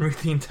where I can read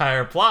the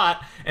entire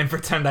plot and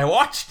pretend I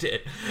watched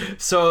it.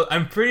 So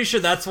I'm pretty sure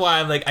that's why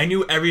I'm like, I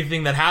knew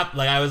everything that happened.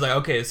 Like, I was like,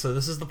 okay, so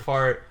this is the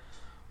part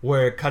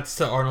where it cuts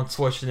to Arnold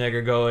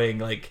Schwarzenegger going,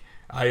 like,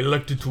 I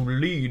elected to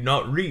lead,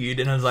 not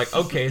read. And I was like,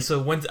 okay,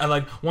 so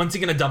when's he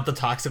gonna dump the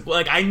toxic?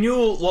 Like, I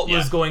knew what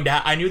was going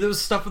to I knew there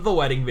was stuff with the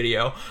wedding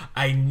video.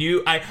 I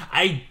knew,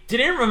 I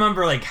didn't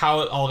remember, like, how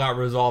it all got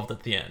resolved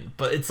at the end.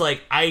 But it's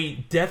like,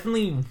 I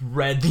definitely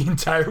read the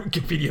entire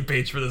Wikipedia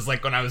page for this,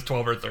 like, when I was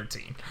 12 or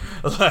 13.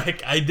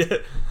 Like, I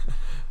did.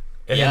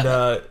 And,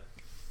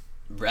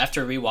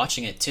 after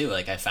rewatching it, too,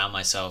 like, I found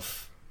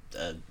myself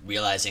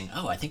realizing,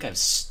 I think I've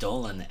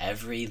stolen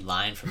every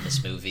line from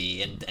this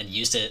movie and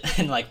used it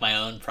in like my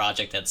own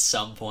project at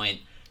some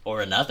point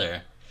or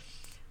another.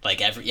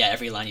 Like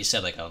every line you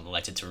said, like, I'm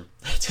elected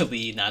to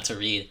lead, not to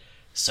read,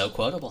 so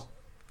quotable.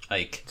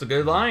 Like, it's a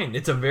good line.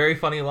 It's a very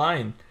funny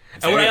line.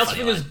 And what I also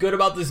think is good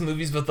about these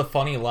movies with the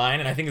funny line,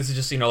 and I think this is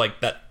just, you know, like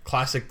that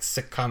classic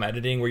sitcom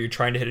editing where you're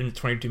trying to hit it in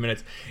 22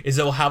 minutes, is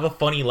it will have a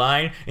funny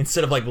line,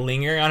 instead of like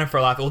lingering on it for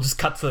a laugh, it will just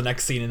cut to the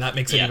next scene, and that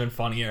makes it even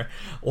funnier.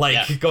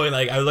 Like, going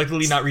like, I would like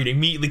to not read,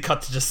 immediately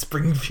cut to just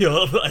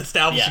Springfield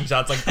establishing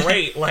shots. Like,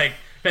 great, like,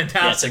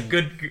 fantastic,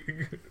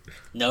 good.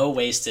 No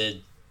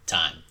wasted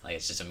time. Like,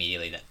 it's just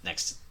immediately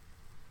next.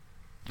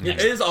 It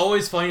is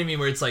always funny to me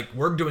where it's like,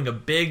 we're doing a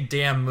big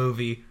damn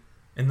movie,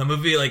 and the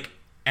movie, like,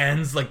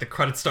 ends, like, the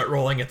credits start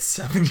rolling at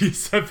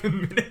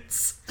 77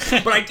 minutes.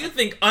 But I do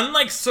think,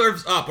 unlike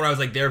Surf's Up, where I was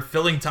like, they're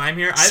filling time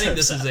here, I think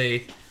this is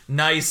a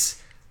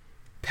nice,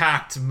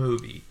 packed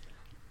movie.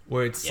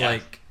 Where it's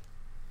like...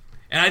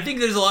 And I think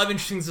there's a lot of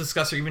interesting things to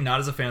discuss here, even not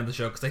as a fan of the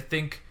show, because I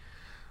think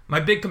my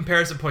big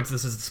comparison point to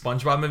this is the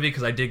SpongeBob movie,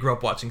 because I did grow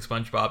up watching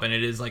SpongeBob, and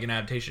it is, like, an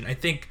adaptation. I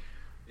think...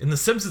 In The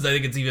Simpsons, I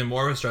think it's even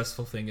more of a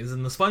stressful thing, is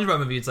in the SpongeBob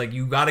movie, it's like,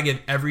 you gotta give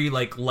every,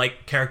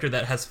 like character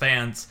that has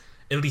fans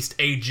at least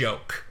a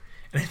joke.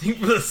 And I think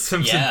for The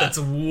Simpsons, that's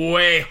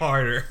way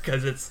harder,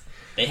 because it's,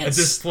 at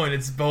this point,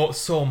 it's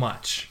so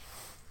much.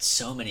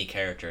 So many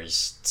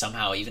characters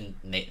somehow even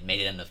made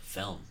it in the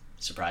film,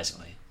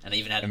 surprisingly. And they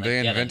even had... And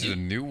they invented a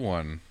new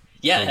one.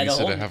 Yeah,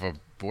 so Lisa to have a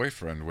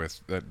boyfriend with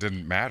that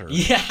didn't matter.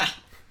 Yeah.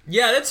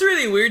 Yeah, that's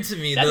really weird to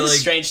me. That is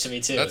strange to me,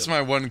 too. That's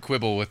my one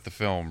quibble with the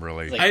film,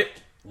 really. Like,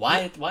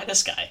 why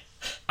this guy?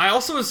 I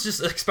also was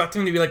just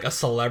expecting to be like a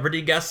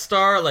celebrity guest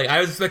star. Like,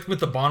 I was expecting with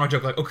the Bono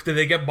joke, like, did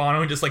they get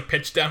Bono and just like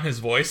pitch down his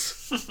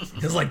voice?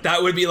 Because like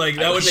that would be like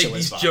that would make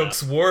these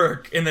jokes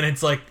work. And then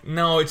it's like,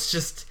 no, it's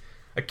just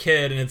a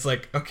kid, and it's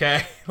like,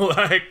 okay,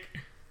 like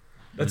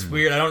that's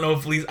weird. I don't know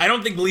if I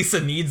don't think Lisa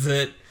needs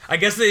it. I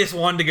guess they just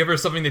wanted to give her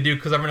something to do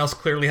because everyone else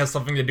clearly has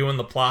something to do in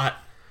the plot.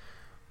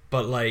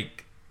 But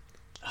like,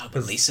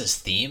 but Lisa's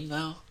theme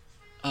though,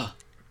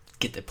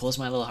 it pulls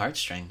my little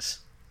heartstrings.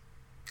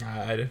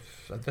 I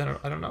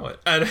don't know it.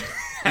 I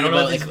don't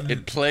know.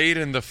 It played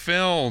in the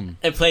film.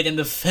 It played in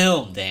the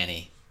film,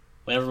 Danny.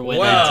 Whenever He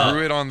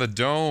drew it on the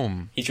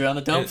dome. He drew on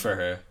the dome for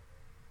her,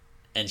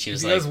 and she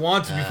was like, "You guys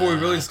want to?" Before we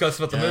really discuss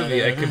about the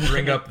movie, I could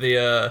bring up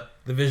the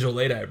visual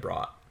aid I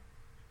brought.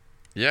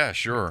 Yeah,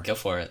 sure. Go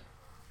for it.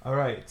 All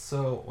right.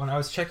 So when I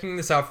was checking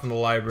this out from the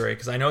library,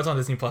 because I know it's on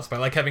Disney Plus, but I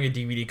like having a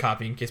DVD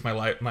copy in case my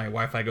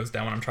Wi-Fi goes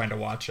down when I'm trying to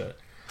watch it.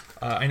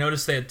 I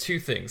noticed they had two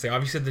things. They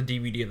obviously had the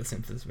DVD of the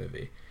Simpsons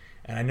movie.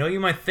 And I know you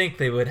might think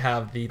they would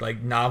have the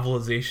like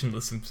novelization of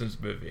the Simpsons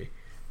movie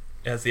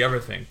as the other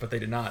thing, but they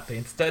did not. They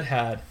instead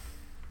had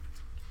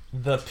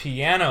the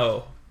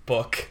piano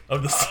book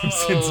of the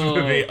Simpsons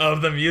movie,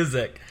 of the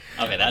music.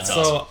 Okay, that's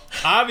awesome. So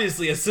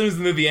obviously, as soon as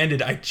the movie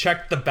ended, I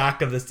checked the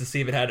back of this to see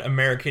if it had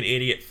American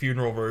Idiot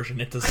funeral version.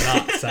 It does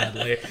not,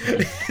 sadly.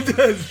 It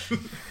does.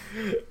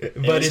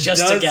 But it's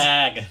just a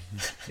gag.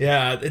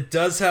 Yeah, it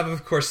does have,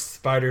 of course,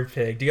 Spider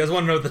Pig. Do you guys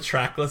want to know what the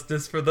track list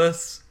is for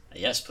this?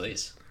 Yes,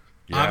 please.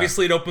 Yeah.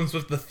 Obviously, it opens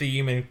with the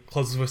theme and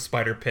closes with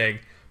Spider Pig.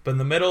 But in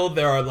the middle,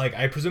 there are, like,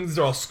 I presume these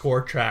are all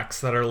score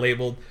tracks that are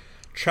labeled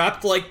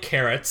Trapped Like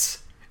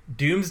Carrots,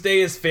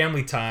 Doomsday is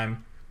Family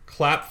Time,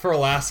 Clap for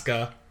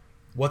Alaska,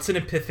 What's an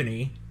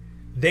Epiphany,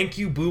 Thank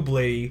You Boob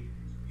Lady,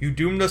 You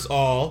Doomed Us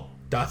All, ...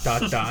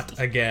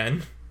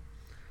 again,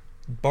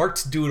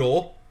 Bart's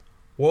Doodle,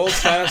 World's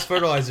Fattest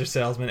Fertilizer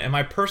Salesman, and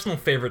my personal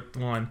favorite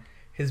one,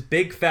 His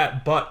Big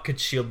Fat Butt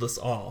Could Shield Us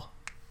All.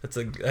 I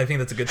think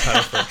that's a good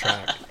title for a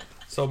track.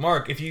 So,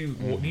 Mark, if you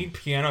need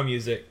piano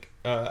music,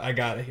 I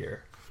got it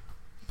here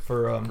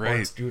for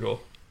Bart's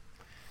Doodle,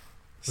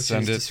 which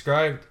is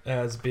described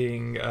as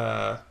being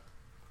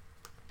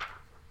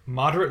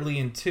moderately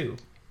in 2.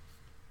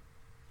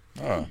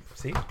 Oh,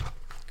 see?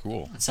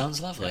 Cool. That sounds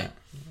lovely.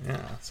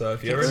 Yeah. So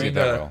if you ever need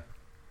a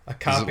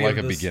copy, is it like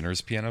of a this,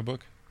 beginner's piano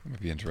book? That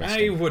would be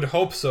interesting. I would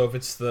hope so. If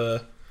it's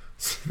the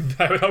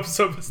I would hope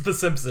so. It's The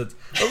Simpsons.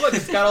 Oh look,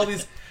 it's got all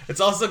these. It's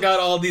also got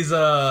all these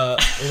little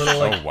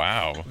like Oh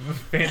wow.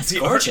 fancy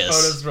That's art gorgeous.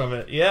 photos from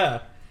it. Yeah.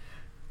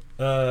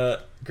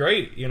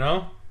 Great. You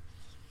know.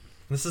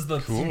 This is the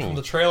scene Cool. from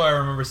the trailer I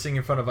remember seeing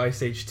in front of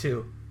Ice Age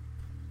 2.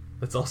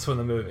 That's also in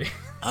the movie.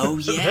 Oh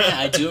yeah,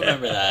 I do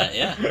remember that.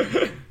 Yeah.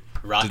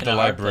 Rockin' Did the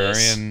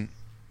librarian?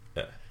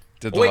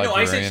 Did the Wait, no,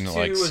 Ice librarian Age 2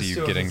 like was see you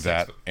 2006, getting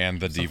that but and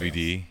the something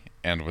DVD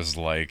and was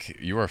like,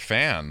 "You're a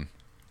fan"?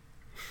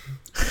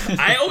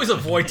 I always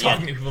avoid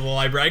talking to people in the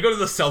library. I go to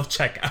the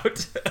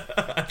self-checkout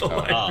at the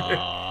library.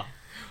 Aw.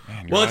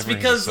 Man, your Well, it's librarian's a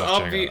because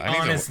I'll be self-checkout. I need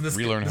honest. to This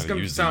relearn is how to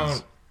gonna use sound.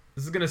 these.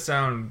 This is gonna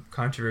sound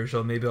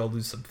controversial. Maybe I'll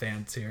lose some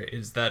fans here.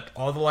 Is that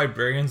all the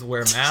librarians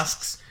wear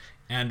masks,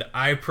 and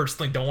I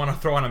personally don't want to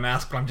throw on a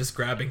mask, but I'm just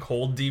grabbing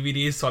old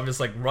DVDs. So I'm just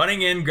like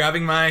running in,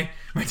 grabbing my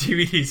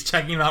DVDs,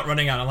 checking them out,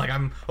 running out.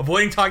 I'm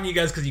avoiding talking to you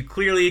guys because you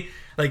clearly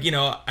and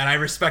I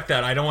respect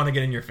that. I don't want to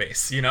get in your face,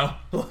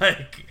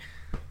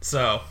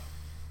 so.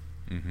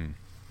 Mm-hmm.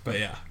 But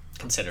yeah.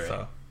 Consider it.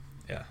 So,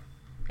 yeah.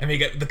 I mean,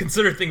 the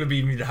considered thing would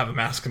be me to have a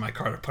mask in my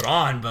car to put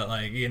on, but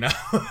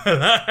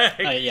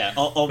Yeah,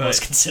 almost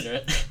but- consider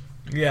it.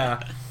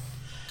 yeah.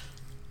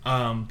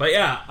 But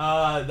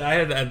yeah,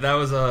 that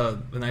was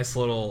a nice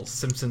little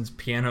Simpsons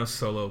piano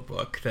solo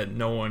book that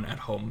no one at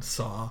home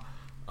saw.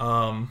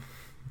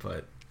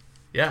 But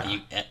yeah,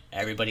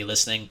 Everybody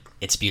listening,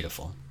 it's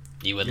beautiful.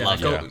 You would yeah,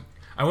 love it.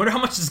 I wonder how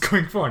much it's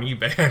going for on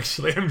eBay.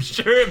 Actually, I'm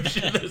sure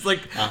there's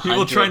like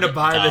people trying to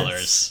buy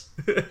this.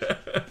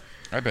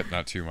 I bet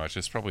not too much.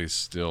 It's probably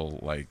still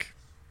like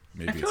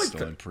maybe feel it's like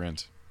still in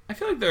print. I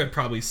feel like there are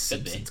probably be.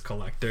 Simpsons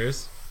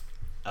collectors.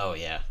 Oh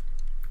yeah,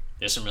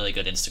 there's some really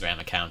good Instagram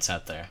accounts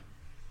out there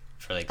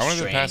for like I wanted to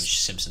strange pass-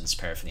 Simpsons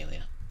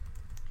paraphernalia.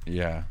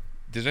 Yeah.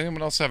 Did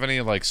anyone else have any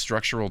like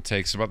structural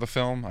takes about the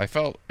film? I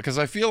feel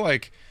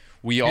like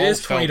we all It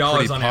is felt $20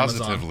 pretty on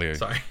positively.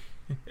 Amazon. Sorry,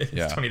 it's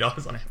Yeah.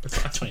 $20 on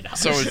Amazon. $20.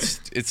 So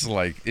it's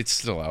like it's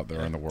still out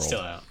there in the world.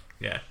 Still out.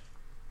 Yeah.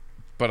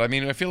 But I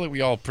mean, I feel like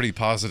we all pretty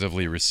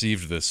positively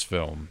received this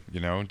film.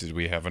 Did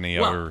we have any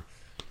other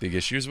big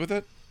issues with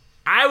it?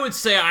 I would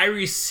say I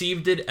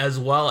received it as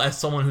well as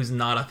someone who's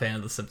not a fan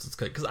of The Simpsons,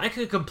 because I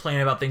could complain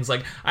about things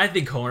like, I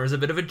think Homer's a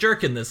bit of a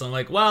jerk in this. I'm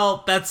like,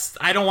 well,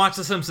 I don't watch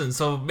The Simpsons,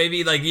 so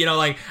maybe I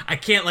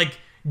can't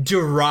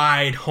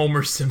deride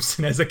Homer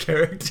Simpson as a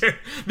character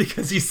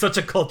because he's such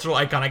a cultural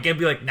icon. I can't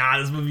be like, nah,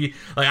 this movie,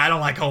 I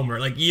don't like Homer.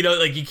 You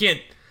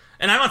can't.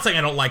 And I'm not saying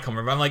I don't like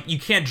Homer, but I'm like, you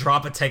can't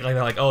drop a take like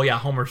that, like, oh yeah,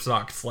 Homer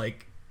sucks.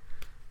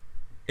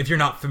 If you're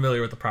not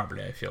familiar with the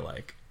property, I feel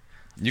like.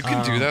 You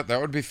can do that. That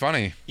would be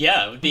funny.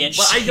 Yeah, it would be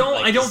interesting.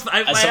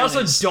 I also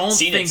don't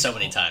seen think it so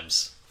many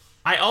times.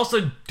 I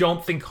also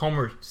don't think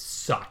Homer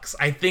sucks.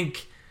 I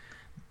think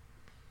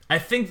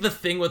the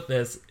thing with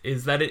this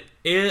is that it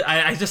is.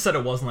 I just said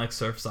it wasn't like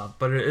Surf's Up,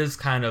 but it is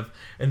kind of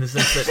in the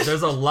sense that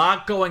there's a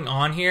lot going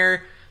on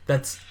here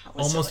that's is it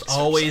almost like Surf's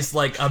always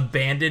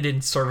abandoned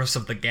in service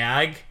of the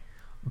gag.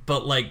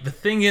 But the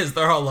thing is,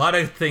 there are a lot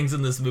of things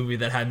in this movie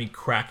that had me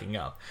cracking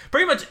up.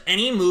 Pretty much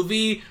any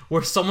movie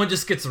where someone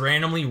just gets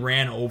randomly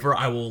ran over,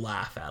 I will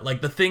laugh at.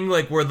 The thing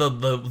where the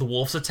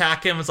wolves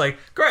attack him, it's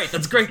great,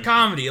 that's great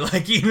comedy.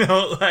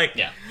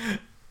 Yeah.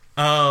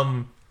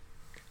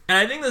 And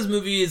I think this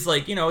movie is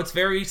it's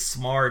very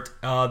smart.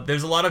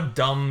 There's a lot of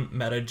dumb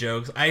meta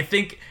jokes. I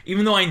think,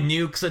 even though I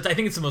knew, because I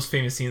think it's the most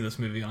famous scene of this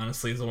movie,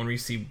 honestly, is the one where you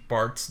see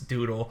Bart's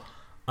doodle.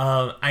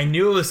 I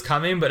knew it was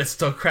coming, but it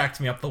still cracked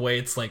me up the way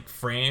it's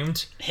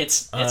framed.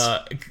 It's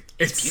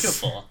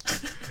beautiful.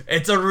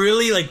 It's a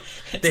really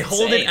they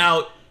hold it insane.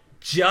 out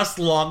just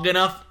long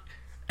enough,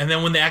 and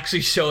then when they actually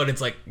show it,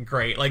 it's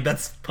great.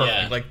 That's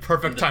perfect. Yeah.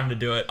 Perfect time to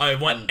do it. I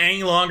went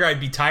any longer, I'd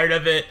be tired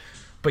of it.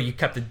 But you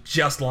kept it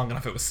just long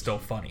enough; it was still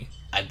funny.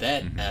 I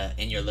bet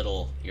in your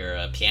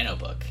piano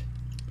book,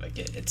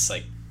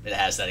 it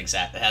has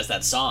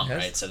that song, Yes.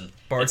 right? So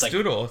Bart's it's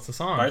Doodle, it's the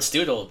song. Bart's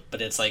Doodle,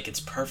 but it's it's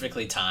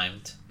perfectly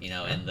timed, in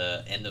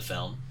the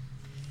film,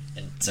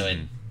 and so it.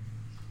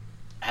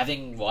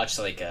 Having watched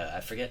I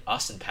forget,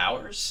 Austin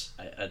Powers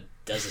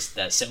does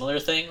that similar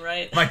thing,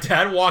 right? My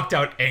dad walked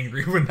out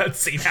angry when that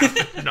scene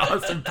happened in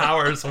Austin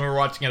Powers when we were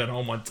watching it at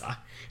home one time.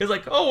 He was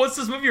like, "Oh, what's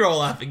this movie you're all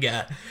laughing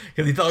at?"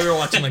 Because he thought we were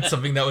watching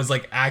something that was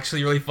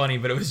actually really funny,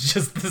 but it was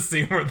just the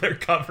scene where they're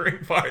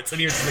covering parts, and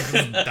he was like,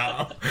 "This is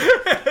dumb."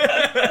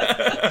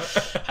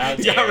 How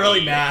He got dare really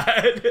he.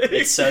 mad.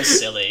 It's so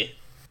silly.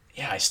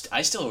 Yeah,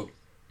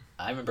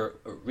 I remember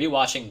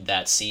rewatching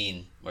that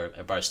scene where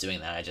Bart's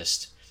doing that.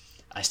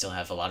 I still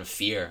have a lot of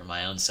fear in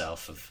my own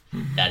self of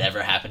that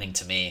ever happening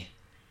to me,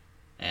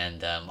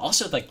 and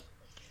also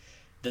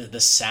the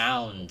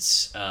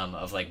sounds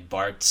of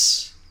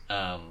Bart's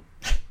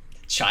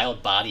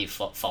child body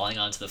falling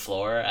onto the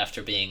floor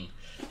after being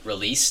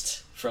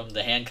released from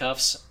the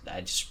handcuffs.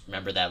 I just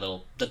remember that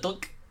little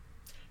dunk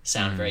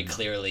sound very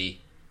clearly,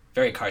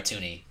 very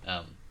cartoony.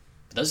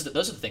 Those are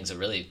the things that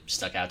really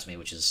stuck out to me,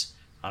 which is,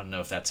 I don't know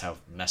if that's how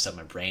messed up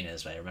my brain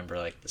is, but I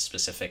remember the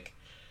specific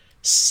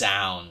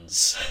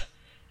sounds,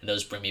 and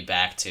those bring me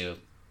back to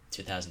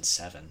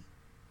 2007.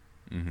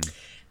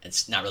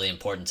 It's not really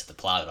important to the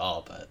plot at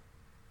all, but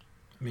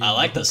I mean, I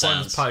like the whole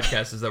point of sounds. this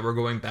podcast is that we're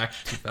going back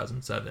to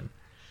 2007,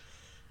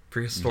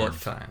 prehistoric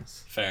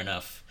times. Fair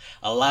enough.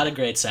 A lot of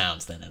great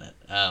sounds then in it.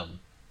 And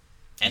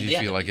Do you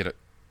feel like it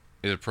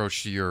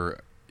approached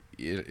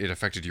it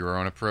affected your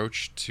own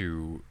approach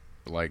to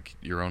like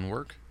your own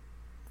work?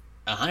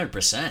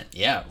 100%.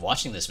 Yeah,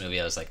 watching this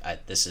movie, I was like,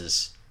 this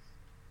is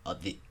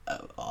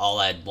all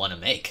I'd want to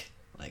make.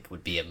 Like,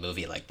 would be a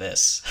movie like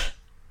this.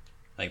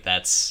 Like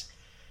that's.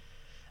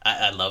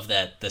 I love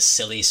that the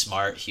silly,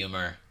 smart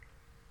humor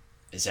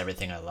is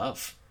everything I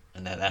love,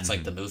 and that's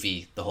like the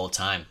movie the whole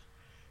time.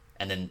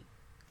 And then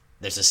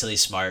there's a silly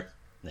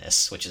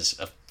smartness, which is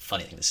a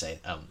funny thing to say,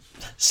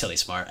 silly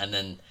smart, and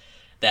then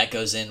that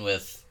goes in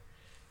with,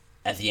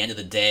 at the end of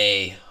the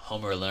day,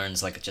 Homer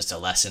learns like just a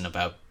lesson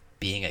about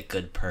being a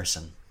good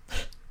person,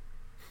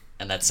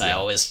 and that's I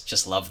always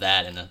just love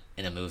that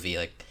in a movie.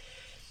 Like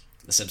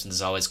The Simpsons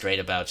is always great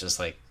about just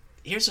like,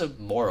 here's a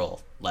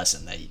moral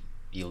lesson that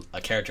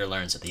a character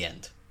learns at the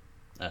end,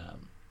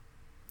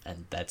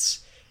 and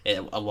that's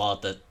it, while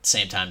at the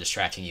same time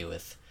distracting you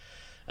with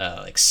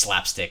like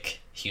slapstick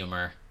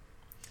humor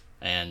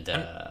and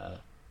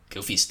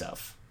goofy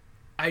stuff.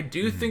 I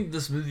do think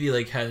this movie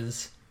like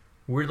has,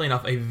 weirdly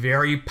enough, a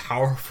very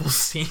powerful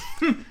scene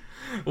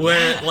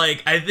where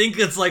like I think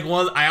it's like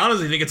I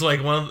honestly think it's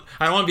like one of,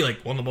 I don't want to be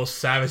like one of the most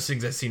savage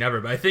things I've seen ever,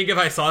 but I think if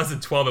I saw this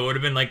at 12, it would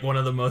have been like one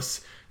of the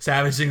most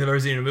savage things I've ever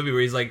seen in a movie,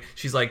 where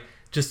she's like,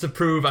 just to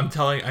prove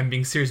I'm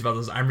being serious about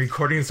this, I'm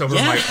recording this over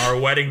our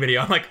wedding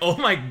video. I'm like, oh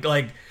my,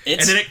 like, and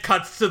then it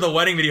cuts to the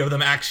wedding video of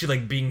them actually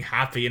like being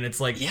happy, and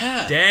it's like,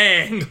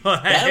 dang,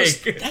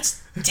 like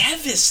that's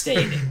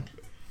devastating.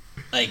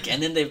 Like,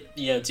 and then they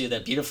do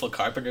that beautiful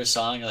Carpenter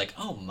song. You're like,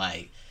 oh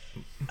my,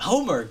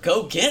 Homer,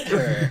 go get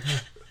her.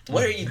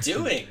 What are you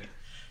doing?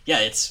 Yeah,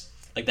 it's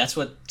like that's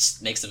what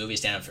makes the movie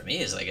stand out for me.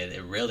 Is like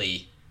it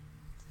really,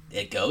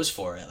 it goes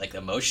for it, like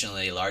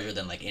emotionally larger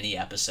than like any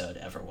episode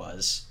ever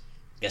was.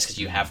 I guess because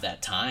you have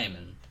that time,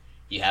 and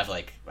you have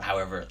like,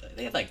 however,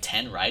 they have like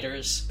 10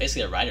 writers,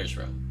 basically a writer's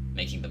room,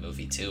 making the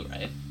movie too,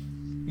 right?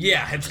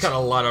 Yeah, it's got a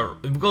lot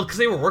of, well, because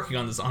they were working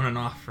on this on and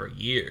off for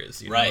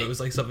years. You know? It was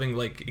like something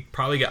like, it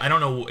probably got, I don't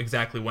know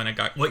exactly when it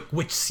got, like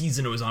which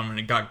season it was on when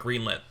it got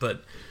greenlit,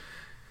 but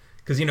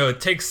because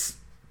it takes,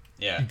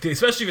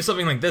 especially for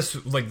something like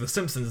this, like The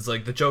Simpsons, it's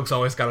like the joke's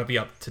always got to be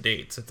up to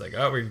date. So it's like,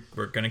 oh,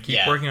 we're gonna keep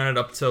working on it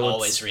up till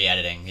always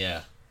re-editing,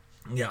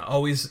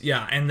 always,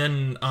 and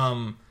then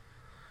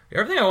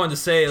everything I wanted to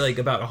say like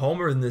about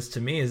Homer in this,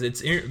 to me, is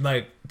it's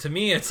like, to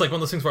me it's like one of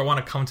those things where I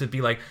want to come to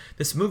be like,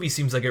 this movie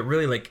seems like it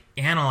really like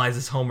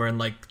analyzes Homer and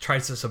like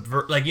tries to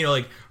subvert, like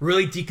like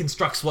really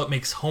deconstructs what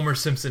makes Homer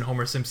Simpson,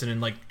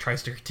 and like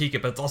tries to critique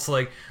it. But it's also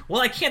like, well,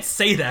 I can't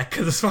say that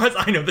because as far as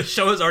I know, the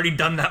show has already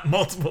done that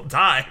multiple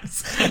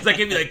times. So I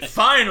can be like,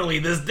 finally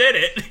this did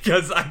it,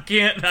 because I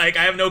can't, like,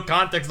 I have no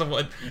context of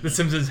what The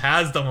Simpsons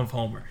has done with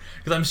Homer,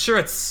 because I'm sure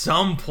at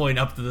some point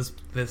up to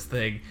this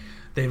thing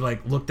they've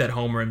like looked at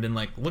Homer and been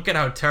like, look at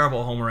how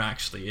terrible Homer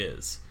actually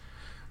is.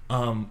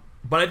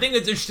 But I think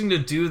it's interesting to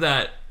do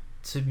that,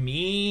 to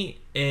me,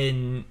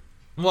 in,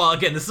 well,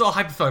 again, this is all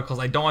hypotheticals.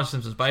 I don't watch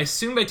Simpsons, but I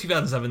assume by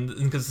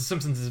 2007, because The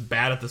Simpsons is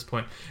bad at this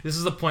point, this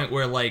is the point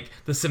where like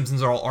The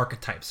Simpsons are all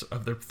archetypes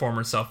of their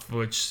former self,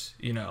 which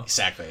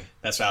exactly.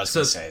 That's what I was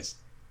gonna say. Is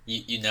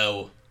you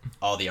know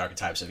all the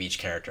archetypes of each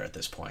character at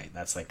this point.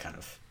 That's like kind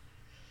of.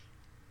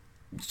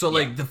 So,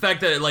 like, the fact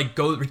that it, like,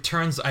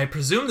 returns... I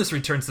presume this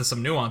returns to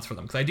some nuance for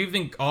them, because I do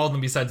think all of them,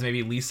 besides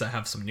maybe Lisa,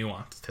 have some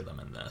nuance to them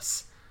in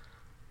this.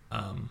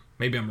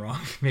 Maybe I'm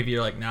wrong. Maybe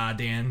you're like, nah,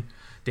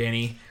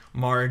 Danny,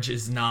 Marge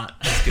is not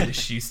as good as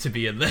she used to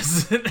be in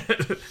this.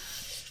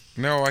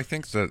 No, I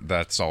think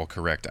that's all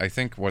correct. I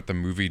think what the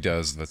movie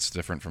does that's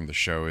different from the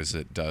show is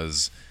it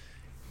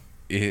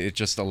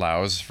just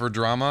allows for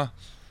drama.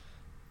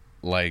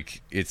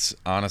 Like, it's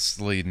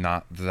honestly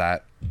not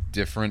that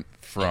different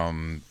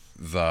from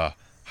the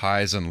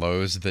highs and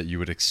lows that you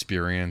would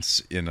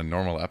experience in a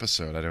normal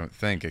episode, I don't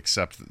think,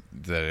 except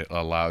that it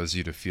allows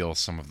you to feel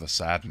some of the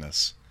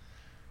sadness.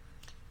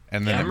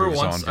 And then it moves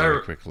on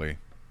very quickly.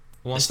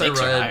 Once I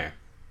read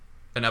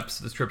an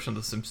episode description of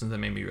The Simpsons, that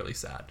made me really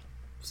sad.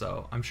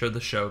 So I'm sure the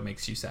show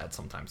makes you sad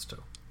sometimes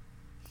too.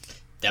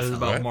 Definitely. It was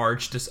about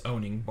Marge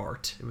disowning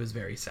Bart. It was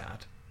very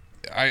sad.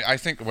 I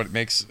think what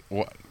makes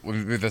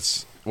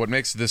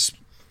this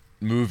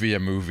movie a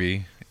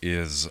movie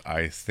is,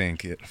 I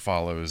think it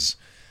follows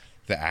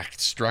the act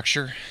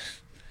structure,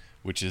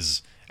 which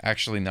is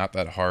actually not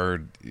that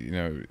hard.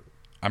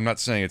 I'm not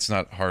saying it's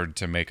not hard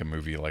to make a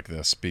movie like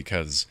this,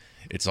 because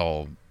it's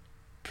all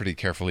pretty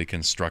carefully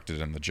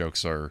constructed and the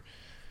jokes are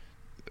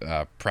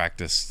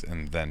practiced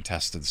and then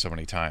tested so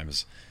many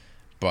times.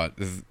 But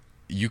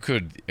you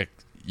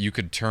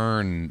could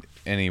turn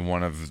any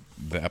one of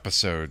the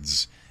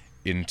episodes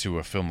into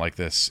a film like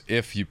this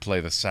if you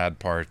play the sad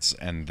parts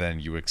and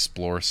then you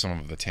explore some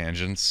of the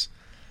tangents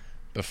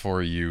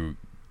before you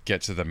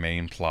get to the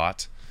main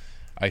plot.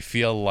 I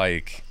feel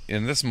like,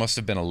 and this must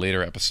have been a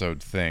later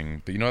episode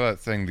thing, but you know that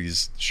thing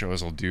these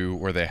shows will do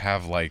where they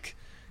have like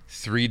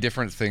 3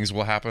 different things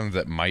will happen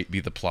that might be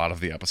the plot of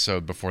the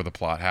episode before the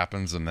plot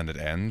happens, and then it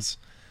ends.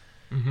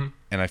 Mm-hmm.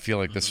 And I feel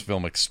like this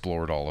film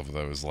explored all of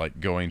those. Like,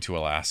 going to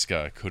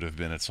Alaska could have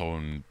been its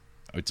own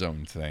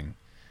thing,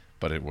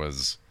 but it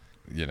was,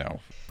 you know.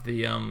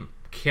 The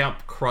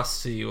Camp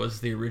Krusty was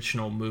the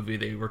original movie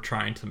they were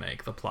trying to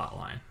make, the plot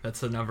line.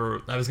 That's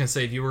another... I was going to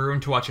say, if you were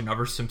going to watch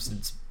another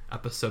Simpsons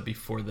episode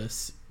before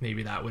this,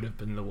 maybe that would have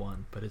been the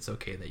one, but it's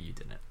okay that you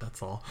didn't.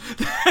 That's all.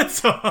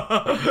 That's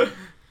all.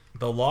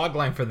 The log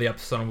line for the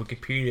episode on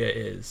Wikipedia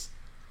is...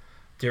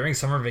 During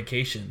summer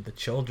vacation, the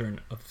children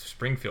of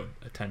Springfield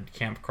attend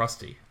Camp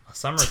Krusty, a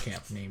summer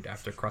camp named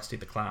after Krusty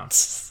the Clown.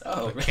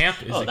 The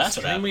camp is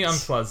extremely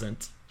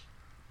unpleasant,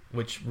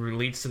 which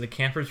leads to the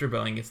campers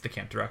rebelling against the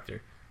camp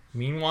director.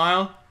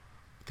 Meanwhile,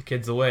 with the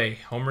kids away,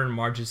 Homer and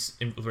Marge's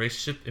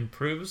relationship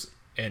improves,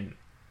 and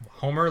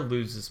Homer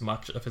loses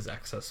much of his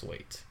excess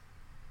weight.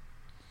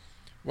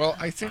 Well,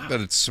 I think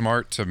that it's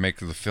smart to make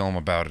the film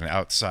about an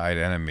outside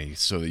enemy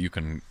so that you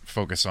can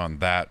focus on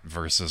that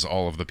versus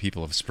all of the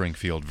people of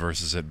Springfield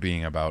versus it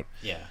being about,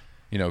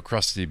 you know,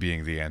 Krusty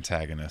being the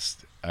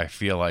antagonist. I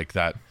feel like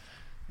that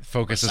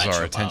focuses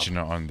our attention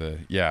on the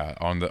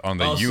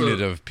also,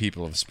 unit of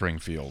people of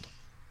Springfield.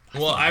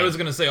 Well, I was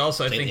going to say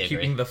also, I think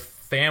keeping the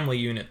family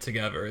unit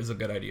together is a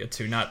good idea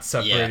too, not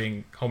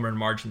separating Homer and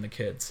Marge and the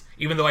kids.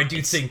 Even though I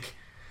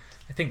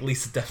think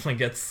Lisa definitely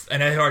gets,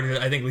 and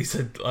I think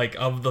Lisa, like,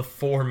 of the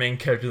 4 main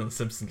characters in The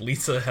Simpsons,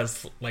 Lisa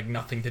has, like,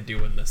 nothing to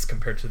do in this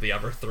compared to the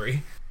other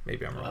 3.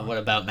 Maybe I'm wrong. What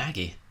about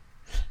Maggie?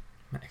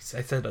 I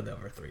said the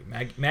other 3.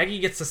 Maggie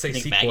gets to say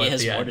sequel Maggie at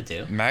has the more end.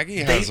 to do. Maggie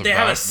has they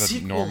have about a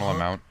sequel, the normal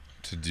amount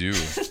to do.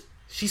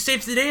 She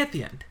saves the day at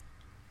the end.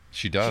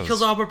 She does. She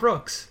kills Albert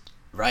Brooks.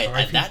 Right,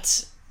 and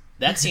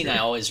that scene I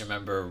always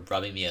remember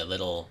rubbing me a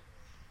little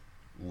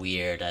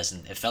weird, as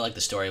in it felt like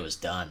the story was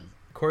done.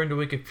 According to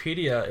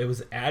Wikipedia, it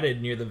was added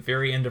near the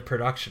very end of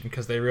production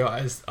because they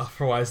realized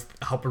otherwise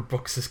Albert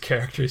Brooks'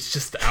 character is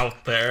just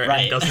out there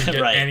and doesn't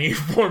get any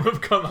form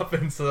of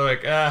comeuppance. So they're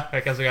like,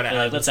 I guess we gotta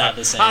add let's add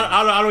this in.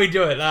 How do we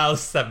do it?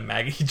 Let's have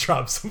Maggie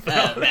drop something.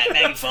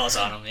 Maggie falls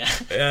on him,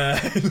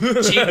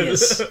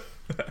 Genius.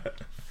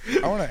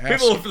 I want to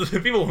ask...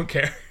 People won't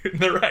care.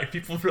 They're right.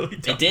 People really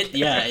don't.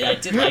 I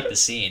did like the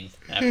scene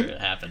after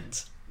it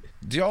happened.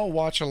 Do y'all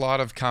watch a lot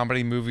of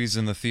comedy movies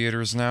in the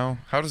theaters now?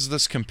 How does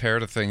this compare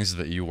to things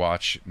that you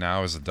watch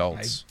now as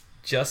adults?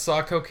 I just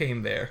saw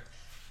Cocaine Bear.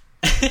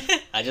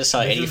 I just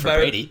saw 80 for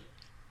Brady.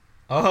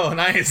 Oh,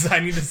 nice. I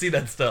need to see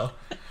that still.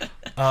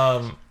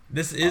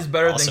 This is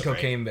better than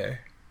Cocaine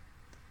Bear.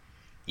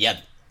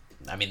 Yeah.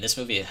 I mean, this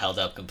movie held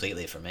up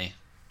completely for me.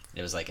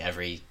 It was like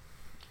every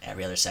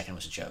other second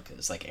was a joke. It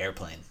was like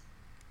Airplane.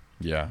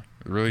 Yeah.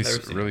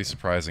 Really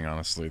surprising,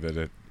 honestly,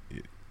 that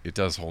it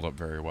does hold up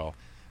very well.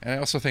 And I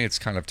also think it's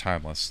kind of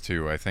timeless,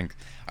 too. I think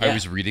I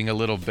was reading a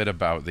little bit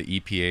about the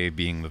EPA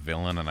being the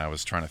villain, and I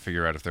was trying to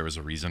figure out if there was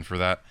a reason for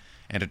that.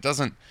 And it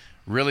doesn't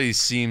really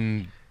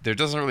seem... There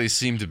doesn't really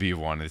seem to be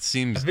one. It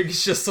seems... I think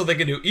it's just so they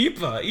can do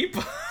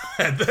IPA.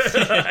 And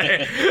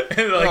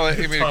well, I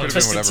mean, it could have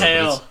been whatever.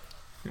 Tail.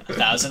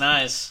 1,000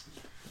 eyes.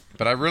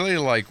 But I really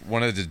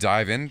wanted to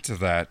dive into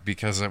that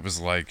because I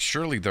was like,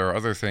 surely there are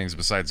other things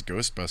besides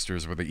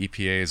Ghostbusters where the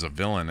EPA is a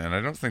villain, and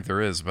I don't think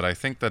there is, but I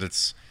think that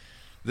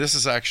this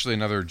is actually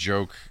another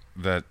joke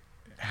that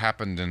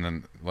happened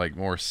in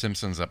more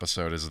Simpsons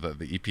episode, is that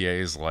the EPA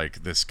is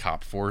like this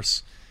cop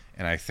force,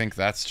 and I think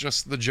that's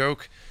just the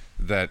joke,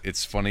 that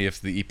it's funny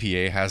if the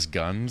EPA has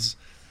guns,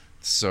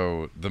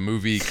 so the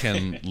movie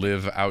can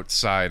live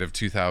outside of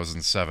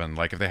 2007.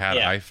 Like if they had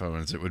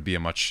iPhones, it would be a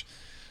much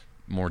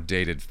more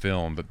dated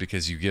film, but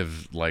because you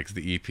give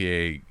the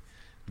EPA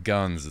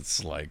guns,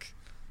 it's like,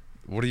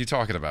 what are you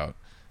talking about?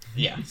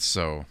 Yeah.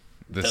 So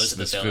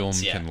this film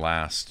can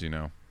last,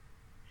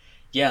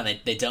 Yeah, and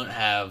they don't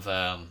have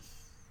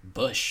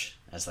Bush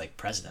as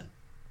president.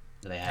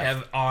 They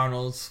have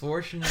Arnold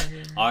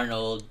Schwarzenegger.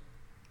 Arnold.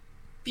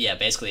 Yeah,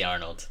 basically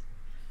Arnold.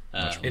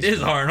 It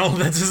is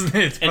Arnold. That's his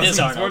name. It is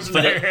Arnold,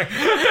 but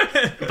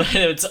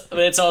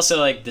it's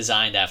also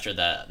designed after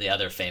the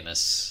other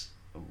famous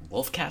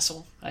Wolf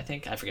Castle, I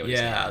think. I forget what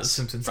his name is. Yeah, the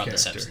Simpsons from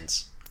character. The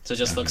Simpsons. So it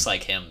just looks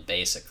like him,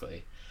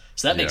 basically.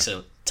 So that makes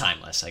it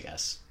timeless, I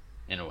guess,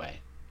 in a way,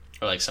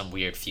 or some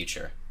weird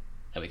future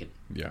that we could.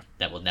 Yeah.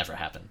 That will never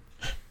happen.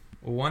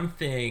 One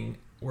thing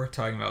worth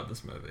talking about with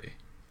this movie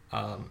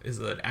is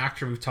an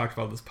actor we've talked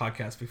about this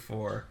podcast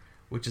before,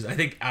 which is I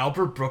think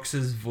Albert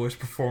Brooks's voice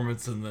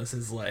performance in this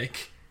is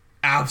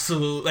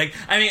absolute.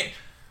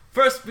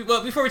 First,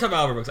 before we talk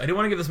about Albert Brooks, I do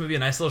want to give this movie a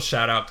nice little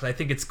shout out because I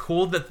think it's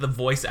cool that the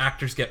voice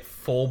actors get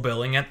full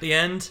billing at the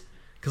end,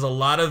 because a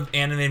lot of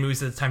animated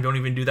movies at the time don't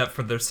even do that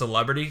for their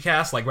celebrity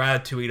cast. Like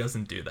Ratatouille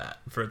doesn't do that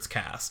for its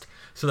cast.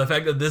 So the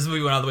fact that this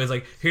movie went out of the way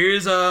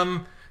is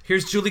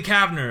here's Julie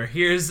Kavner,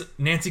 here's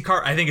Nancy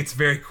Carter. I think it's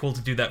very cool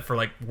to do that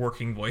for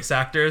working voice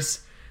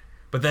actors.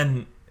 But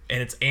then,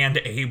 and it's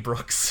A.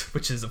 Brooks,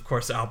 which is of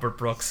course Albert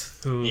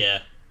Brooks, who,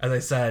 as I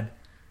said,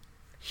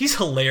 he's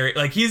hilarious.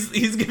 Like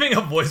he's giving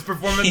a voice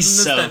performance He's in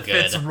this so that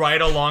fits good.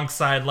 right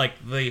alongside like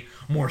the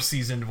more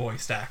seasoned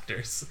voiced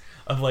actors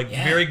of like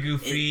very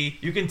goofy.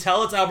 You can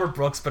tell it's Albert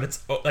Brooks, but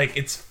it's like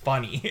it's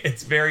funny.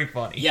 It's very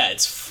funny. Yeah,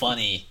 it's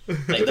funny.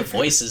 Like the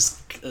voice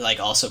is like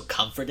also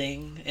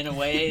comforting in a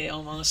way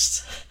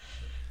almost.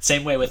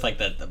 Same way with like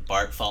the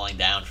Bart falling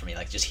down for me,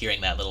 like just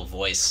hearing that little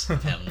voice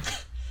of him.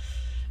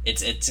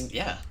 It's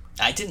yeah.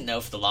 I didn't know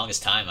for the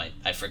longest time.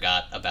 I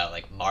forgot about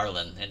like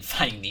Marlin and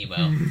Finding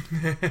Nemo.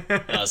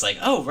 And I was like,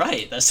 oh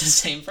right, that's the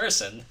same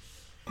person.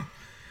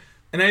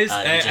 And I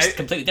just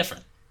completely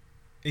different.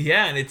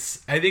 Yeah, and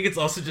I think it's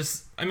also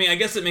just, I mean, I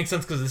guess it makes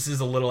sense because this is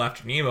a little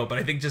after Nemo, but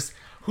I think just,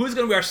 who's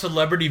going to be our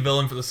celebrity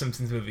villain for the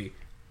Simpsons movie?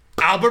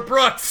 Albert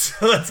Brooks!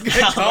 Let's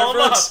call him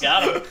Brooks,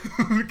 up!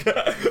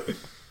 got him.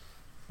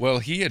 Well,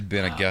 he had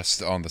been a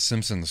guest on The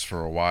Simpsons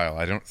for a while.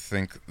 I don't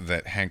think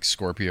that Hank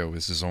Scorpio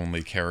was his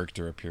only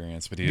character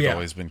appearance, but he had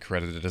always been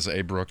credited as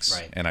A. Brooks,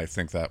 and I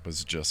think that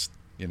was just,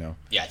 Yeah,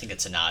 I think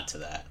it's a nod to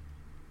that.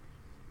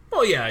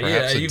 Oh, yeah,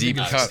 perhaps yeah. a deep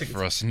cut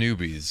for us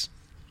newbies,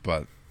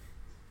 but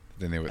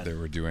they knew what they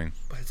were doing.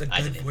 But it's a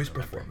good voice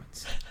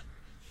performance.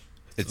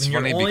 It's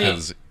funny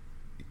because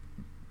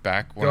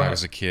back when I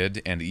was a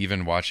kid, and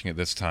even watching it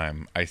this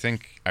time, I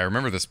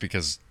remember this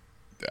because,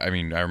 I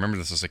remember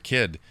this as a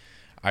kid.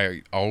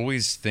 I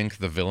always think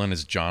the villain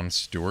is Jon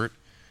Stewart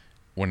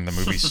when the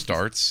movie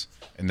starts,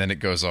 and then it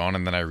goes on,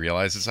 and then I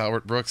realize it's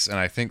Albert Brooks, and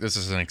I think this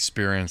is an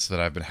experience that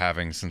I've been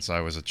having since I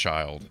was a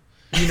child.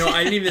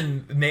 I didn't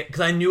even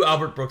because I knew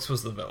Albert Brooks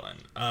was the villain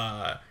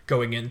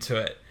going into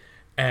it,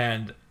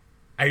 and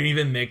I didn't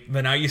even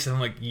but now you said,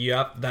 I'm like,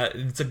 yep, that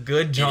it's a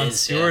good Jon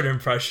Stewart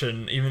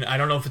impression. Even I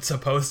don't know if it's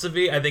supposed to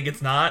be. I think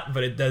it's not,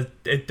 but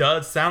it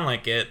does sound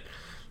like it.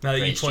 Now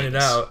that you pointed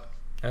out.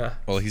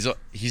 Well,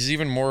 he's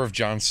even more of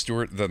Jon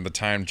Stewart than the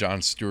time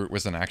Jon Stewart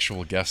was an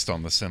actual guest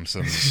on The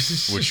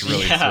Simpsons, which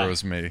really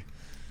throws me.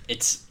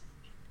 It's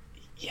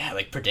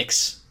like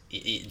predicts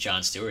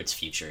Jon Stewart's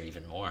future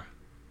even more.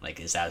 Like,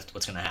 is that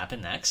what's going to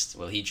happen next?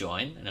 Will he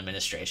join an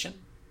administration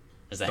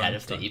as the head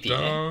of the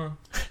EPA?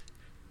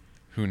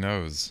 Who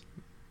knows?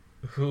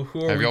 Who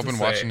have y'all been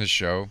watching his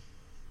show?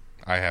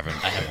 I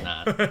haven't. I have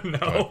not.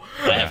 No,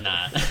 I have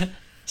not.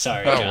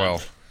 Sorry. Oh John.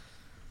 well.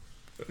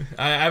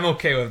 I'm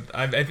okay with.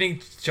 I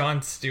think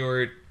Jon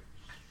Stewart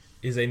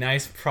is a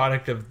nice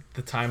product of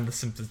the time the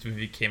Simpsons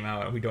movie came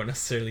out, and we don't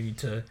necessarily need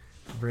to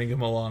bring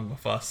him along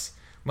with us.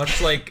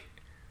 Much like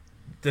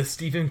the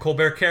Stephen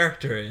Colbert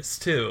character is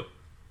too.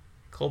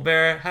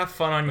 Colbert, have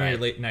fun on your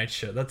late night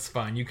show. That's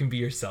fine. You can be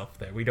yourself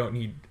there. We don't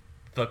need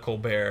the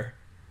Colbert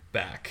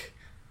back.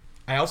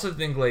 I also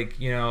think I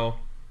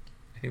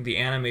think the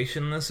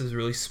animation in this is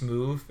really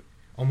smooth,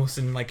 almost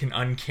in like an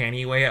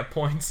uncanny way at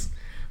points.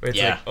 Where it's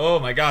like, oh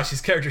my gosh,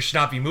 these characters should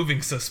not be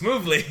moving so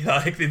smoothly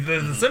like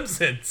the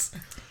Simpsons.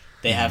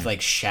 They have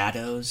like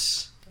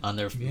shadows on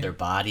their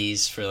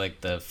bodies for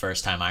like the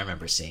first time I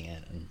remember seeing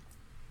it, and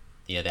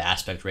the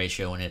aspect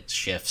ratio when it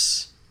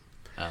shifts.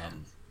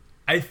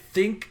 I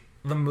think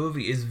the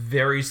movie is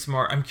very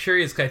smart. I'm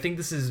curious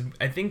because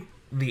I think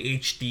the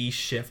HD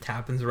shift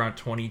happens around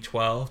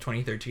 2012,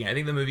 2013. I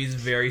think the movie is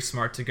very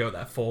smart to go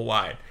that full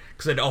wide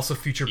because it also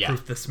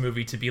future-proofed this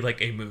movie to be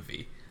like a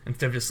movie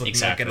instead of just looking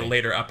like at a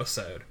later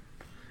episode.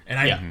 And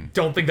I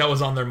don't think that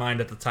was on their mind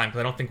at the time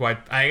because I don't think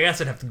I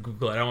guess I'd have to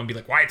Google it. I don't want to be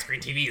like,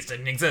 widescreen TVs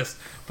didn't exist.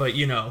 But,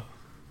 I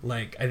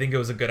think it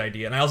was a good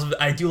idea. And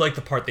I do like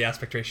the part the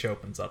aspect ratio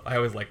opens up. I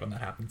always like when that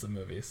happens in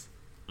movies.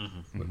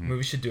 Mm-hmm.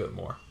 Movies should do it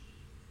more.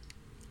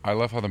 I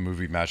love how the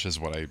movie matches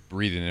what I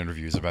read in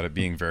interviews about it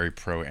being very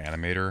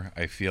pro-animator.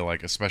 I feel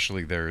like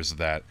especially there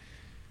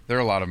are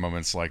a lot of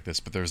moments like this,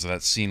 but there's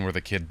that scene where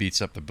the kid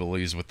beats up the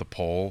bullies with the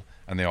pole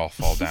and they all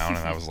fall down,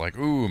 and I was like,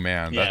 ooh,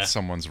 man, that's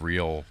someone's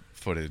real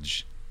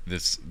footage.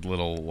 This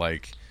little,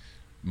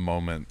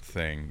 moment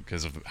thing,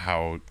 because of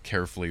how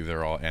carefully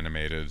they're all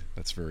animated.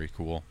 That's very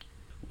cool.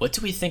 What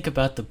do we think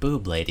about the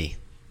boob lady?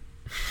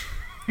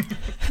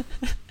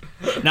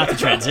 Not to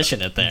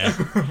transition it there.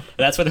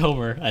 That's what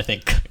Homer, I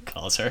think,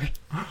 calls her.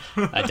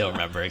 I don't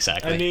remember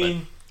exactly. I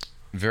mean...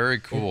 Very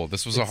cool.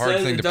 This was a hard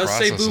thing to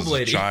process as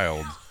a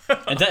child.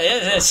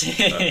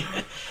 It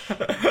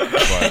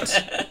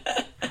But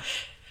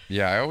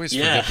yeah, I always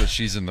forget that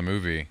she's in the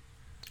movie.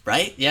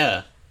 Right?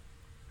 Yeah.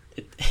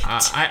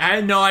 I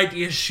had no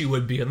idea she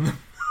would be in the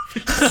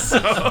movie. So.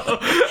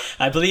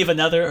 I believe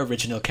another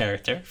original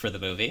character for the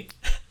movie.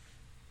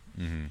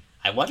 Mm-hmm.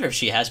 I wonder if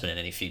she has been in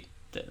any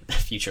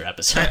future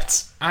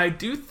episodes. I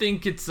do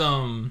think it's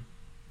I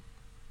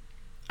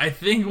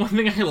think one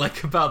thing I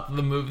like about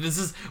the movie,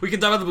 we can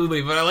talk about the Boob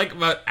Lady, but I like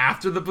about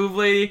after the Boob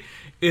Lady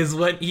is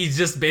when he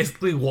just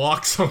basically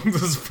walks home to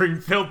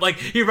Springfield. Like,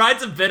 he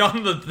rides a bit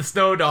on the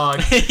snow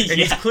dog, and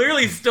he's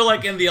clearly still,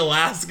 in the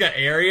Alaska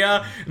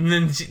area, and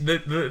then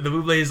the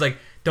Boob Lady's like,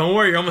 don't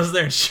worry, you're almost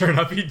there, and sure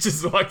enough, he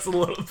just walks a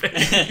little bit,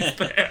 and he's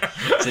there.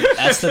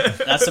 That's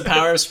the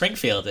power of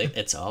Springfield.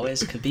 It's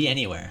always could be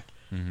anywhere.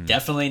 Mm-hmm.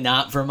 Definitely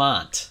not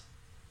Vermont,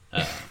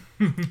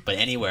 but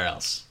anywhere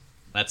else.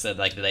 That's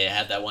they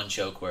have that one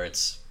joke where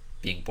it's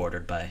being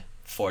bordered by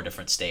 4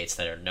 different states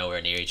that are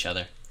nowhere near each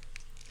other.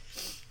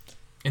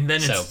 And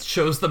then it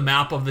shows the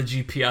map of the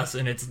GPS,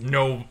 and it's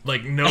no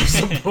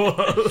noticeable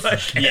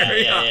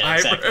area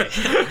either.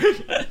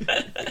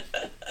 Exactly.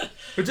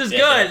 Which is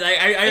good.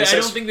 I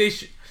don't think they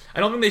should. I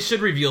don't think they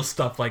should reveal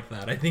stuff like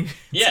that. I think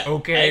it's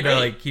okay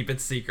to keep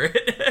it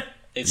secret.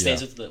 It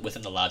stays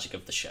within the logic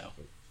of the show.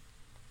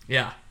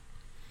 Yeah.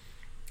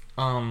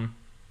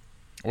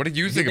 What did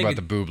you think about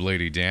the boob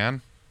lady,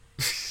 Dan?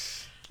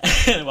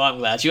 Well, I'm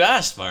glad you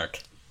asked,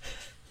 Mark.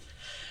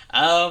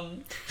 I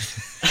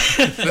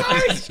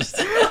just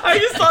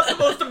thought the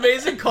most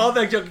amazing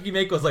callback joke you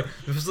make was like,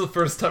 this was the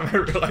first time I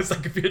realized I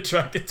could be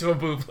attracted to a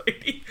boob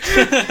lady.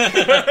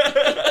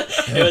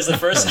 It was the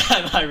first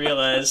time I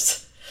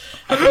realized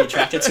I could be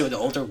attracted to an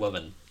older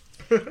woman.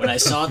 When I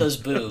saw those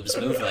boobs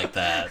move like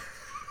that,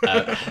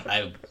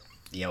 I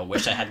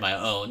wish I had my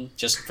own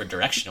just for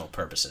directional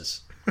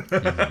purposes.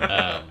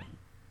 No,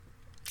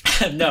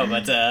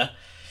 but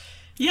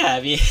yeah,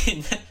 I mean,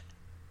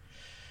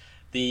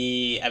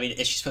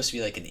 is she supposed to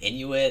be like an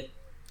Inuit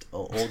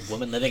old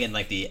woman living in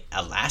like the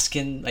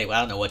Alaskan? Like, well,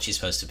 I don't know what she's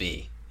supposed to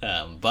be,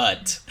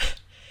 but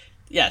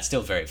yeah, it's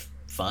still very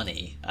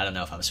funny. I don't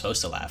know if I'm supposed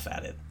to laugh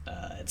at it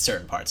in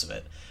certain parts of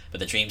it, but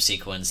the dream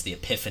sequence, the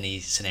epiphany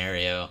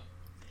scenario,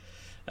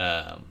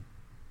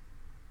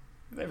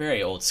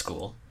 very old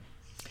school,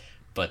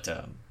 but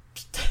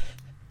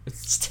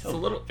it's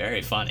still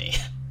very funny.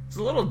 It's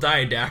a little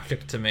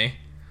didactic to me.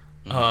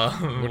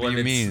 What do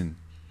you mean?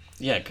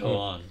 Yeah, go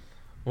on.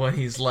 When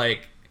he's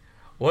like,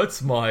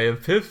 "What's my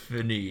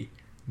epiphany?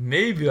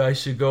 Maybe I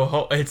should go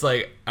home." It's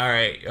like, all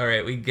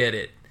right, we get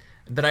it.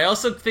 But I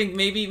also think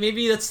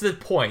maybe that's the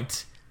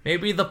point.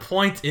 Maybe the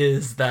point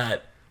is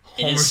that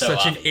Homer's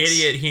such an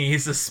idiot, he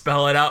needs to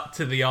spell it out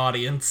to the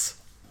audience.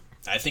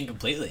 I think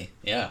completely.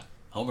 Yeah,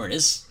 Homer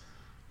is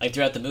like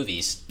throughout the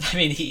movies. I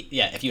mean,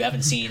 if you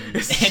haven't seen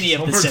any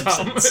of The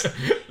Simpsons,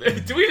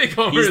 do we think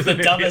Homer is the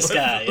dumbest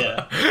guy?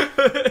 Yeah,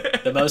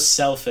 the most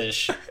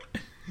selfish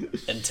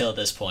until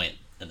this point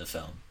in the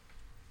film.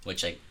 What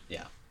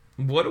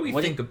do we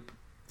think of?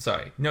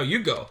 Sorry, no, you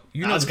go.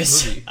 You know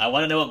this movie. I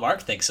want to know what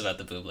Mark thinks about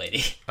the boob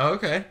lady. Oh,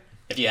 okay.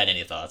 If you had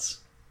any thoughts.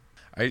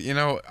 I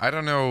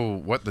don't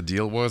know what the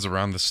deal was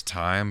around this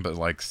time, but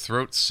like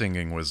throat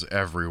singing was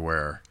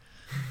everywhere.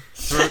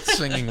 Throat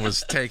singing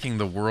was taking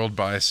the world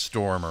by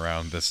storm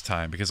around this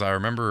time, because I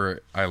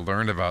remember I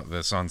learned about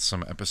this on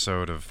some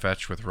episode of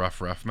Fetch with Ruff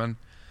Ruffman.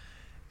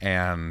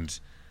 And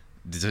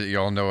did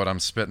y'all know what I'm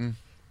spitting?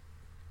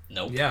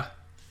 Nope. Yeah.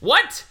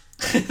 What?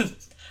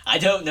 I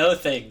don't know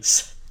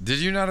things. Did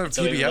you not have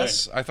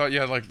PBS? I thought you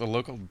had like the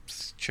local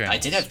channel. I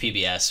did have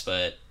PBS,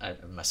 but I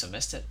must have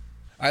missed it.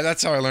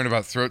 That's how I learned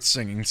about throat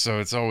singing, so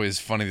it's always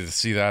funny to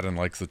see that in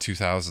like the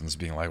 2000s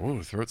being like,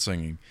 whoa, throat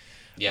singing.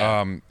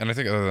 Yeah. And I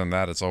think other than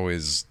that, it's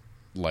always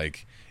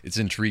like, it's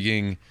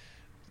intriguing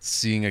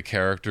seeing a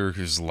character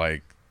who's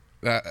like,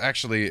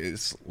 actually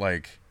it's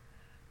like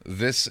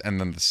this and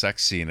then the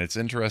sex scene. It's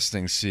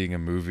interesting seeing a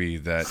movie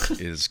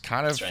that is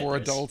kind of for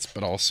adults,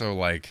 but also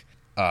like,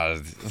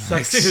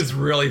 sex scene is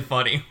really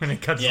funny when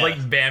it cuts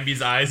like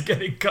Bambi's eyes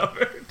getting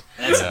covered.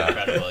 That's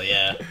incredible,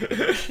 yeah.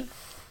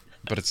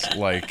 But it's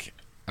like,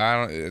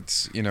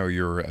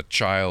 you're a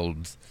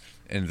child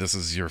and this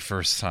is your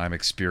first time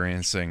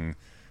experiencing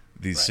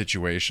these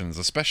situations,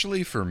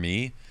 especially for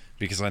me,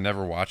 because I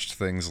never watched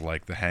things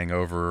like The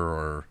Hangover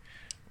or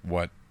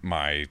what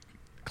my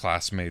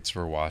classmates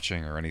were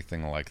watching or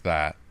anything like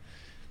that.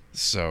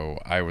 So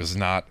I was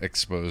not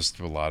exposed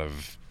to a lot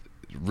of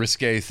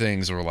risque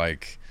things or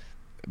like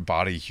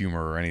body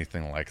humor or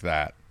anything like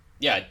that.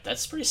 Yeah,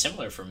 that's pretty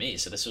similar for me.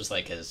 So this was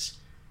like as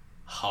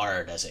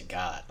hard as it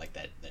got, like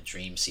that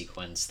dream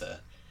sequence.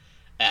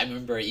 I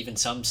remember even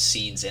some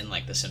scenes in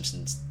like the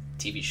Simpsons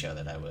TV show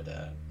that I would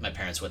my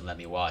parents wouldn't let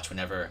me watch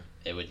whenever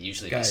it would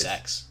usually be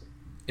sex.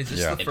 Is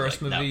this the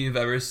first movie you've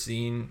ever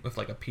seen with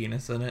like a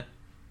penis in it?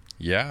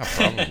 Yeah,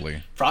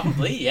 probably.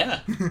 Probably, yeah.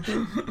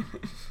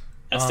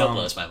 That still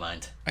blows my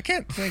mind. I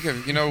can't think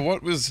of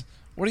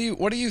what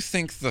do you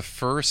think the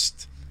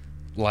first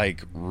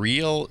like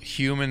real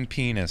human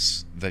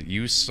penis that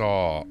you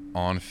saw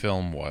on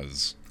film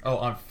was? Oh,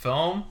 on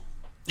film?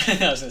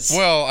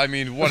 Well, I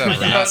mean, whatever.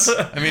 Not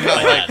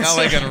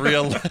like in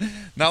real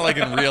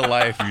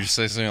life. You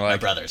say something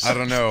like, brothers. I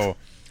don't know,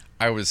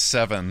 I was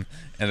 7,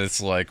 and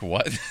it's like,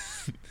 what?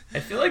 I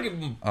feel like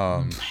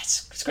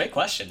it's a great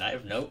question. I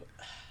have no.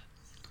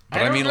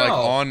 But I mean, like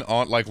on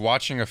like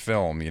watching a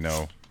film,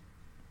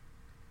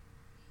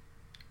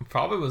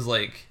 Probably was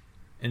like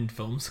in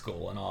film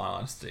school. In all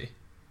honesty,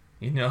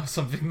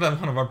 something that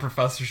one of our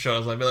professors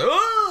showed us. I'd be like,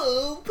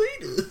 "Oh,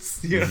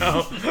 penis,"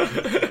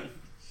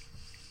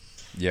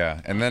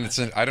 Yeah, and then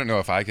I don't know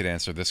if I could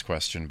answer this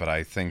question, but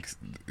I think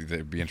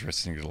it'd be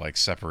interesting to like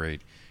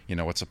separate,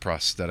 what's a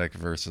prosthetic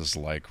versus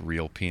like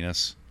real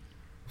penis.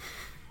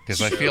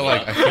 Because I feel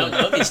like I don't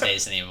know these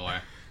days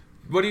anymore.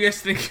 What do you guys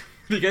think?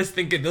 What do you guys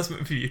think in this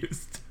movie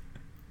used?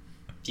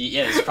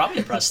 Yeah, it's probably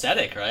a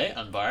prosthetic, right,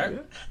 on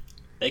Bart?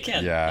 They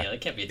can't. Yeah. They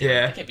can't be doing.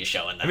 Yeah. They can't be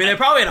showing that. I mean, they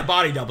probably had a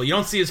body double. You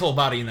don't see his whole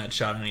body in that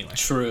shot anyway.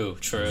 True.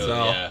 So-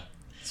 Yeah.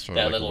 Sort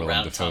That of like little a Willem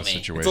round Dafoe tummy.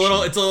 situation.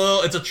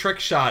 It's a trick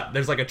shot.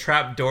 There's like a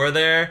trap door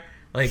there,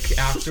 like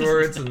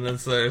afterwards, and then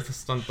there's a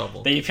stunt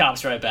double. Then he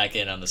pops right back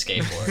in on the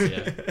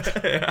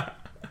skateboard. Yeah.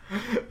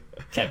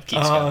 Yeah.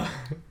 Keeps going.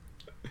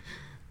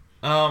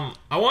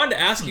 I wanted to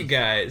ask you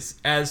guys,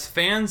 as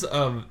fans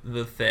of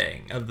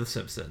The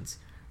Simpsons,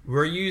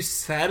 were you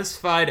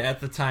satisfied at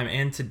the time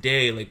and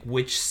today, like,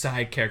 which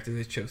side character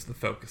they chose to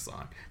focus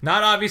on?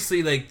 Not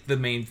obviously, like, the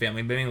main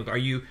family, but I mean, like, are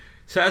you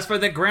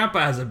satisfied that Grandpa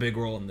has a big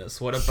role in this?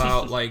 What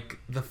about, like,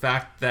 the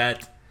fact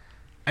that...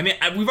 I mean,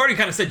 we've already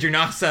kind of said you're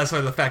not satisfied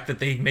with the fact that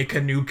they make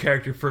a new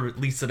character for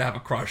Lisa to have a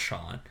crush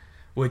on,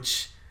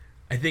 which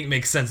I think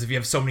makes sense. If you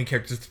have so many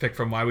characters to pick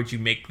from, why would you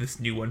make this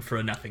new one for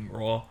a nothing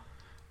role?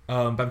 But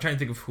I'm trying to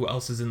think of who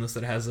else is in this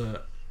that has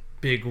a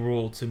big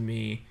role to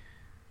me.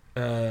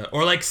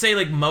 Or like, say,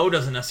 like, Mo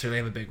doesn't necessarily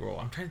have a big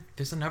role.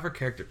 There's another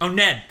character. Oh,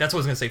 Ned. That's what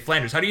I was going to say.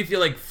 Flanders. How do you feel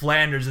like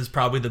Flanders is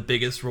probably the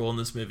biggest role in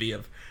this movie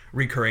of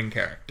recurring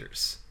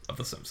characters of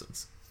The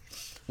Simpsons?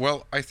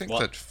 Well, I think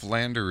that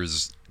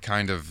Flanders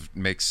kind of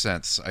makes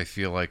sense. I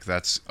feel like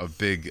that's a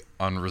big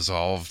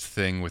unresolved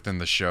thing within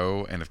the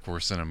show. And of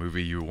course, in a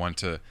movie, you want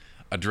to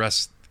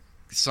address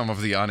some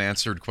of the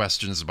unanswered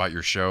questions about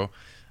your show.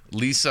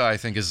 Lisa, I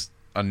think, is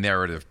a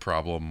narrative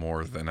problem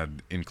more than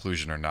an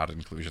inclusion or not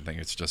inclusion thing.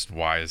 It's just,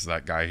 why is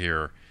that guy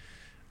here?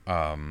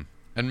 And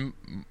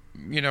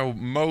you know,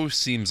 Mo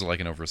seems like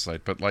an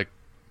oversight, but like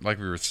we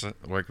were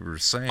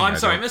saying. Oh, I'm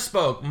sorry, I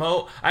misspoke.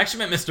 Mo. I actually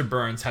meant Mr.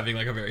 Burns having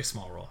like a very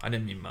small role. I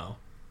didn't mean Mo.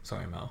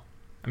 Sorry, Mo.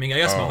 I mean, I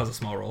guess Mo has a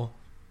small role.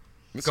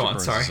 Mr. Go on,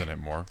 Burns sorry. is in it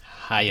more.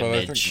 Hiya, Well,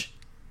 I Midge.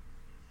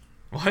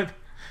 What?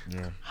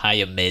 Yeah.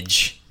 Hiya,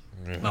 Midge.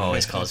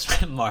 Always calls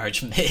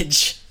Marge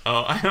Midge.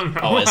 Oh, I don't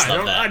know. Always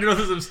love that. I don't know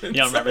The Simpsons.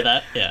 You don't remember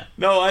that? Yeah.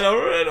 No, I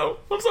don't.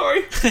 I'm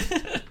sorry.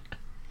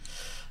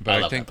 But I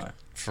love think that part.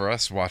 for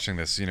us watching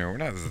this, you know,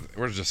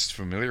 we're just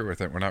familiar with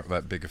it. We're not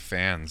that big of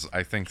fans.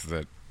 I think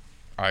that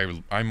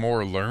I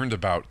more learned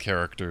about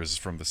characters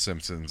from The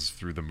Simpsons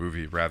through the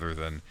movie rather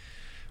than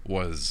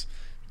was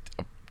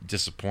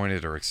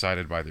disappointed or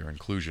excited by their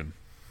inclusion.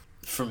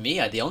 For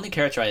me, the only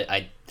character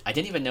I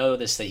didn't even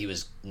notice that he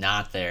was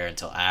not there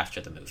until after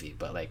the movie,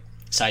 but like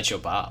Sideshow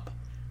Bob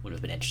would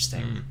have been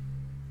interesting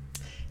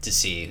to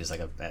see, who's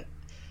like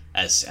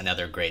as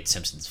another great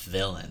Simpsons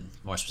villain,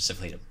 more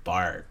specifically to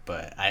Bart.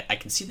 But I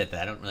can see that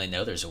I don't really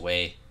know there's a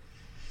way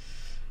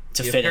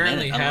to He fit him in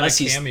apparently had unless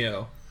a he's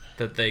cameo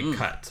that they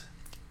cut.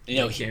 you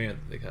know Cameo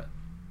that they cut.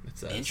 It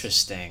says.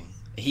 interesting.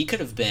 He could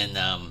have been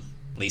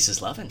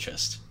Lisa's love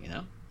interest. You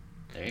know,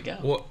 there you go.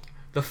 Well,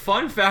 the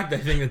fun fact I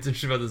think that's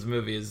interesting about this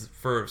movie is,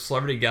 for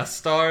celebrity guest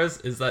stars,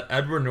 is that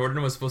Edward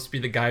Norton was supposed to be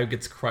the guy who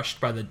gets crushed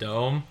by the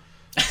dome,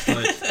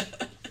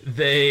 but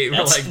they were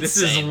That's like,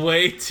 "This insane. is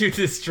way too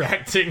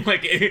distracting."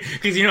 Like,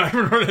 because you know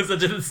Edward Norton has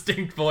such a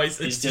distinct voice.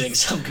 He's It's doing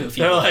just- some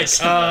goofy They're like, voice.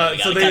 so gotta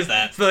they cut just,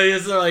 that. so they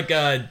just are like,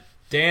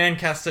 Dan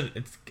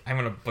Castan. I'm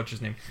gonna butcher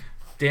his name.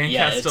 Dan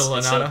Yeah, it's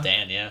Castellaneta.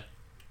 Dan. Yeah.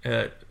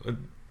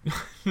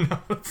 No,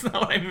 that's not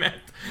what I meant.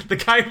 The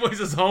guy who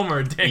voices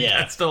Homer, Dan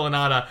Yeah.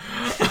 Castellaneta.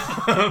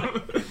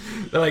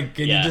 They're like,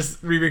 can you Yeah.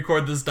 just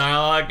re-record this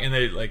dialogue? And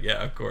they like,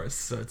 yeah, of course.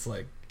 So it's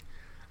like,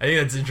 I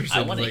think that's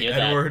interesting. I wanna like, hear that.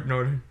 Edward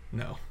Norton.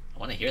 No, I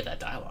want to hear that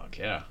dialogue.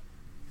 Yeah.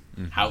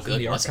 How it's in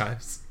good the was it?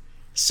 archives.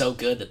 So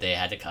good that they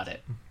had to cut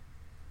it.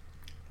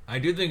 I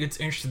do think it's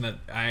interesting that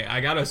I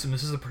gotta assume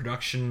this is a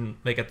production,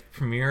 like at the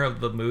premiere of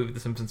the movie, the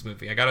Simpsons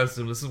movie. I gotta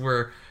assume this is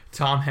where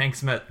Tom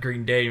Hanks met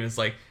Green Day and was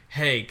like,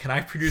 "Hey, can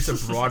I produce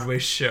a Broadway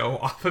show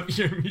off of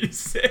your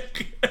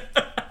music?"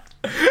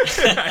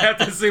 I have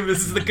to assume this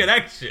is the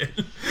connection.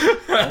 Oh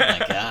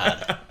my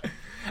god.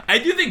 I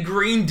do think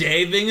Green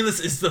Day being in this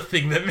is the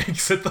thing that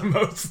makes it the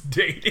most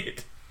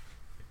dated.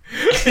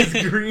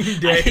 It's Green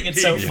Day. I think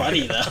it's so being-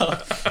 funny though.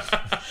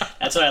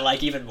 That's what I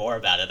like even more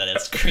about it. That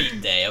it's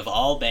Green Day of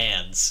all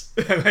bands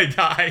They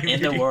die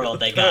in the world.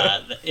 They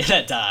got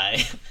that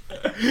die.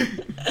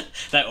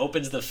 That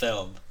opens the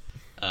film.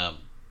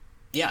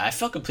 Yeah, I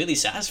felt completely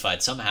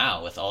satisfied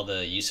somehow with all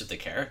the use of the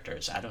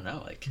characters. I don't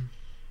know, like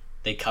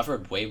they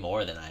covered way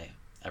more than I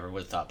ever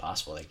would have thought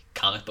possible. Like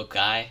comic book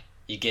guy,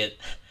 you get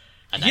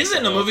a nice He's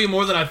in the little- movie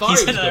more than I thought He's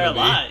he was in there a going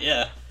to be. lot,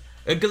 yeah.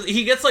 Because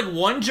he gets like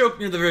one joke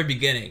near the very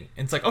beginning,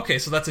 and it's like, okay,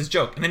 so that's his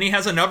joke, and then he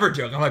has another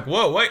joke. I'm like,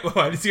 whoa, wait,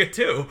 why does he get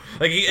two?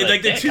 Like,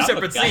 Like, they're yeah, two comic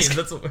separate guys. scenes.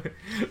 That's what,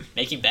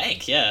 Making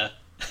bank, yeah.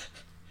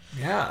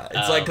 yeah.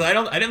 It's like, 'cause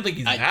I didn't think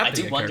he's I that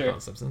do big a wonder- character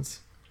on Simpsons.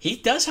 He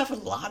does have a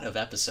lot of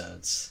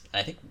episodes.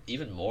 I think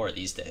even more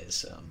these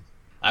days.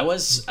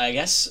 I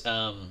guess,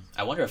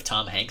 I wonder if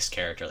Tom Hanks'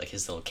 character, like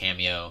his little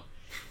cameo,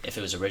 if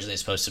it was originally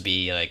supposed to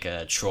be like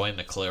Troy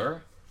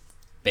McClure,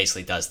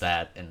 basically does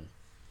that, and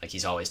like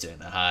he's always doing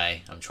the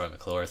 "Hi, I'm Troy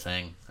McClure"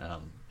 thing,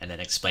 and then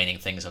explaining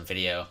things on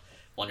video.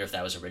 Wonder if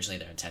that was originally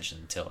their intention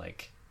until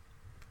like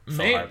Phil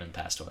May- Hartman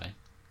passed away.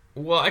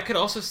 Well, I could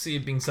also see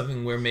it being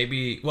something where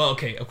maybe... Well,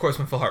 okay, of course,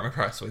 when Phil Hartman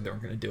passed away, they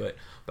weren't going to do it.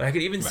 But I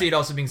could even see it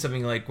also being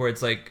something like where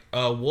it's like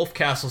Wolf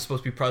Castle's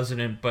supposed to be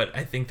president, but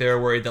I think they're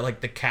worried that like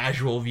the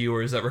casual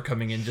viewers that were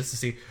coming in just to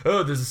see,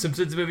 oh, there's a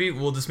Simpsons movie,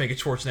 we'll just make it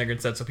Schwarzenegger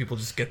instead so people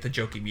just get the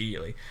joke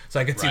immediately. So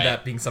I could see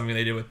that being something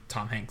they did with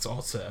Tom Hanks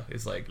also.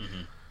 Is like...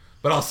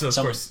 But also, of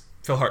course,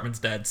 Phil Hartman's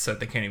dead, so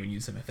they can't even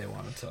use him if they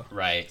wanted to.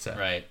 Right.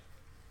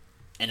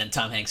 And then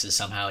Tom Hanks is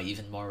somehow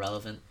even more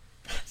relevant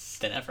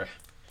than ever.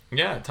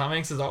 Yeah, Tom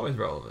Hanks is always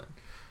relevant.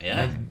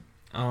 Yeah.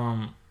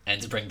 And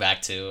to bring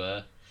back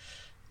to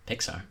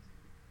Pixar.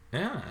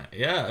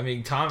 Yeah. I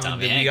mean, Tom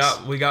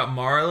Hanks. we got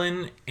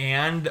Marlon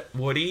and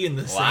Woody in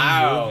the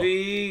same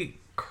movie.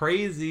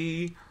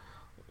 Crazy.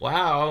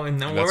 Wow.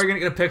 And then when we're gonna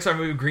get a Pixar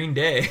movie, Green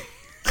Day.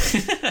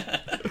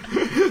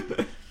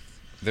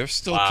 They're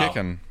still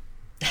kicking.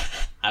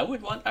 I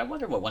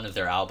wonder what one of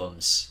their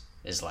albums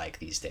is like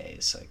these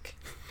days. Like,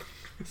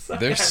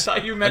 I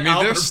thought you meant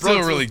they're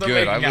still really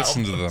good. I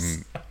listen to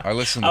them. I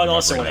listen to them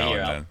every now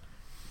and then.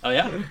 Oh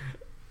yeah.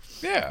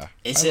 Yeah.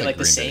 Is it like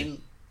the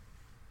same?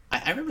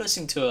 I remember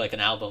listening to like an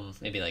album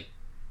maybe like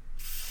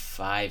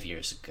 5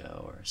 years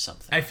ago or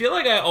something. I feel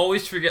like I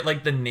always forget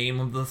like the name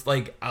of this.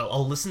 Like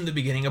I'll listen to the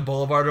beginning of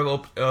Boulevard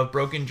of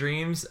Broken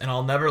Dreams, and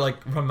I'll never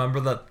like remember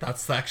that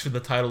that's actually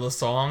the title of the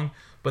song.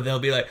 But they'll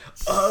be like,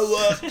 "I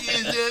walk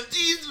in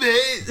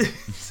empty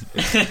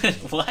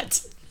space."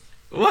 What?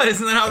 What?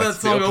 Isn't that how that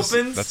song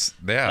opens?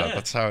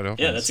 That's how it opens.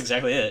 Yeah, that's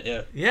exactly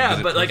it.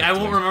 Yeah, but like I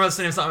won't remember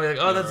the name of the song. I'll be like,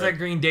 oh, that's that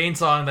Green Day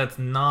song. That's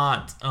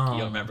not. You don't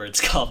remember?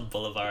 It's called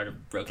Boulevard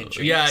of Broken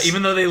Dreams. Yeah,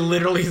 even though they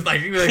literally like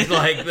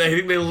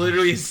they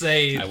literally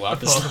say, "I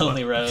walk this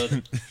lonely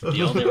road,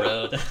 the only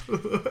road."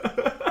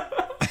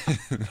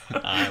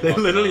 They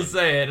literally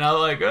say it, and I'm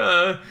like,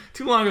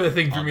 too long of a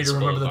thing for me to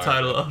remember the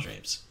title of.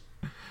 Dreams.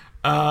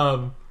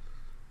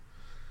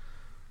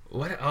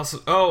 What else?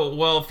 Oh,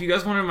 well, if you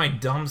guys wanted my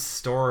dumb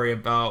story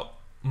about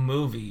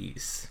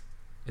movies,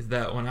 is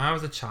that when I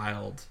was a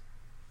child,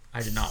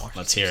 I did not watch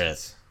Let's The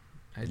Simpsons.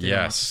 Hear it. I did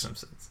not watch The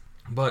Simpsons.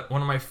 But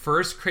one of my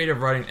first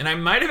creative writing, and I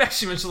might have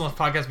actually mentioned on the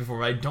podcast before,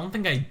 but I don't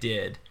think I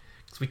did,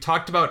 because we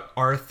talked about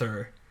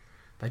Arthur,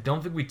 but I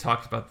don't think we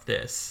talked about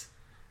this,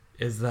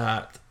 is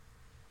that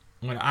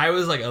when I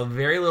was like a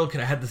very little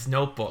kid, I had this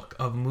notebook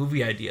of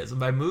movie ideas.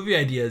 And by movie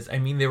ideas, I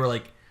mean they were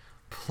like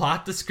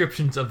plot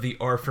descriptions of the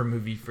Arthur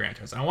movie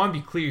franchise. I want to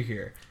be clear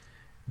here.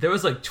 There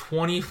was like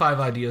 25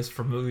 ideas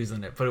for movies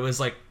in it, but it was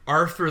like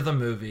Arthur the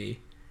movie,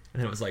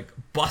 and it was like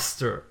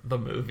Buster the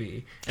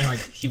movie, and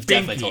like You've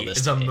definitely told Binky this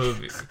is to a me.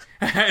 movie.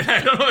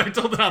 I don't know if I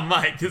told it on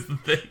mic, is the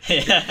thing.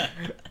 Yeah.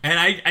 And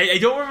I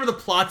don't remember the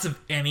plots of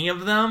any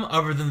of them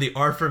other than the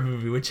Arthur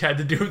movie, which had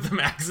to do with them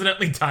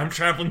accidentally time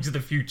traveling to the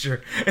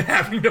future and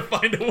having to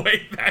find a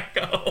way back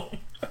home.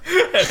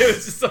 And it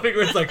was just something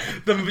where it's like,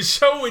 the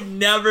show would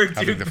never do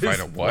Having to this fight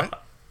a what?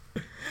 plot.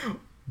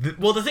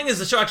 Well, the thing is,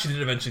 the show actually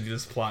did eventually do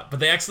this plot, but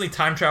they actually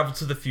time travel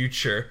to the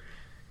future,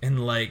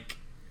 and like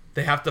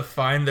they have to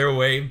find their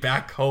way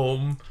back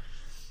home.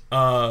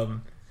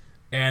 And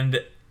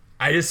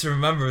I just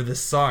remember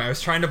this song. I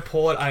was trying to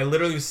pull it. I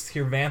literally was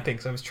here vamping,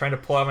 so I was trying to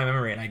pull out my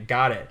memory, and I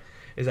got it.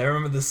 I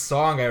remember this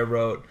song I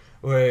wrote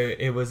where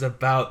it was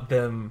about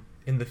them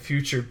in the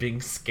future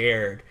being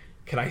scared.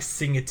 Can I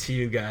sing it to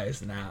you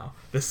guys now?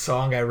 The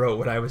song I wrote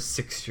when I was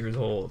 6 years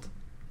old.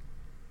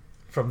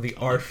 From the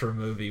Arthur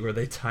movie where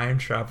they time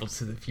travel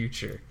to the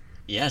future.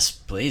 Yes,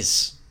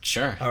 please.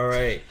 Sure. All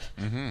right.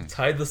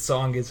 Tied the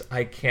song is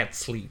I Can't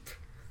Sleep.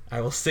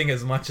 I will sing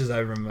as much as I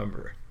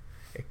remember.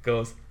 It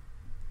goes,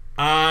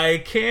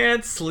 I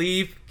can't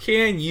sleep,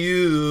 can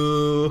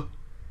you?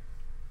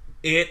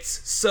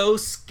 It's so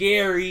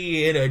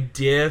scary in a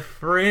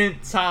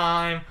different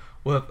time.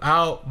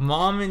 Without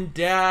mom and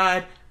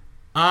dad,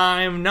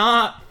 I'm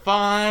not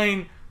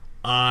fine.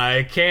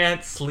 I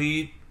can't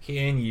sleep,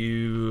 can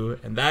you?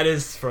 And that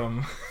is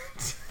from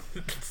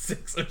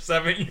 6 or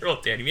 7 year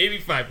old Danny, maybe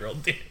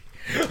 5-year-old Danny.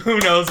 Who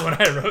knows when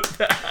I wrote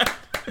that?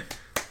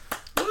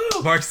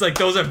 Mark's like,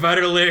 those are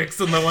better lyrics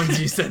than the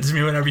ones you send to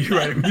me whenever you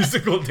write a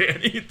musical,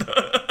 Danny.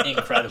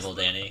 Incredible,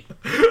 Danny.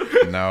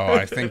 No,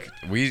 I think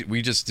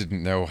we just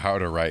didn't know how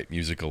to write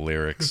musical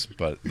lyrics,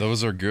 but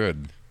those are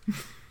good.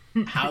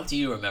 How do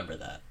you remember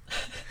that?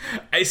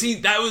 I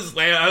see, that was,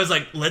 I was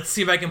like, let's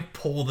see if I can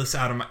pull this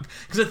out of my,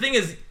 because the thing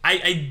is,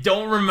 I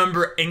don't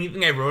remember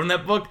anything I wrote in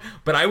that book,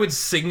 but I would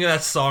sing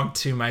that song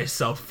to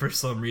myself for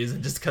some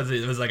reason, just because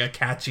it was like a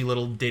catchy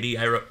little ditty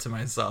I wrote to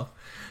myself.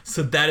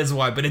 So that is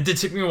why, but it did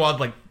take me a while to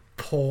like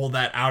pull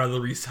that out of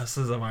the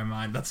recesses of my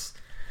mind.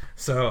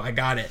 So I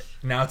got it.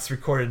 Now it's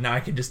recorded. Now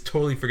I can just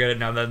totally forget it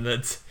now that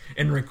it's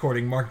in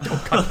recording. Mark, don't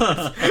cut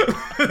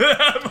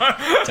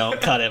it. Don't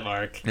cut it,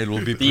 Mark. It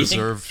will be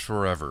preserved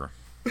forever.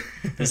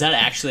 Does that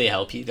actually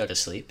help you go to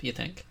sleep, you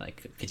think?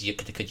 Like, could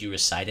you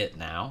recite it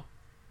now?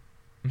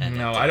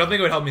 No, I don't think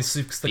it would help me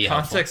sleep, because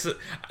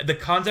the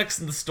context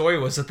in the story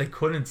was that they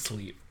couldn't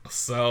sleep.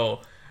 So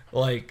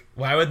Like,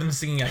 why would them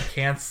singing "I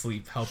Can't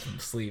Sleep" help them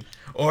sleep?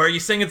 Or are you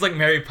saying it's like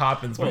Mary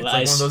Poppins, where it's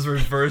like one of those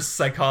reverse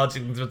psychology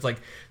things where it's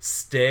like,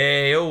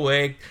 stay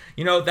awake.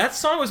 You know, that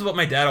song was what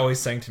my dad always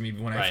sang to me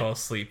when I fell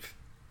asleep.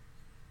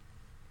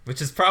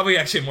 Which is probably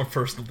actually a more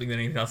personal thing than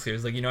anything else here.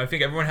 It's like, you know, I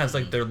think everyone has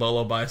like their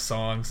lullaby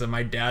songs, and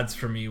my dad's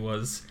for me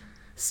was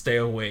 "Stay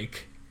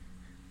Awake."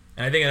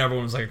 And I think another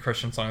one was like a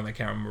Christian song that I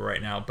can't remember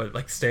right now, but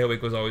like "Stay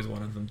Awake" was always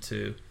one of them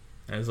too.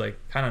 And it was like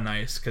kind of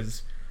nice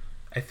because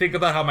I think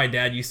about how my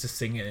dad used to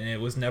sing it, and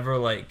it was never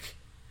like,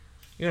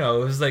 you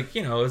know, it was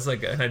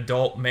like an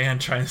adult man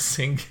trying to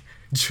sing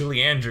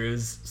Julie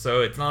Andrews.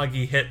 So it's not like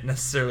he hit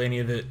necessarily any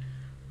of it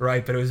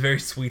right, but it was very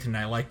sweet, and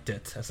I liked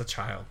it as a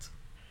child.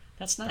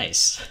 That's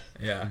nice.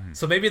 Yeah.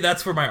 So maybe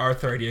that's where my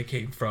Arthur idea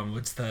came from,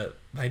 was that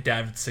my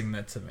dad would sing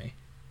that to me.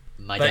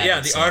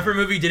 The Arthur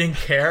movie didn't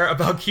care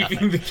about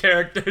keeping the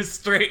characters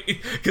straight,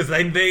 because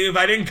if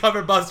I didn't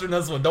cover Buster in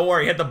this one, don't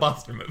worry, he had the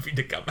Buster movie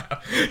to come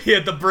out. We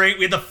had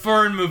the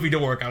Fern movie to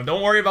work on.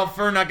 Don't worry about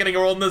Fern not getting a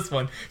role in this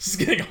one. She's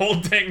getting a whole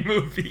dang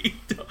movie.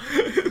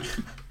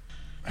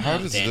 How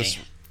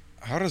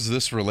does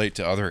this relate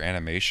to other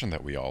animation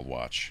that we all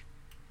watch?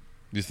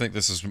 Do you think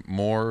this is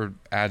more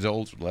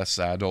adult, less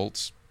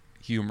adult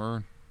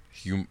humor?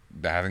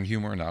 Having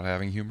humor, not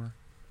having humor?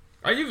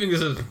 I do think this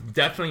is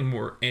definitely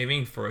more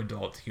aiming for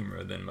adult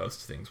humor than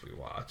most things we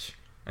watch.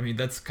 I mean,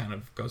 that's kind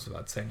of goes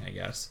without saying, I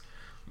guess.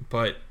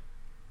 But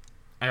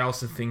I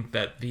also think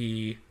that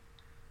I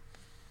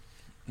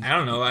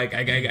don't know, I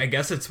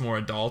guess it's more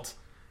adult.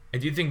 I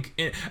think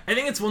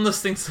it's one of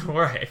those things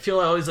where I feel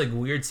always like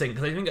weird saying,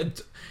 because I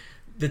think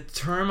the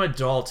term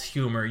adult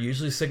humor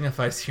usually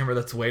signifies humor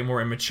that's way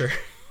more immature.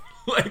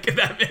 Like, if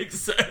that makes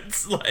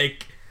sense.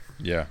 Like,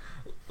 yeah.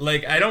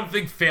 Like, I don't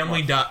think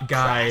Family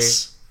Guy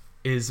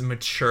is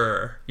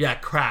mature. Yeah,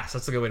 crass.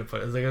 That's a good way to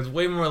put it. It's like, it's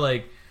way more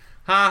like,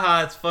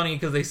 haha, it's funny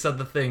because they said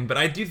the thing. But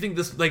I do think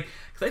this, like,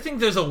 because I think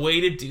there's a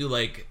way to do,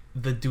 like,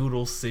 the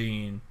doodle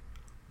scene,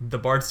 the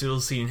Bart's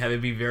doodle scene, have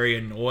it be very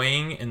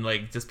annoying and,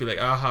 like, just be like,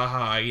 ah, ha,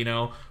 ha, you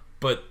know?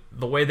 But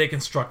the way they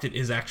construct it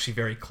is actually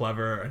very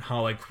clever, and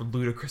how, like,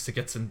 ludicrous it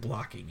gets in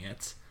blocking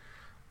it.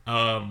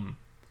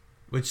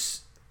 Which,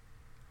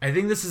 I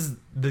think this is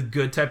the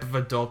good type of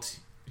adult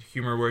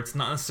humor where it's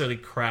not necessarily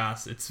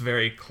crass, it's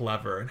very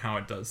clever in how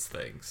it does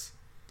things.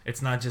 It's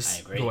not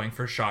just going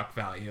for shock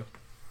value.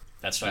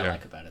 That's what I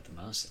like about it the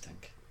most, I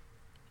think.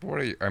 What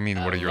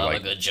are your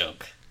like? A good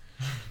joke.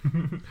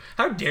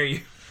 How dare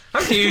you? How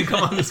dare you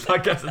come on this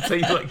podcast and say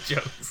you like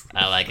jokes?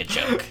 I like a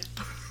joke.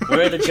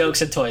 Where are the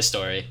jokes in Toy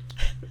Story?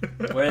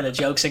 Where are the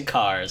jokes in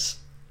Cars?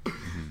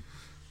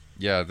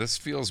 Yeah, this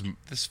feels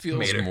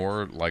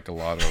more like a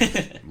lot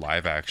of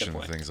live action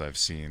things I've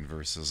seen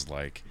versus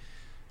like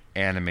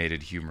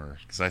animated humor,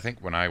 because I think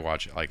when I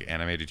watch like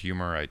animated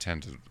humor, I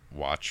tend to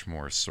watch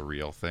more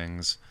surreal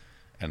things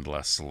and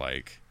less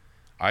like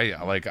I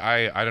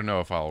don't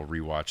know if I'll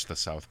rewatch the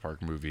South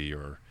Park movie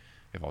or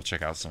if I'll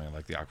check out something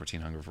like the Aqua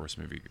Teen Hunger Force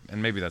movie,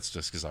 and maybe that's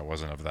just because I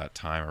wasn't of that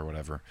time or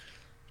whatever,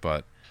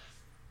 but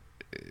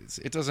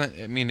it doesn't,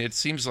 I mean, it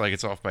seems like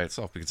it's off by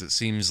itself, because it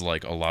seems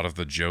like a lot of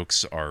the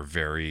jokes are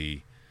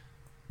very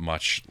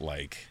much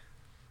like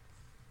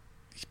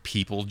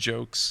people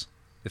jokes,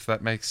 if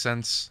that makes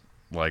sense.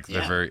 Like,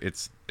 they're very,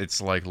 it's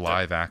like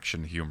live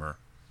action humor.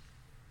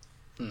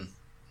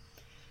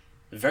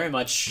 Very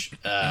much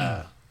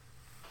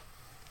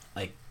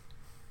like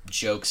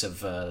jokes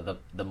of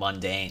the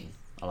mundane,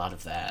 a lot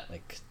of that,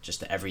 like just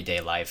the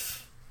everyday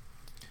life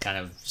kind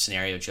of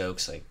scenario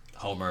jokes, like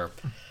Homer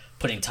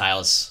putting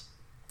tiles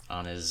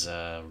on his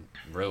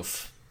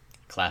roof,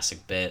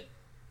 classic bit,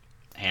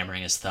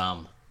 hammering his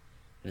thumb,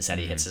 and instead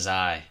he hits his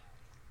eye,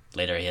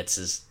 later he hits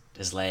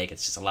his leg.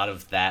 It's just a lot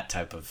of that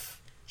type of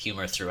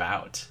humor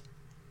throughout,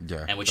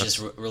 and which is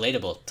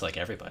relatable to like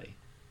everybody.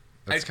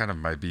 That's kind of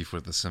my beef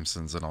with The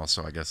Simpsons, and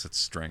also I guess its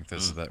strength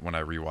is that when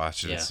I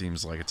rewatch it, it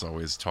seems like it's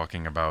always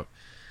talking about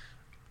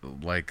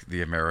like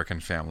the American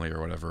family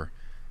or whatever,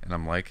 and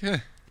I'm like,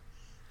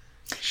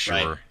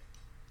 sure.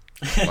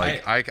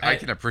 Right. Like I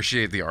can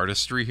appreciate the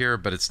artistry here,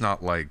 but it's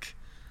not like,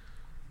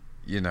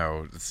 you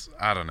know,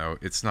 I don't know,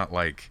 it's not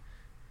like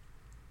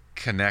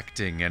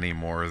connecting any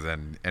more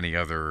than any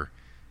other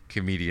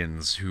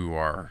comedians who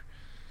are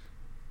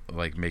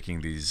like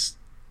making these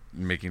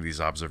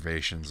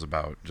observations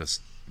about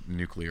just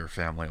nuclear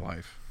family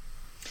life.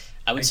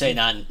 I would say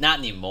not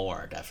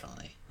anymore,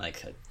 definitely.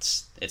 Like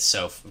it's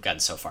so, we've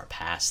gotten so far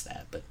past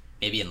that, but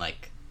maybe in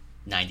like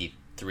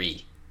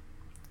 93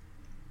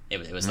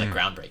 it was like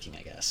groundbreaking,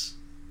 I guess.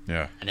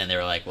 Yeah. And then they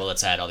were like, well,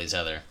 let's add all these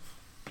other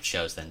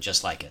shows then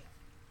just like it.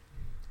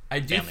 I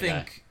do Family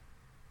think Guy.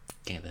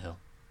 King of the Hill.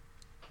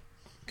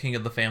 King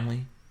of the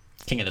Family.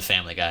 King of the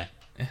Family Guy.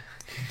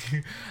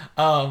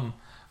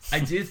 I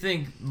do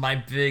think my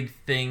big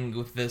thing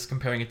with this,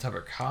 comparing it to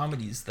other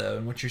comedies, though,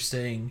 and what you're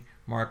saying,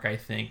 Mark, I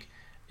think,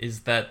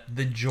 is that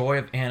the joy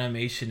of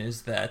animation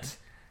is that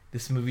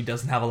this movie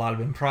doesn't have a lot of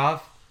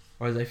improv.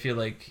 Whereas I feel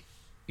like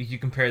if you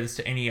compare this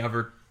to any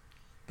other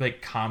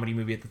like comedy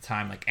movie at the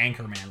time, like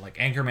Anchorman, like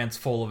Anchorman's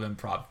full of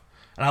improv.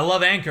 And I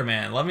love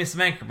Anchorman. Love me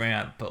some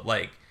Anchorman. But,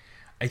 like,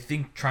 I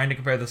think trying to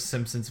compare the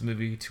Simpsons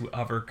movie to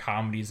other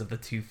comedies of the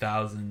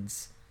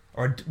 2000s,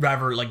 or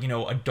rather, like, you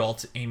know,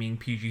 adult aiming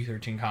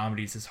PG-13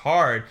 comedies is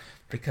hard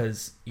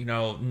because, you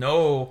know,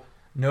 no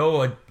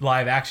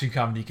live action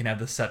comedy can have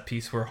the set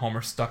piece where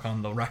Homer's stuck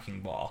on the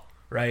wrecking ball,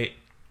 right?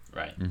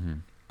 Right.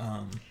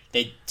 Mm-hmm.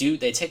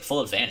 They take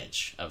full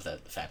advantage of the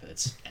fact that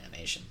it's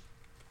animation.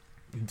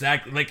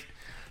 Exactly. Like,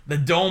 the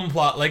dome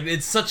plot, like,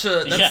 it's such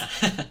a...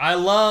 I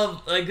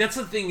love... Like, that's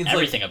the thing. It's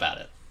everything like, about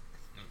it.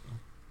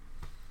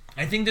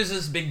 I think there's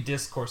this big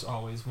discourse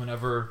always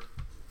whenever...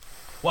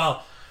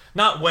 Well,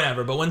 not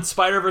whenever, but when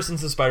Spider-Verse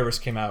Into the Spider-Verse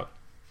came out,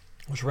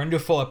 which we're going to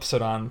do a full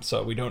episode on,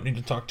 so we don't need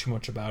to talk too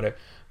much about it,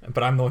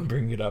 but I'm the one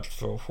bringing it up,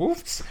 so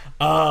whoops.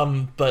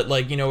 But,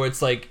 like, you know,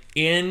 it's like,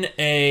 in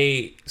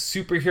a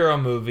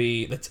superhero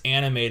movie that's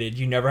animated,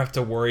 you never have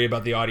to worry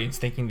about the audience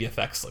thinking the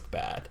effects look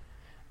bad.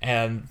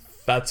 And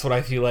that's what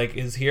I feel like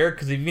is here,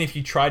 because even if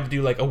you tried to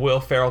do, like, a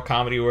Will Ferrell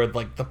comedy where,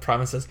 like, the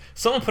premise is,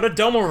 someone put a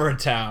dome over a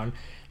town,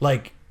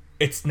 like,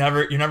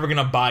 you're never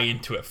gonna buy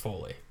into it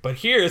fully. But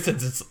here,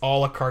 since it's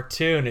all a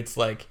cartoon, it's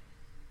like,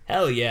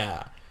 hell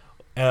yeah.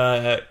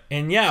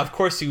 And yeah, of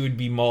course you would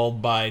be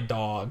mauled by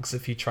dogs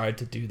if you tried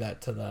to do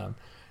that to them.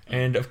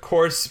 And of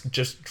course,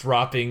 just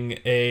dropping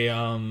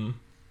a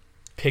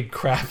pig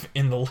crap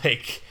in the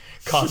lake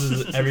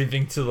causes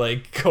everything to,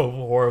 like, go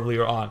horribly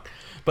wrong.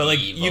 But, like,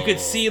 Evil. you could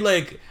see,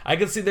 like, I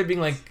could see there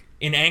being, like,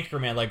 in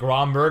Anchorman, like,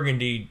 Ron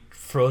Burgundy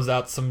throws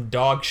out some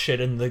dog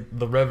shit in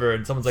the river,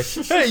 and someone's like,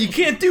 hey, you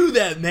can't do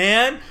that,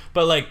 man!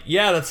 But, like,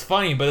 yeah, that's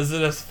funny, but is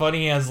it as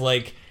funny as,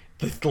 like,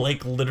 the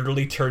lake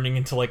literally turning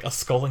into, like, a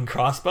skull and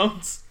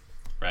crossbones?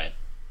 Right.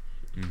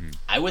 Mm-hmm.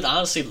 I would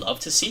honestly love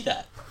to see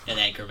that in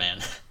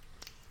Anchorman.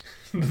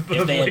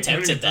 If they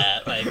attempted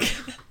that, like,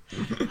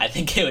 I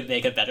think it would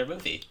make a better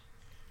movie.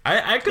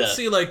 I could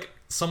see, like,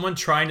 someone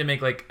trying to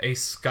make, like, a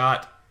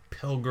Scott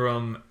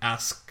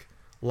Pilgrim-esque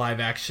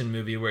live-action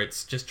movie where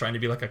it's just trying to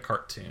be, like, a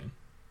cartoon.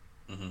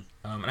 Mm-hmm.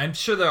 And I'm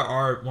sure there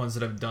are ones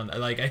that have done that.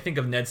 Like, I think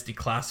of Ned's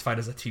Declassified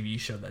as a TV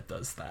show that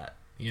does that,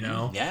 you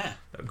know? Yeah.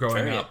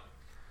 Growing Very, up.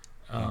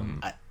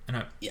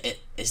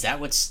 Is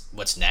that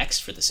what's next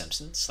for The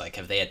Simpsons? Like,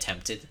 have they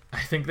attempted I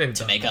think they've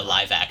to done make that. a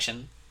live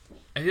action?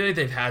 I feel like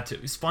they've had to.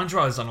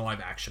 SpongeBob has done a live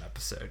action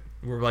episode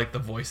where, like, the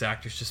voice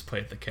actors just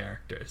played the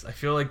characters. I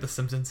feel like The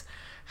Simpsons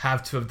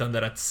have to have done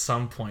that at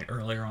some point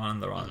earlier on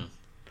in the run. Mm-hmm.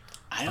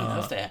 I don't know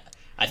if they...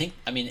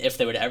 I mean, if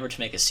they were ever to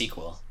make a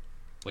sequel,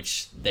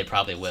 which they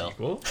probably will.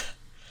 Sequel?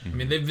 I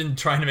mean, they've been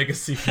trying to make a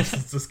sequel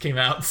since this came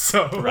out,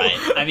 so... Right.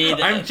 I mean...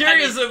 I'm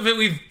curious if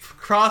we've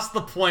crossed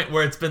the point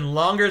where it's been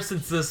longer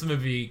since this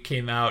movie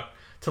came out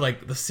to,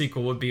 like, the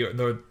sequel would be...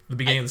 The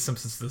beginning of The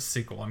Simpsons to the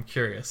sequel. I'm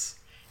curious.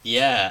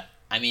 Yeah.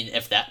 I mean,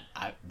 if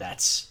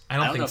that's... I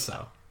don't think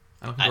so.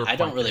 I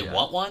don't really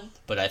want one,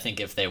 but I think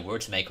if they were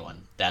to make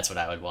one, that's what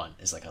I would want,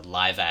 is like a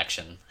live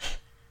action.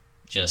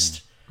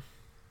 Just...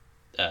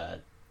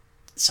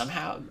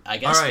 somehow, I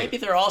guess maybe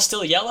they're all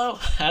still yellow.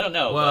 I don't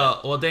know.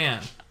 Well,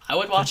 Dan, I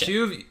would watch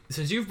it.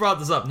 Since you've brought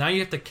this up, now you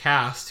have to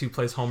cast who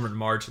plays Homer and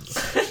Marge in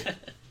this.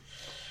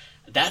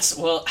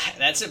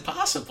 That's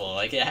impossible.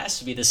 Like, it has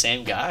to be the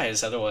same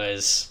guys,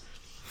 otherwise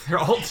they're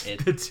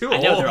too old. I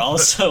know they're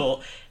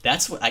also.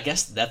 That's what I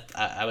guess that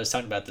I was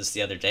talking about this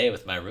the other day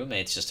with my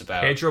roommates, just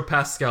about Pedro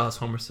Pascal as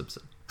Homer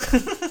Simpson.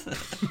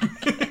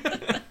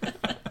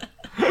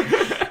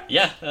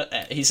 Yeah,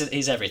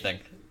 he's everything.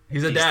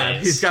 He's a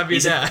dad. He's got to be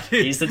a dad.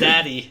 He's the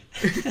daddy.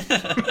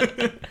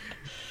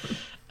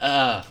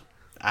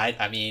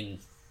 I mean,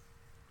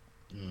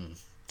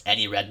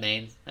 Eddie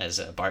Redmayne as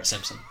Bart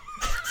Simpson.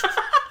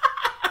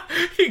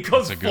 He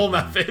goes full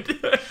method.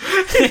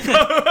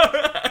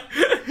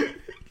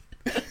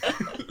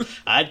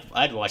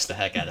 I'd watch the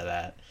heck out of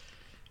that.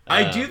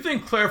 I do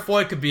think Claire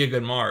Foy could be a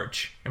good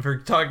Marge. If we're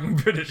talking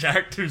British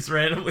actors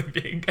randomly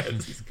being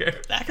cast as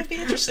characters. That could be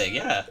interesting,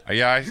 yeah.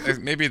 Yeah,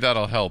 maybe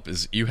that'll help,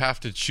 is you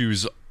have to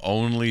choose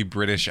only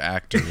British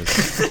actors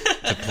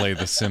to play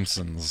The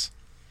Simpsons.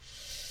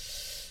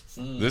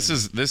 This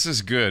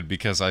is good,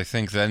 because I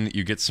think then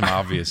you get some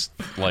obvious,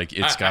 like,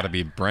 it's got to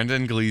be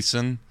Brendan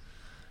Gleeson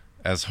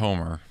as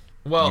Homer.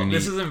 Well,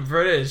 this isn't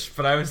British,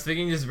 but I was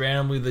thinking just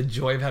randomly the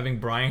joy of having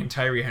Brian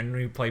Tyree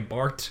Henry play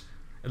Bart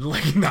and,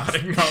 like, not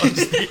acknowledge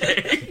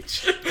the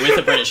age. With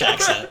a British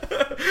accent.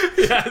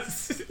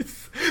 Yes.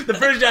 The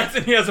British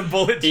accent, he has a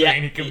bullet train. Yeah,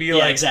 he can be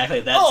like,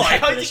 exactly.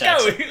 How's it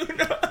going?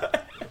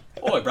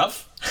 Oi,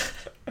 bruv.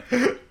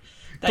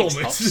 Thanks,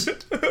 Thomas.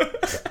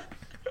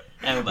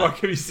 Mark,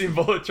 have you seen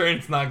Bullet Train?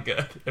 It's not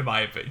good, in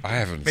my opinion. I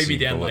haven't Maybe seen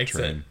Dan Bullet likes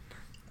Train. it.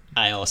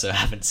 I also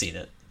haven't seen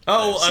it.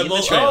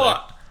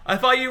 I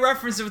thought you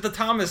referenced it with the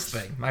Thomas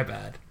thing. My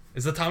bad.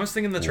 Is the Thomas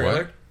thing in the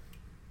trailer? What?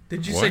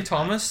 Did you say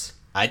Thomas?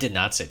 I did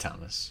not say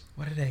Thomas.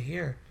 What did I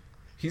hear?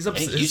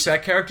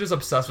 That character's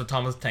obsessed with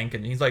Thomas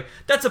Tankin. He's like,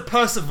 that's a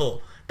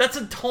Percival. That's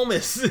a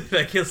Thomas.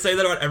 Like, he'll say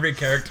that about every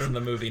character in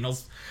the movie, and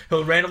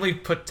he'll randomly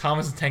put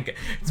Thomas Tankin.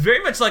 It's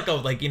very much like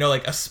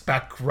a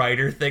spec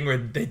writer thing where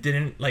they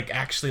didn't, like,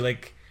 actually,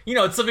 like,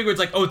 it's something where it's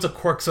like, oh, it's a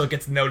quirk, so it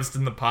gets noticed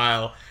in the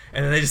pile,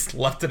 and then they just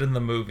left it in the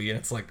movie, and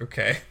it's like,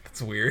 okay,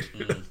 that's weird.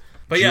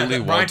 But yeah, Julie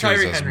Brian Walters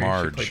Tyree as Henry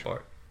Marge. should play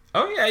Bart.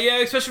 Oh yeah,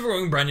 especially for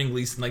going Brendan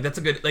Gleeson, like that's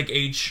a good like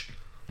age.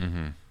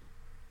 Mm-hmm.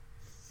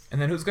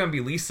 And then who's gonna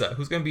be Lisa?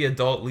 Who's gonna be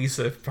adult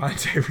Lisa if Brian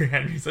Tyree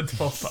Henry's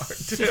adult Bart?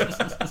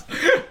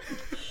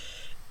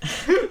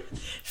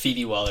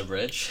 Phoebe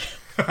Waller-Bridge.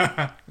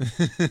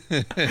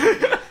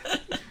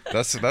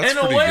 That's in a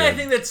pretty way,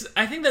 good.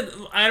 I think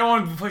that I don't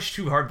want to push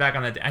too hard back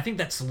on that. I think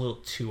that's a little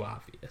too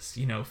obvious.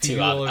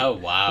 Oh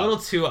wow, a little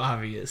too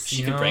obvious.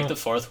 She could break the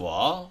fourth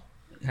wall.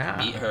 Yeah.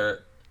 Meet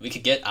her. We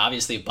could get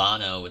obviously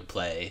Bono would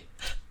play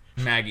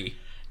Maggie.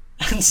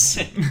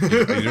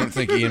 You don't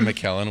think Ian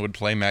McKellen would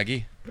play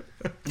Maggie?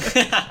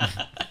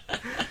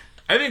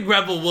 I think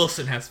Rebel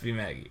Wilson has to be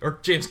Maggie or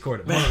James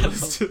Corden. One of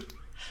those two.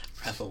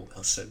 Rebel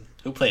Wilson,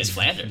 who plays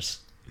Flanders.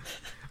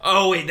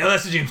 Oh wait, no,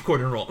 that's a James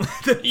Corden role.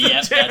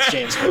 Yep, that's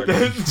James Corden.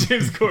 That's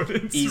James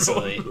Corden's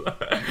Easily. role.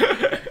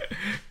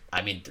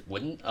 I mean,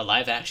 wouldn't a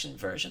live action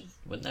version?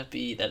 Wouldn't that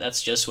be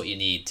that's just what you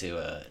need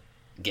to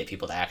get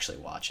people to actually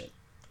watch it?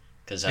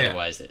 Because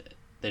otherwise,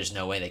 there's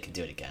no way they can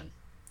do it again.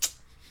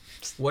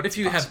 What if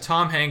you have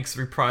Tom Hanks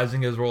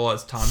reprising his role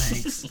as Tom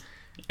Hanks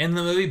in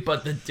the movie,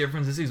 but the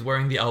difference is he's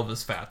wearing the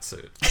Elvis fat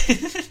suit.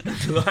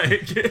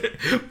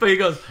 But he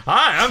goes,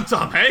 "Hi, I'm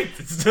Tom Hanks."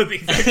 It's the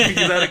exact thing.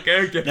 He's out of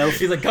character. Nope.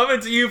 He's like, "Coming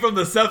to you from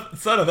the son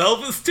of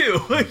Elvis too."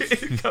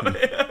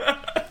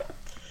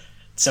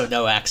 So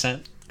no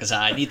accent, because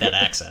I need that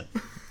accent.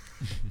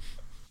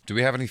 Do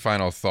we have any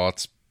final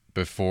thoughts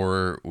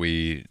before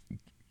we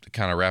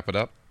kind of wrap it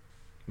up?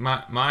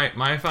 My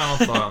final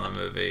thought on the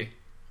movie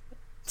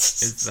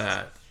is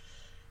that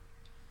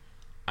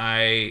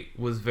I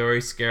was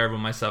very scared when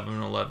my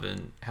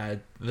 7-Eleven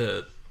had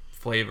the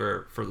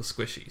flavor for the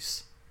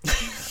squishies.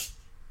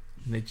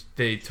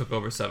 They took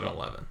over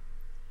 7-Eleven.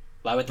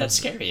 Why would that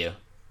scare you?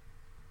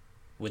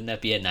 Wouldn't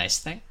that be a nice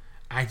thing?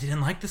 I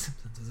didn't like The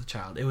Simpsons as a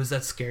child. It was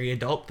that scary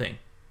adult thing.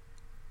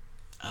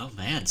 Oh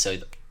man, so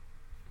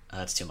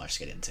that's too much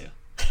to get into.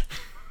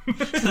 No,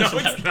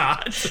 it's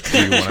not.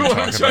 Do you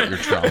want to talk about your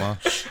trauma?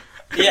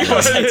 Yeah, I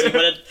was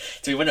like,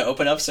 do we want to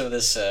open up some of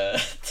this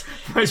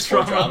My this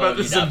whole trauma about of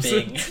The you not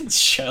Simpsons. being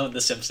shown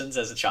The Simpsons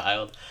as a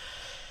child?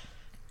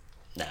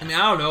 Nah. I mean,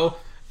 I don't know.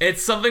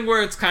 It's something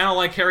where it's kind of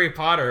like Harry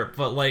Potter,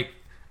 but like,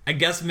 I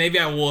guess maybe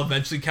I will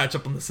eventually catch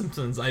up on The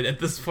Simpsons. At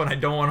this point, I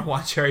don't want to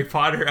watch Harry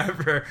Potter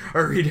ever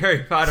or read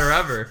Harry Potter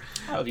ever.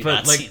 How have you But,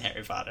 not like, seen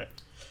Harry Potter?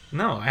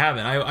 No, I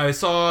haven't. I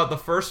saw the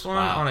first one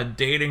Wow. on a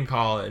date in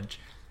college,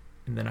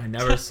 and then I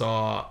never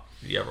saw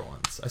the other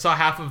ones. I saw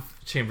half of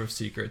Chamber of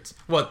Secrets.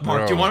 What,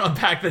 Mark? Do you Bro. want to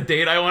unpack the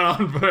date I went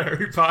on for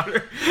Harry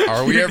Potter?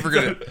 Are we ever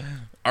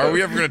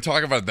gonna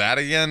talk about that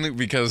again?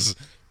 Because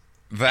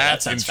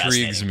that sounds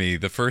intrigues fascinating. me.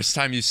 The first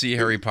time you see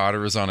Harry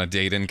Potter is on a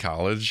date in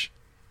college.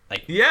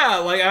 Like, Yeah,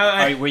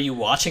 like were you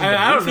watching the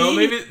I don't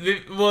movie? know.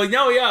 Maybe. Well,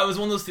 no, yeah. It was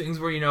one of those things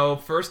where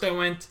first I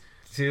went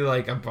to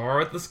like a bar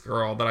with this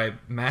girl that I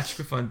matched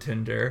with on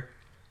Tinder,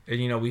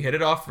 and we hit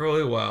it off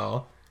really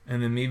well.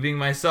 And then me being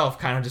myself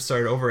kind of just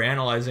started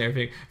overanalyzing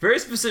everything. Very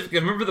specific. I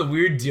remember the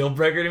weird deal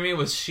breaker to me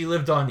was she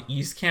lived on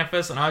East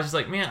Campus, and I was just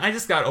like, man, I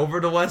just got over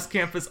to West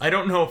Campus. I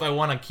don't know if I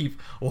want to keep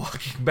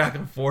walking back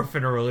and forth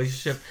in a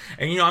relationship.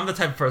 And I'm the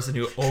type of person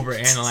who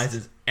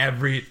overanalyzes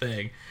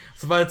everything.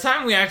 So by the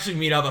time we actually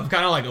meet up, I'm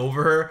kind of like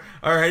over her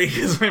already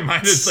because my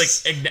mind is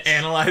like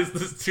analyzed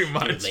this too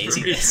much. Your for me.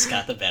 laziness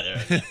got the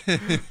better.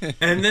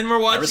 And then we're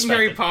watching respect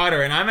Harry it.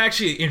 Potter, and I'm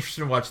actually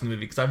interested in watching the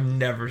movie because I've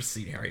never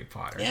seen Harry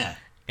Potter. Yeah.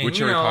 And, Which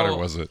Harry Potter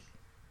was it?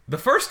 The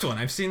first one.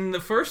 I've seen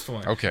the first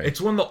one. Okay. It's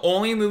one of the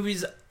only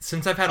movies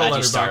since I've had Glad a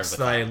you started Letterboxd with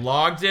that I that.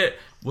 logged it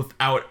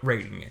without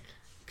rating it.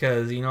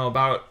 Because,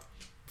 about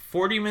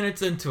 40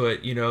 minutes into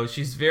it,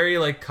 she's very,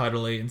 like,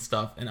 cuddly and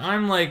stuff. And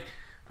I'm like,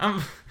 I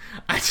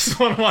just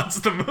want to watch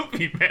the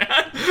movie,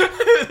 man.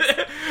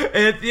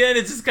 And at the end,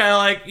 it's just kind of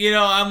like,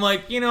 I'm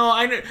like,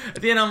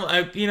 at the end, I'm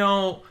like,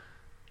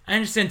 I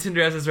understand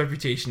Tinder has its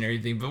reputation and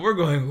everything, but we're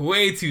going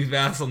way too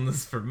fast on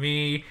this for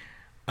me.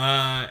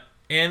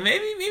 And maybe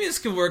this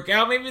could work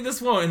out. Maybe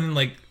this won't. And then,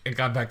 like, it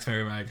got back to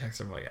me when I texted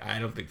her. I'm like, I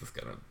don't think this is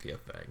gonna be a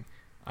thing.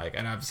 Like,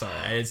 and I'm sorry.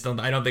 I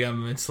don't think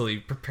I'm mentally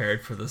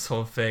prepared for this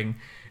whole thing.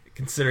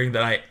 Considering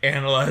that I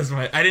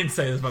didn't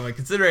say this, but like,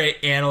 considering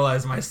I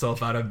analyzed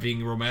myself out of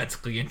being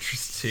romantically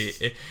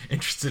interested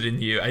in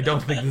you, I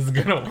don't think this is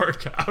gonna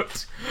work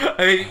out.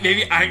 I mean,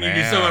 maybe I need to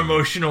do some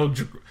emotional.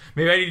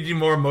 Maybe I need to do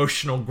more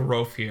emotional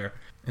growth here.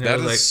 And I That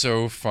was is like,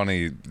 so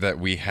funny that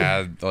we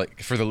had,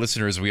 like, for the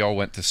listeners, we all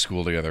went to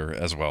school together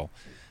as well.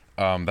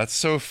 That's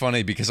so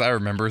funny because I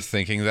remember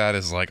thinking that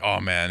as like, oh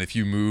man, if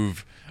you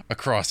move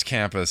across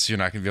campus, you're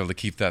not going to be able to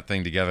keep that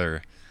thing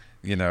together,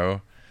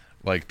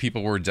 Like,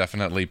 people were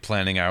definitely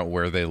planning out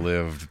where they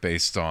lived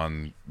based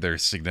on their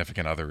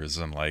significant others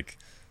and, like,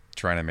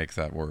 trying to make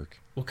that work.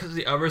 well, because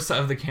the other side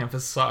of the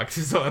campus sucks.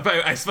 So if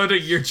I spent a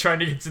year trying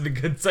to get to the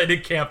good side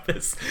of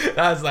campus,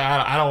 I was like,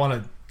 I don't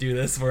want to do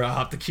this where I'll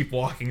have to keep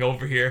walking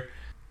over here.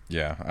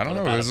 Yeah, I don't What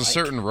know. about There's a a bike?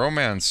 certain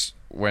romance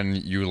when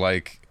you,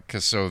 like,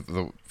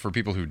 for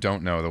people who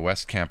don't know, the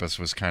West Campus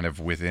was kind of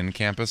within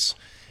campus,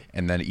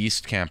 and then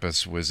East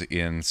Campus was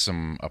in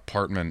some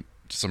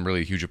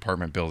really huge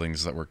apartment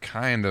buildings that were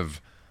kind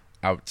of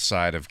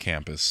outside of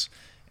campus,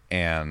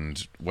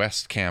 and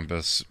West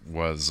Campus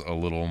was a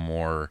little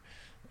more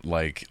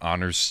like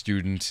honors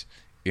student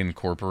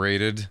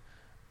incorporated,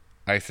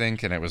 I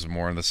think, and it was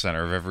more in the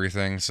center of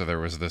everything. So there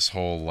was this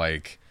whole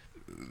like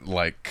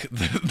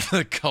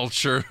the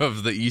culture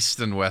of the East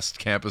and West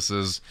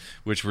campuses,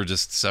 which were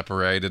just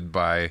separated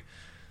by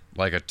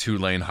like a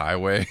 2-lane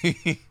highway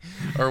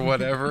or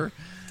whatever.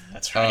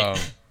 That's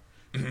right.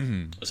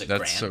 Was it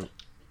grand? So,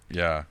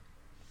 yeah.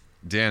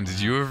 Dan, did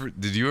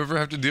you ever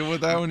have to deal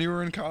with that when you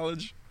were in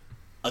college?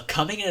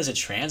 Coming in as a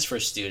transfer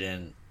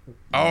student.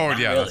 Oh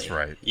yeah, really. That's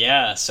right.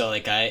 Yeah, so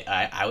like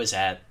I was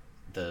at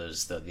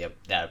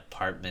that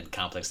apartment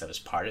complex that was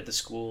part of the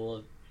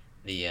school,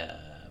 the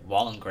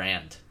Wallen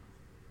Grand.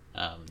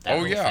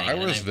 Oh yeah, I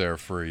was there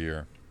for a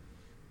year.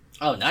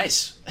 Oh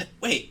nice.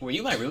 Wait, were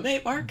you my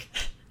roommate, Mark?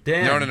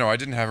 Damn. No, I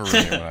didn't have a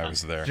roommate when I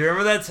was there. Do you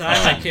remember that time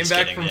I came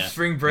back from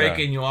spring break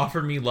Yeah. and you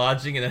offered me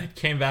lodging and I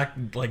came back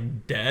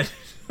like dead?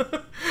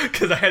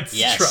 Because I had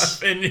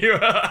strep in you.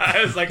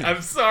 I was like,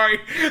 I'm sorry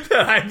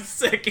that I'm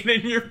sick and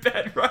in your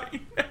bed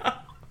right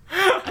now.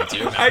 I do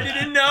remember I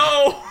didn't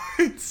know.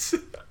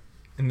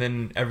 And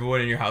then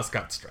everyone in your house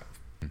got strep.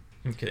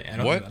 I'm kidding. I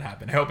don't think that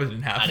happened. I hope it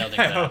didn't happen. I don't think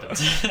that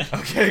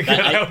happened. Okay, good.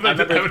 I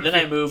remember. Then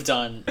I moved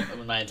on.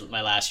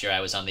 My last year, I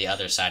was on the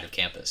other side of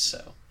campus,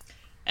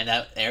 and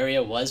that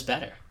area was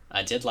better.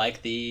 I did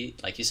like you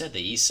said,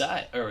 the east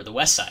side or the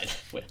west side.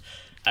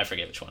 I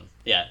forget which one.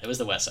 Yeah, it was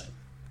the west side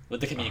with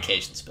the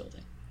communications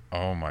building.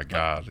 Oh my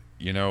God!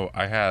 I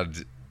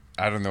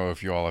don't know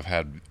if you all have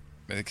had,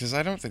 because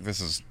I don't think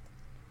this has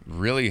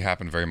really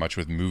happened very much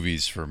with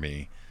movies for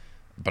me.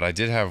 But I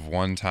did have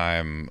one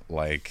time,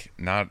 like,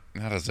 not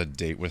as a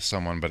date with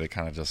someone, but it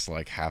kind of just,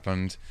 like,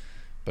 happened.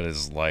 But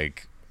it's,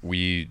 like,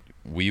 we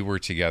were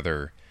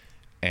together,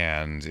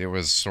 and it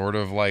was sort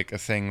of, like, a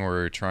thing where we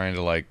were trying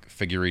to, like,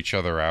 figure each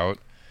other out.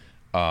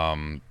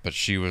 But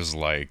she was,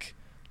 like,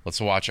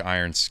 let's watch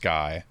Iron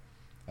Sky.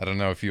 I don't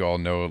know if you all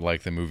know,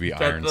 like, the movie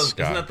Iron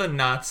Sky. Isn't that the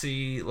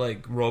Nazi,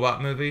 like,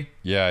 robot movie?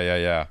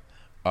 Yeah.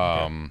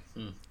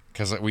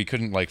 Because we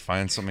couldn't, like,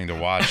 find something to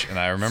watch, and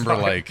I remember,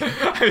 like...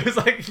 I was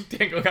like,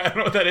 dang, I don't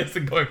know what that is,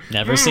 and going,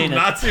 never seen it.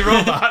 Nazi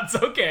robots,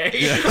 okay.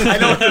 Yeah. I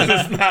know what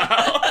this is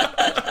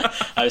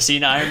now. I've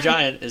seen Iron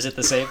Giant. Is it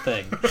the same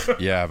thing?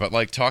 Yeah, but,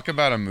 like, talk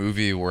about a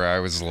movie where I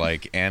was,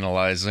 like,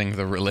 analyzing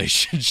the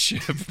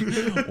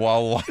relationship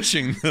while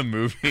watching the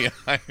movie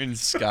Iron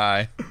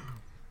Sky.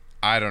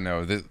 I don't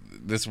know.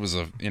 This was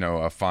a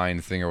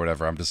fine thing or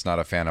whatever. I'm just not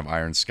a fan of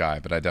Iron Sky,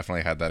 but I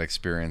definitely had that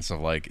experience of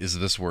like, is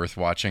this worth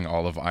watching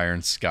all of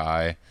Iron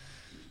Sky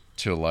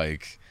to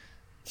like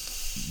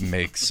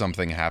make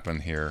something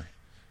happen here?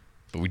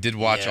 But we did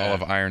watch all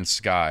of Iron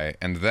Sky,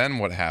 and then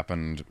what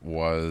happened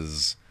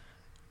was,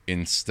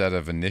 instead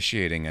of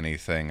initiating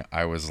anything,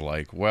 I was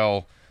like,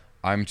 well,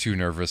 I'm too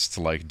nervous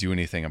to like do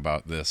anything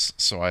about this,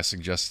 so I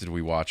suggested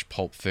we watch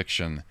Pulp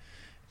Fiction.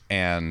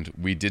 And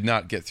we did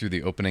not get through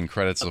the opening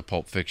credits of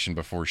Pulp Fiction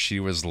before she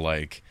was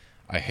like,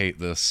 I hate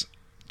this,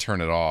 turn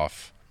it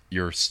off,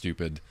 you're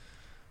stupid.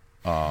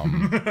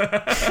 But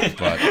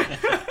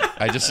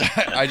I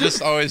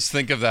just always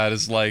think of that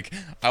as like,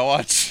 I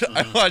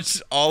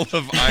watched all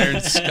of Iron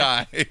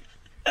Sky.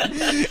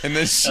 And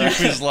then she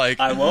was like,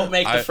 I won't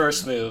make the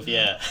first move,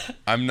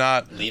 I'm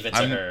not. Leave it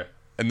to her.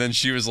 And then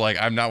she was like,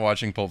 I'm not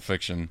watching Pulp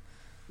Fiction.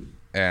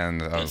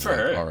 And I was like,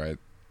 her. all right.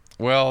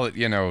 Well,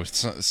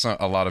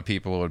 a lot of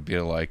people would be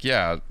like,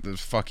 yeah,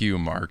 fuck you,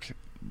 Mark.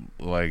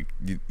 Like,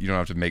 you don't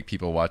have to make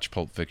people watch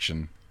Pulp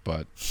Fiction,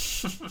 but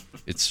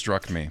it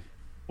struck me.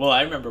 Well,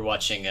 I remember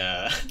watching,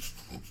 for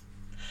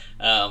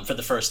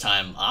the first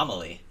time,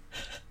 Amelie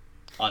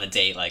on a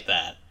date like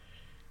that.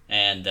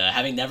 And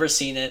having never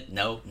seen it,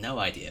 no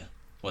idea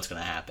what's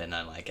going to happen.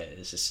 I'm like,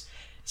 is this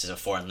a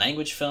foreign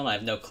language film? I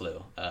have no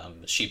clue.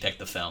 She picked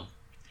the film.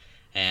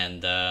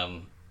 And,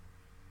 I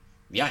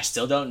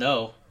still don't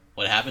know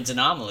what happens in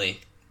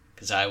Amelie,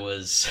 because I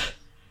was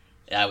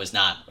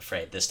not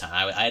afraid this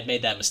time. I had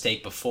made that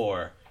mistake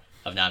before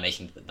of not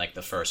making like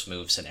the first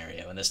move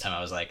scenario, and this time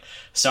I was like,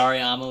 sorry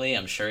Amelie,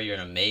 I'm sure you're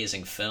an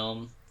amazing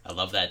film, I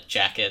love that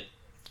jacket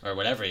or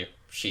whatever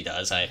she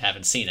does. I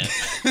haven't seen it.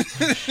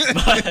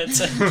 But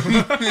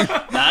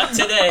not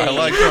today. I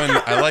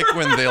like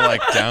when they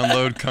like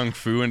download kung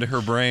fu into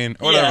her brain,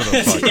 or whatever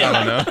the fuck. I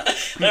don't know.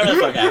 Whatever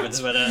the fuck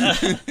happens,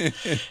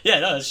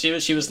 but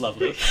she was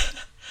lovely.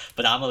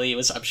 But Amelie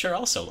was, I'm sure,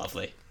 also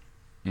lovely.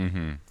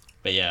 Mm-hmm.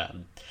 But yeah,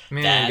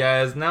 man,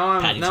 guys, now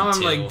I'm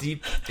 2. like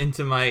deep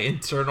into my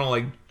internal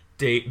like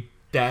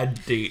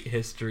dad date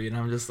history, and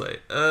I'm just like,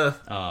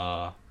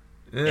 it'll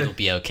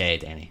be okay,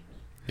 Danny.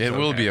 It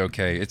will be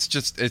okay.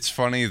 It's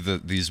funny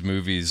that these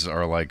movies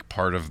are like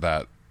part of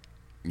that,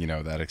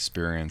 that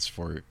experience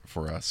for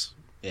us.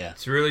 Yeah,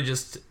 it's really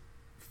just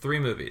 3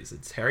 movies.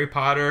 It's Harry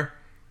Potter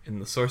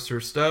and the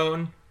Sorcerer's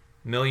Stone,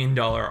 $1 Million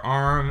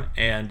Arm,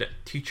 and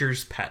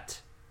Teacher's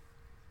Pet.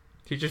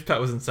 Teacher's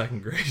pet was in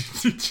second grade.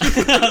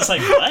 I was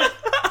like,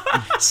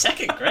 what?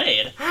 Second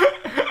grade?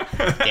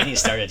 Danny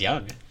started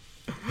young.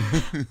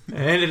 And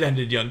it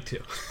ended young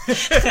too.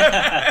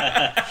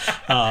 Yeah,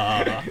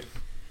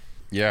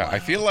 wow. I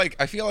feel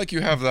like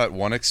you have that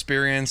one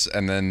experience,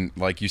 and then,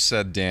 like you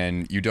said,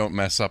 Dan, you don't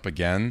mess up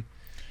again.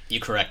 You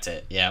correct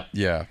it. Yeah.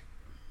 Yeah.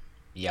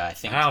 Yeah, I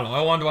think. I don't know.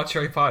 I wanted to watch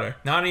Harry Potter.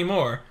 Not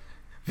anymore.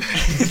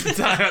 The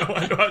time I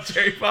wanted to watch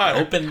Harry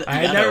Potter. I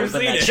had never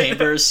seen that it.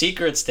 Chamber of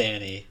Secrets,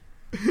 Danny.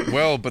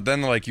 Well, but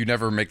then like you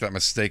never make that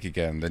mistake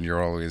again. Then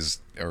you're always,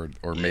 or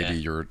maybe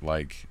you're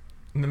like.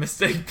 The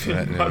mistake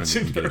being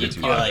watching Harry Potter.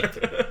 You're like,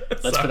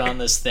 let's put on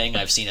this thing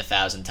I've seen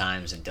 1,000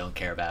 times and don't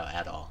care about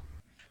at all.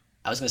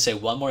 I was going to say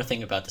one more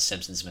thing about the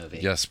Simpsons movie.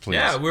 Yes, please.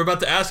 Yeah, we're about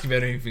to ask you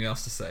about anything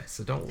else to say,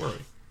 so don't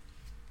worry.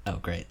 Oh,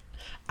 great.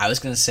 I was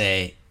going to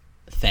say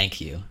thank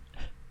you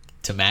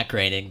to Matt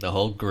Groening, the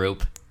whole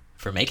group,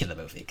 for making the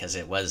movie, because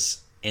it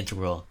was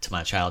integral to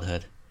my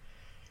childhood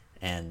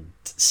and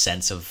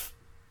sense of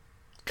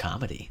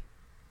comedy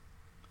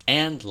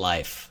and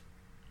life.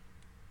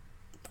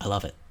 I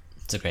love it.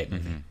 It's a great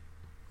movie. Mm-hmm.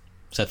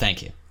 So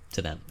thank you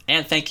to them.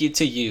 And thank you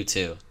to you,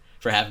 too,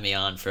 for having me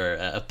on for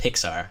a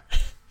Pixar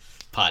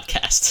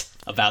podcast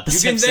about the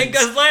Simpsons. You can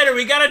thank us later.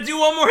 We got to do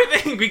one more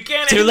thing. We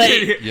can't Too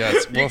late.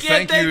 Yes. Well, you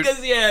can't thank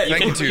us yet.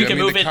 Thank you, you can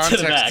move the it to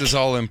the back. context is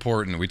all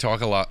important. We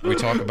talk about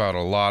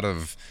a lot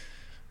of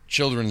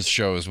children's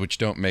shows which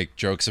don't make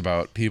jokes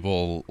about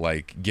people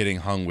like getting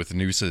hung with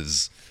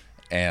nooses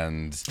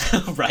and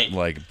right,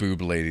 like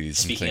boob ladies.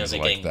 Speaking and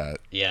things like that.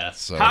 Yeah.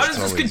 So how does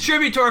this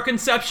contribute to our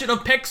conception of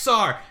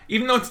Pixar,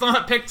 even though it's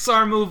not a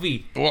Pixar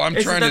movie? Well, I'm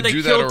trying to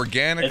do that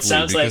organically. It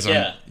sounds because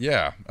like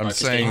I'm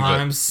saying that.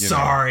 I'm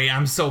sorry.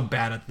 I'm so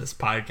bad at this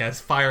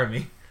podcast. Fire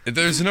me.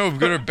 There's no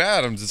good or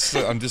bad. I'm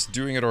just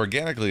doing it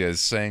organically as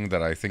saying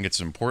that I think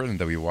it's important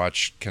that we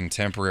watch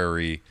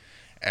contemporary,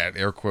 at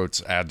air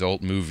quotes,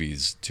 adult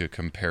movies to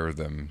compare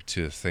them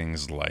to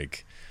things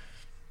like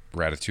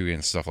Ratatouille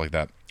and stuff like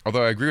that.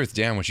 Although I agree with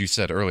Dan, what you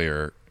said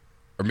earlier,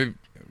 or maybe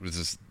was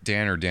this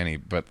Dan or Danny,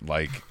 but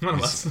like one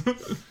of us.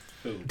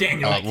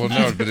 Daniel. Well,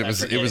 no, but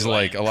it was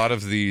like a lot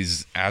of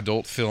these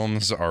adult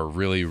films are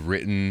really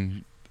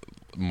written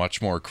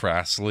much more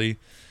crassly.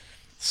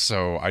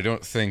 So I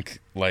don't think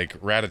like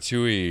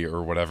Ratatouille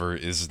or whatever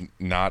is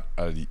not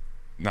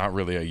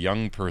really a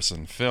young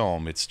person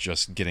film. It's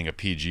just getting a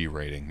PG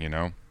rating, you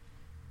know?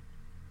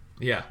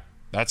 Yeah.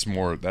 That's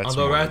more.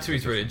 Although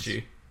Ratatouille's rated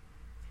G.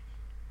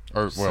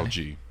 Or well,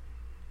 G.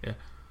 Yeah.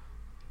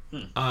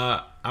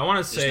 I want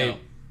to say,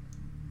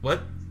 what?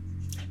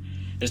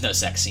 There's no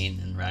sex scene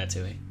in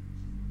Ratatouille.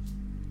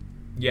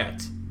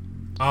 Yet.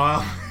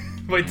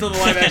 Wait till the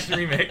live action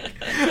remake.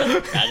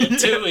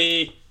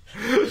 Ratatouille.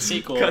 The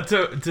sequel. Cut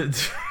to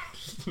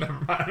never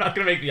mind. I'm not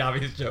gonna make the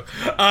obvious joke.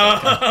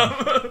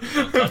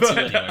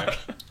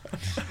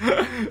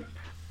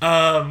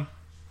 I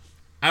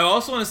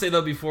also want to say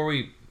though, before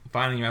we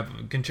finally wrap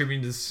up,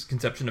 contributing to this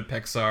conception of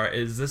Pixar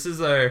is this is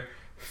our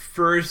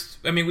first.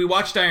 I mean, we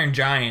watched Iron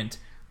Giant,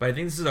 but I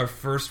think this is our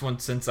first one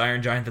since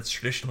Iron Giant that's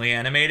traditionally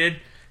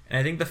animated. And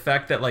I think the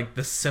fact that like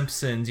The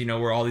Simpsons, you know,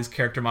 where all these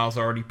character models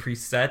are already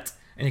preset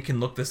and it can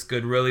look this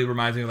good, really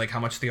reminds me of like how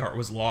much the art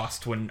was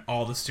lost when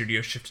all the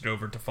studios shifted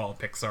over to follow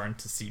Pixar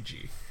into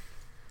CG.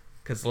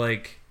 Because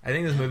like I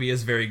think this movie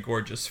is very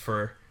gorgeous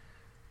for,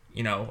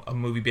 you know, a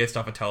movie based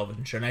off a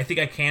television show. And I think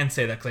I can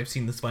say that because I've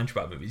seen the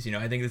SpongeBob movies. You know,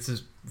 I think this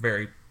is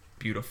very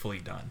beautifully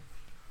done,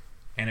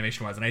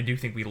 animation-wise. And I do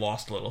think we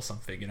lost a little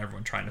something in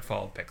everyone trying to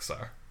follow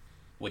Pixar.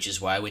 Which is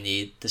why we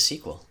need the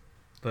sequel.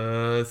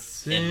 The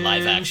Simpsons. In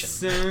live action.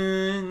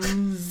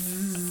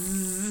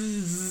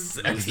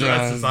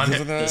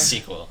 The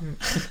sequel.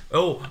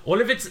 Oh, what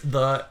if it's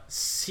The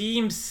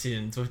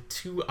Simpsons with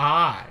 2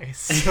 eyes?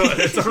 So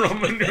it's a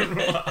Roman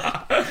numeral.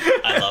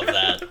 I love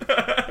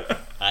that.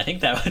 I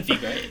think that would be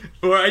great.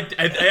 Or I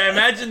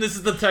imagine this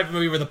is the type of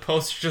movie where the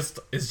post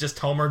is just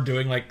Homer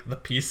doing like the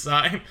peace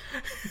sign.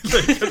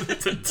 It's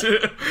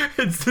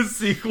the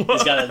sequel.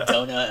 He's got a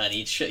donut on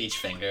each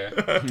finger.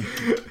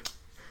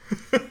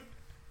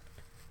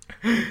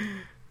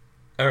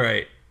 All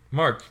right,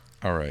 Mark.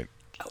 All right.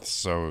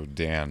 So,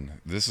 Dan,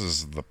 this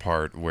is the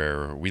part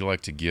where we like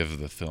to give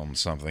the film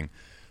something.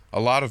 A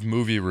lot of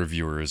movie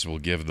reviewers will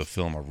give the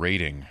film a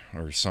rating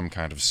or some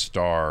kind of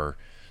star,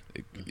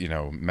 you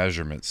know,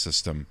 measurement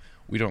system.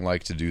 We don't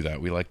like to do that.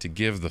 We like to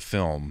give the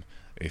film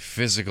a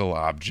physical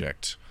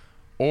object,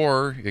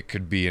 or it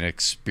could be an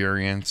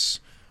experience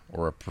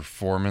or a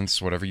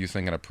performance, whatever you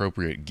think an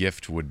appropriate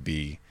gift would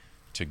be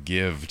to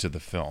give to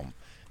the film.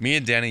 Me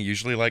and Danny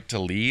usually like to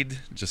lead,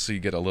 just so you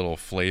get a little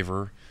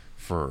flavor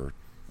for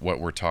what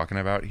we're talking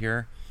about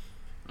here.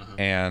 Uh-huh.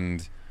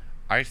 And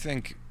I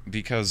think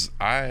because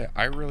I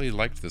really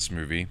liked this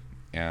movie,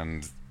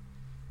 and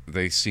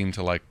they seem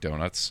to like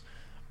donuts,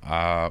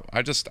 I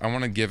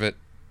want to give it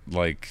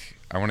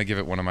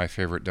one of my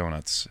favorite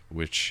donuts,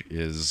 which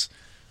is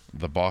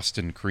the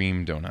Boston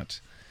cream donut.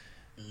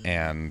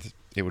 And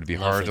it would be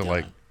hard to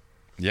like,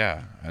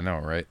 yeah, I know,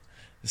 right?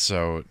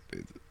 So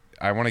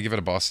I want to give it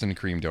a Boston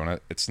cream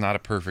donut. It's not a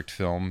perfect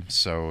film,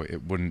 so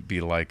it wouldn't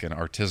be like an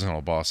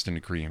artisanal Boston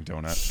cream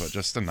donut, but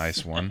just a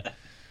nice one.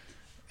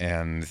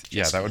 And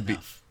yeah, that would be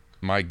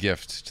my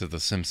gift to the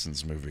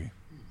Simpsons movie.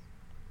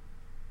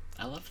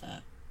 I love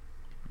that.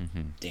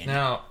 Mm-hmm.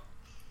 Now,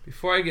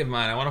 before I give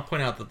mine, I want to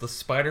point out that the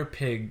Spider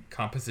Pig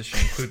composition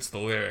includes the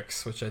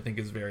lyrics, which I think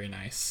is very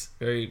nice.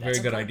 Very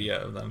good idea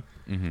of them.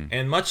 Mm-hmm.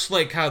 And much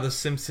like how the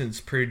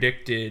Simpsons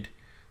predicted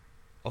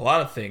a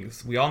lot of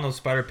things, we all know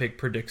Spider Pig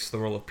predicts the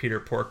role of Peter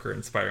Porker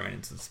in Spider-Man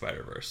Into the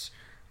Spider-Verse.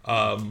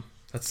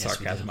 That's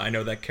sarcasm. I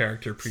know that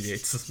character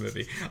predates this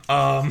movie.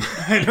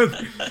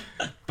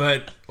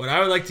 But what I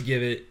would like to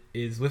give it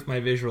is, with my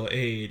visual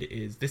aid,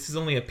 is this is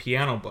only a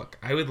piano book.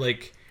 I would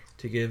like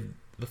to give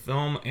the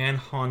film and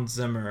Hans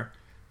Zimmer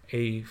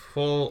a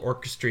full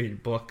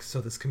orchestrated book, so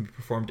this can be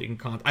performed in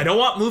concert. I don't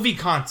want movie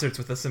concerts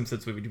with a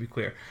Simpsons movie, to be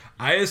clear.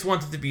 I just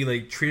want it to be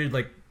like treated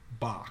like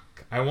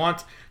Bach. I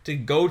want to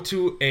go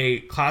to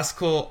a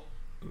classical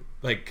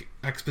like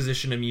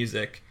exposition of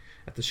music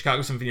at the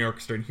Chicago Symphony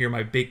Orchestra and hear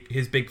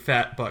his big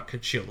fat butt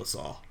could shield us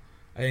all.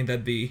 I think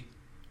that'd be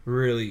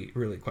really,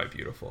 really quite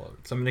beautiful.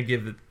 So I'm gonna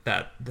give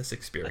this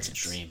experience.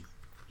 That's a dream.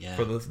 Yeah.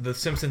 For the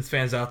Simpsons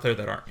fans out there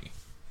that aren't me.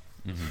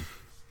 Mm-hmm.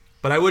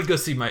 But I would go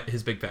see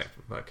his big fat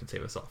butt could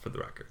save us all, for the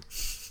record.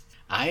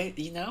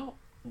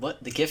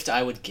 What the gift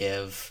I would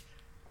give,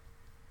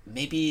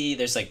 maybe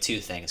there's like two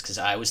things, because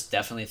I was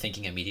definitely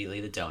thinking immediately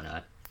the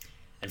donut.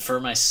 And for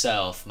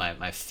myself,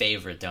 my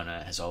favorite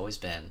donut has always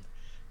been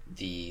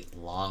the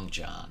Long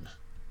John.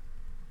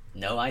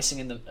 No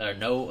icing or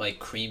no like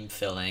cream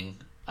filling.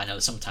 I know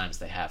sometimes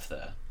they have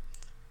the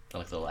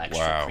like little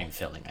extra cream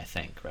filling, I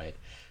think, right?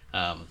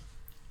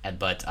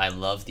 But I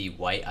love the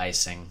white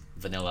icing,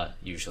 vanilla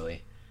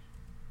usually.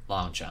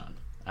 Long John.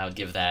 I would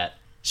give that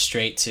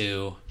straight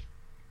to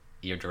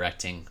your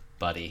directing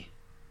buddy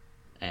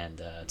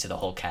and to the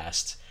whole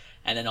cast.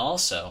 And then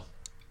also,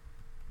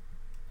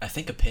 I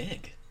think a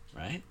pig,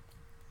 right?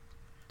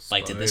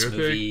 Like, did this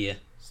movie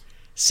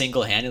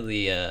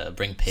single-handedly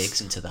bring pigs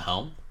into the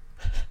home?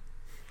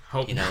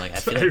 Hope I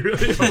feel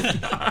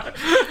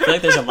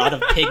like there's a lot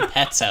of pig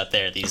pets out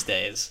there these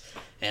days,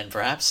 and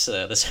perhaps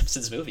the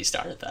Simpsons movie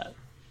started that.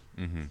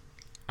 Mm-hmm.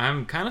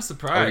 I'm kind of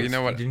surprised. Oh, you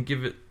know what? Didn't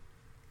give it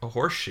a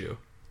horseshoe.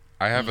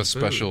 I have a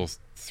special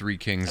Three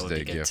Kings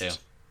Day gift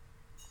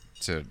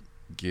to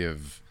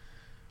give.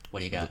 What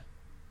do you got?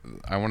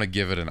 I want to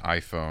give it an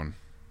iPhone.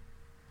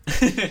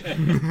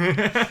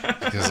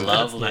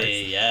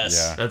 Lovely,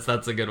 yes. Yeah.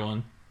 That's a good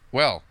one.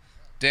 Well,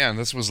 Dan,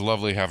 this was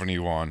lovely having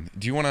you on.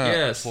 Do you want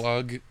to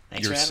plug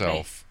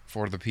yourself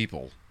for the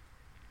people?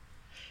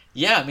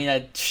 Yeah,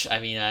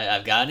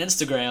 I've got an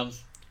Instagram,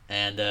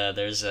 and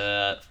there's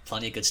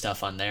plenty of good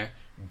stuff on there.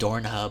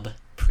 Dornhub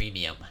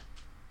Premium.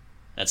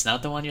 That's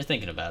not the one you're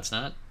thinking about. It's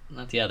not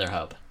the other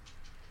hub.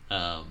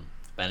 And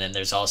then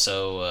there's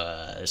also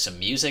there's some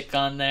music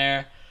on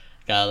there.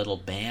 Got a little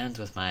band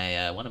with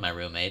my one of my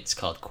roommates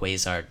called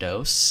Quasar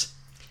Dose.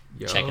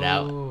 Yo. Check it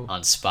out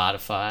on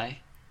Spotify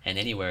and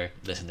anywhere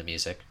you listen to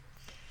music.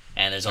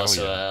 And there's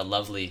also a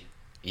lovely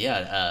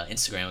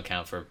Instagram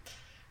account for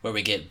where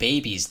we get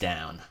babies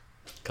down,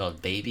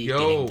 called Baby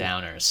Getting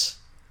Downers.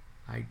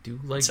 I do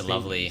like it's a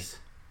babies.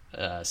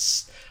 Lovely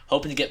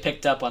hoping to get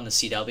picked up on the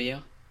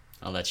CW.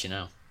 I'll let you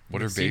know.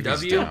 What are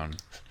babies down?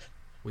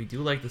 We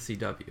do like the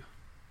CW.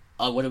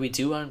 What do we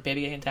do on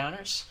Baby Getting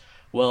Downers?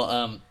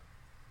 Well,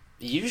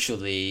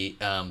 usually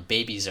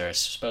babies are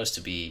supposed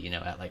to be,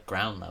 at like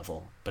ground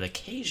level, but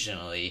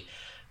occasionally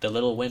the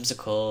little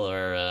whimsical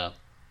or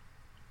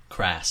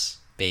crass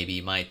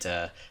baby might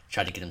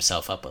try to get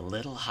himself up a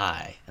little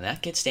high, and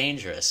that gets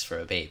dangerous for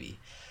a baby.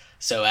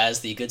 So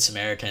as the Good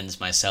Samaritans,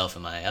 myself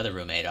and my other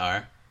roommate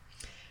are,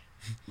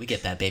 we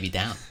get that baby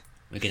down.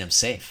 We get him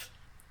safe.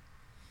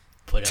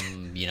 Put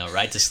him,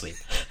 right to sleep.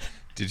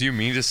 Did you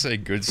mean to say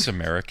Good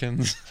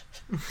Samaritans?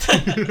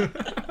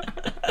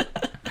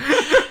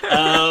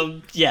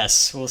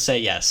 Yes, we'll say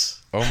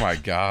yes. Oh my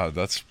God,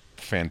 that's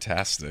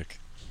fantastic.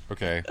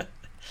 Okay.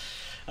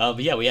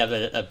 But yeah, we have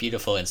a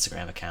beautiful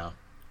Instagram account.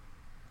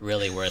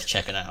 Really worth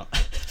checking out.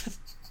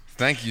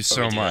 Thank you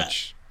so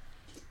much.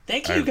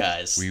 Thank you,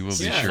 guys. We will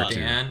be sure to.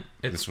 Dan,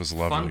 this was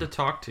lovely. Fun to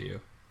talk to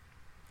you.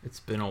 It's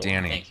been a while.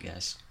 Danny. Thank you,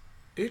 guys.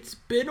 It's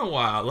been a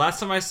while. Last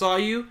time I saw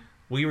you,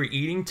 we were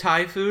eating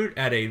Thai food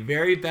at a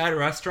very bad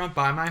restaurant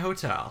by my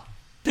hotel.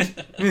 I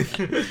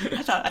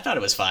thought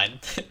it was fine.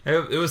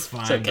 It was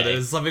fine, okay. But it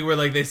was something where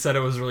like they said it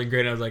was really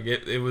great. And I was like,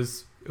 it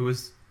was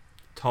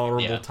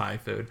tolerable Thai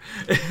food.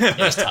 It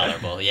was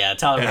tolerable. Yeah,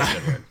 tolerable is a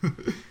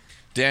good word.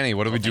 Danny,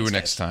 what do we do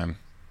next time?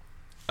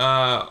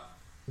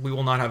 We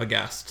will not have a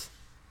guest.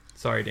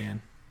 Sorry,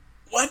 Dan.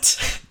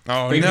 What?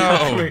 Oh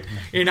no!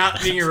 You're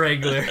not being a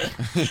regular. the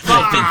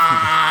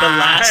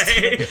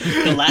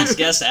last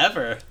guest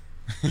ever.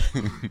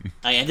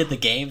 I ended the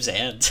games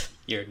and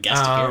your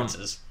guest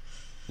appearances.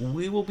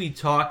 We will be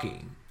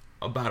talking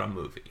about a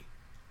movie,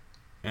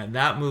 and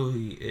that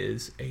movie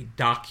is a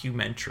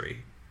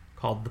documentary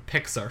called The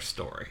Pixar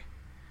Story,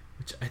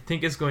 which I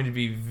think is going to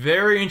be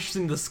very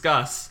interesting to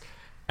discuss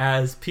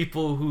as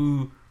people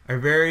who are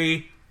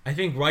very, I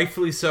think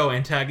rightfully so,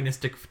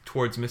 antagonistic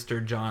towards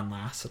Mr. John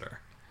Lasseter.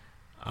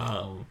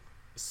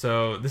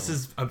 So this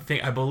is a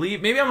thing, I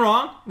believe, maybe I'm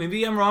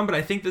wrong, but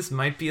I think this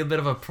might be a bit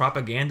of a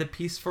propaganda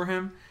piece for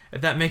him,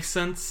 if that makes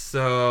sense.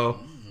 So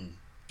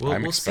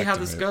we'll see how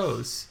this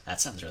goes.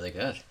 That sounds really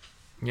good.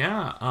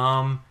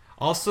 Yeah.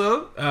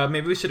 Also,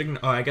 maybe we should,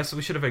 I guess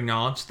we should have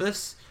acknowledged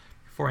this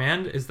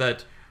beforehand, is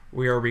that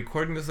we are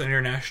recording this on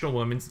International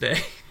Women's Day,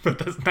 but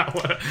that's not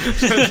what.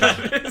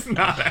 That is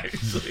not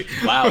actually.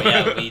 Wow,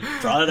 yeah, we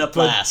brought it up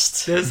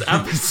last. This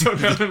episode,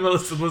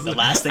 listen. The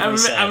last thing we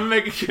said. I'm gonna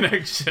make a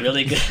connection.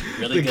 Really good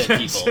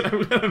people.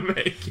 I'm gonna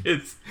make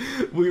is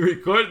we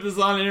recorded this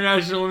on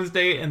International Women's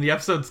Day, and the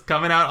episode's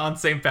coming out on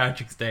St.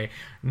 Patrick's Day.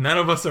 None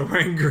of us are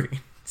wearing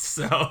green,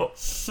 so.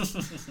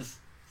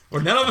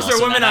 Or none of us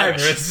are women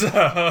either, so.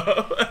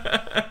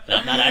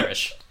 I'm not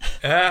Irish.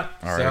 Yeah.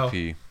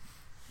 R.I.P.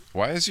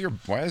 Why is your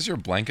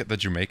blanket the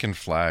Jamaican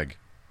flag?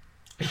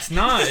 It's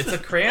not. It's a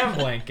crayon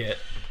blanket.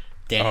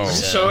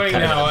 Danny's, I'm showing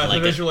now at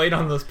the visual aid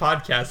on those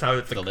podcasts how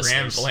it's a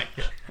crayon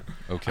blanket.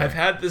 Okay. I've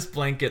had this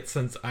blanket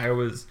since I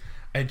was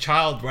a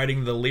child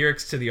writing the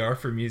lyrics to the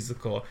Arthur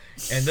musical,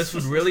 and this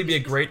would really be a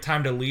great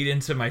time to lead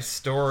into my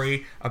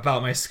story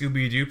about my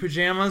Scooby-Doo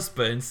pajamas,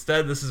 but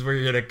instead this is where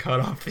you're going to cut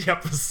off the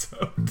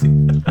episode.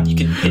 You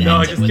can end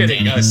it with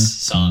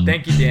Danny's song.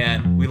 Thank you,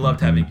 Dan. We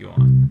loved having you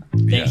on.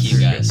 Thank you,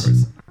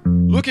 guys.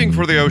 Looking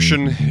for the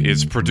Ocean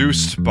is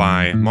produced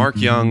by Mark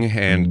Young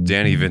and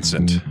Danny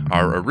Vincent.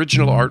 Our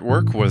original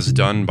artwork was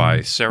done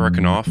by Sarah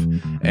Knopf,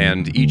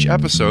 and each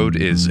episode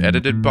is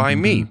edited by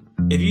me.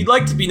 If you'd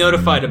like to be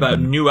notified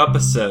about new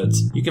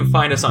episodes, you can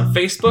find us on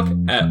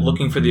Facebook at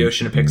Looking for the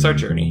Ocean: A Pixar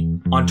Journey,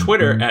 on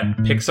Twitter at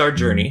Pixar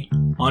Journey,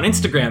 on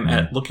Instagram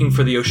at Looking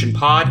for the Ocean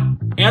Pod,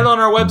 and on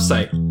our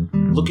website,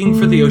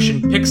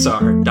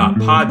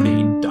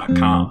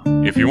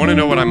 lookingfortheoceanpixar.podbean.com. If you want to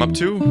know what I'm up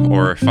to,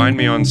 or find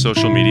me on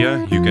social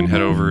media, you can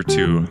head over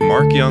to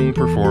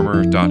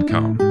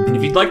markyoungperformer.com. And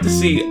if you'd like to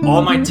see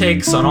all my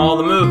takes on all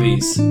the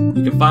movies,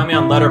 you can find me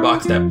on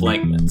Letterboxd at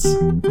Blankmans.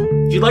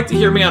 If you'd like to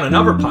hear me on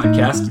another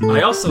podcast,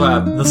 I also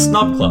have The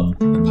Snub Club,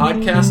 a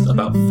podcast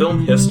about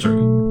film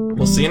history.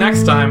 We'll see you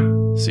next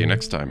time. See you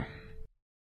next time.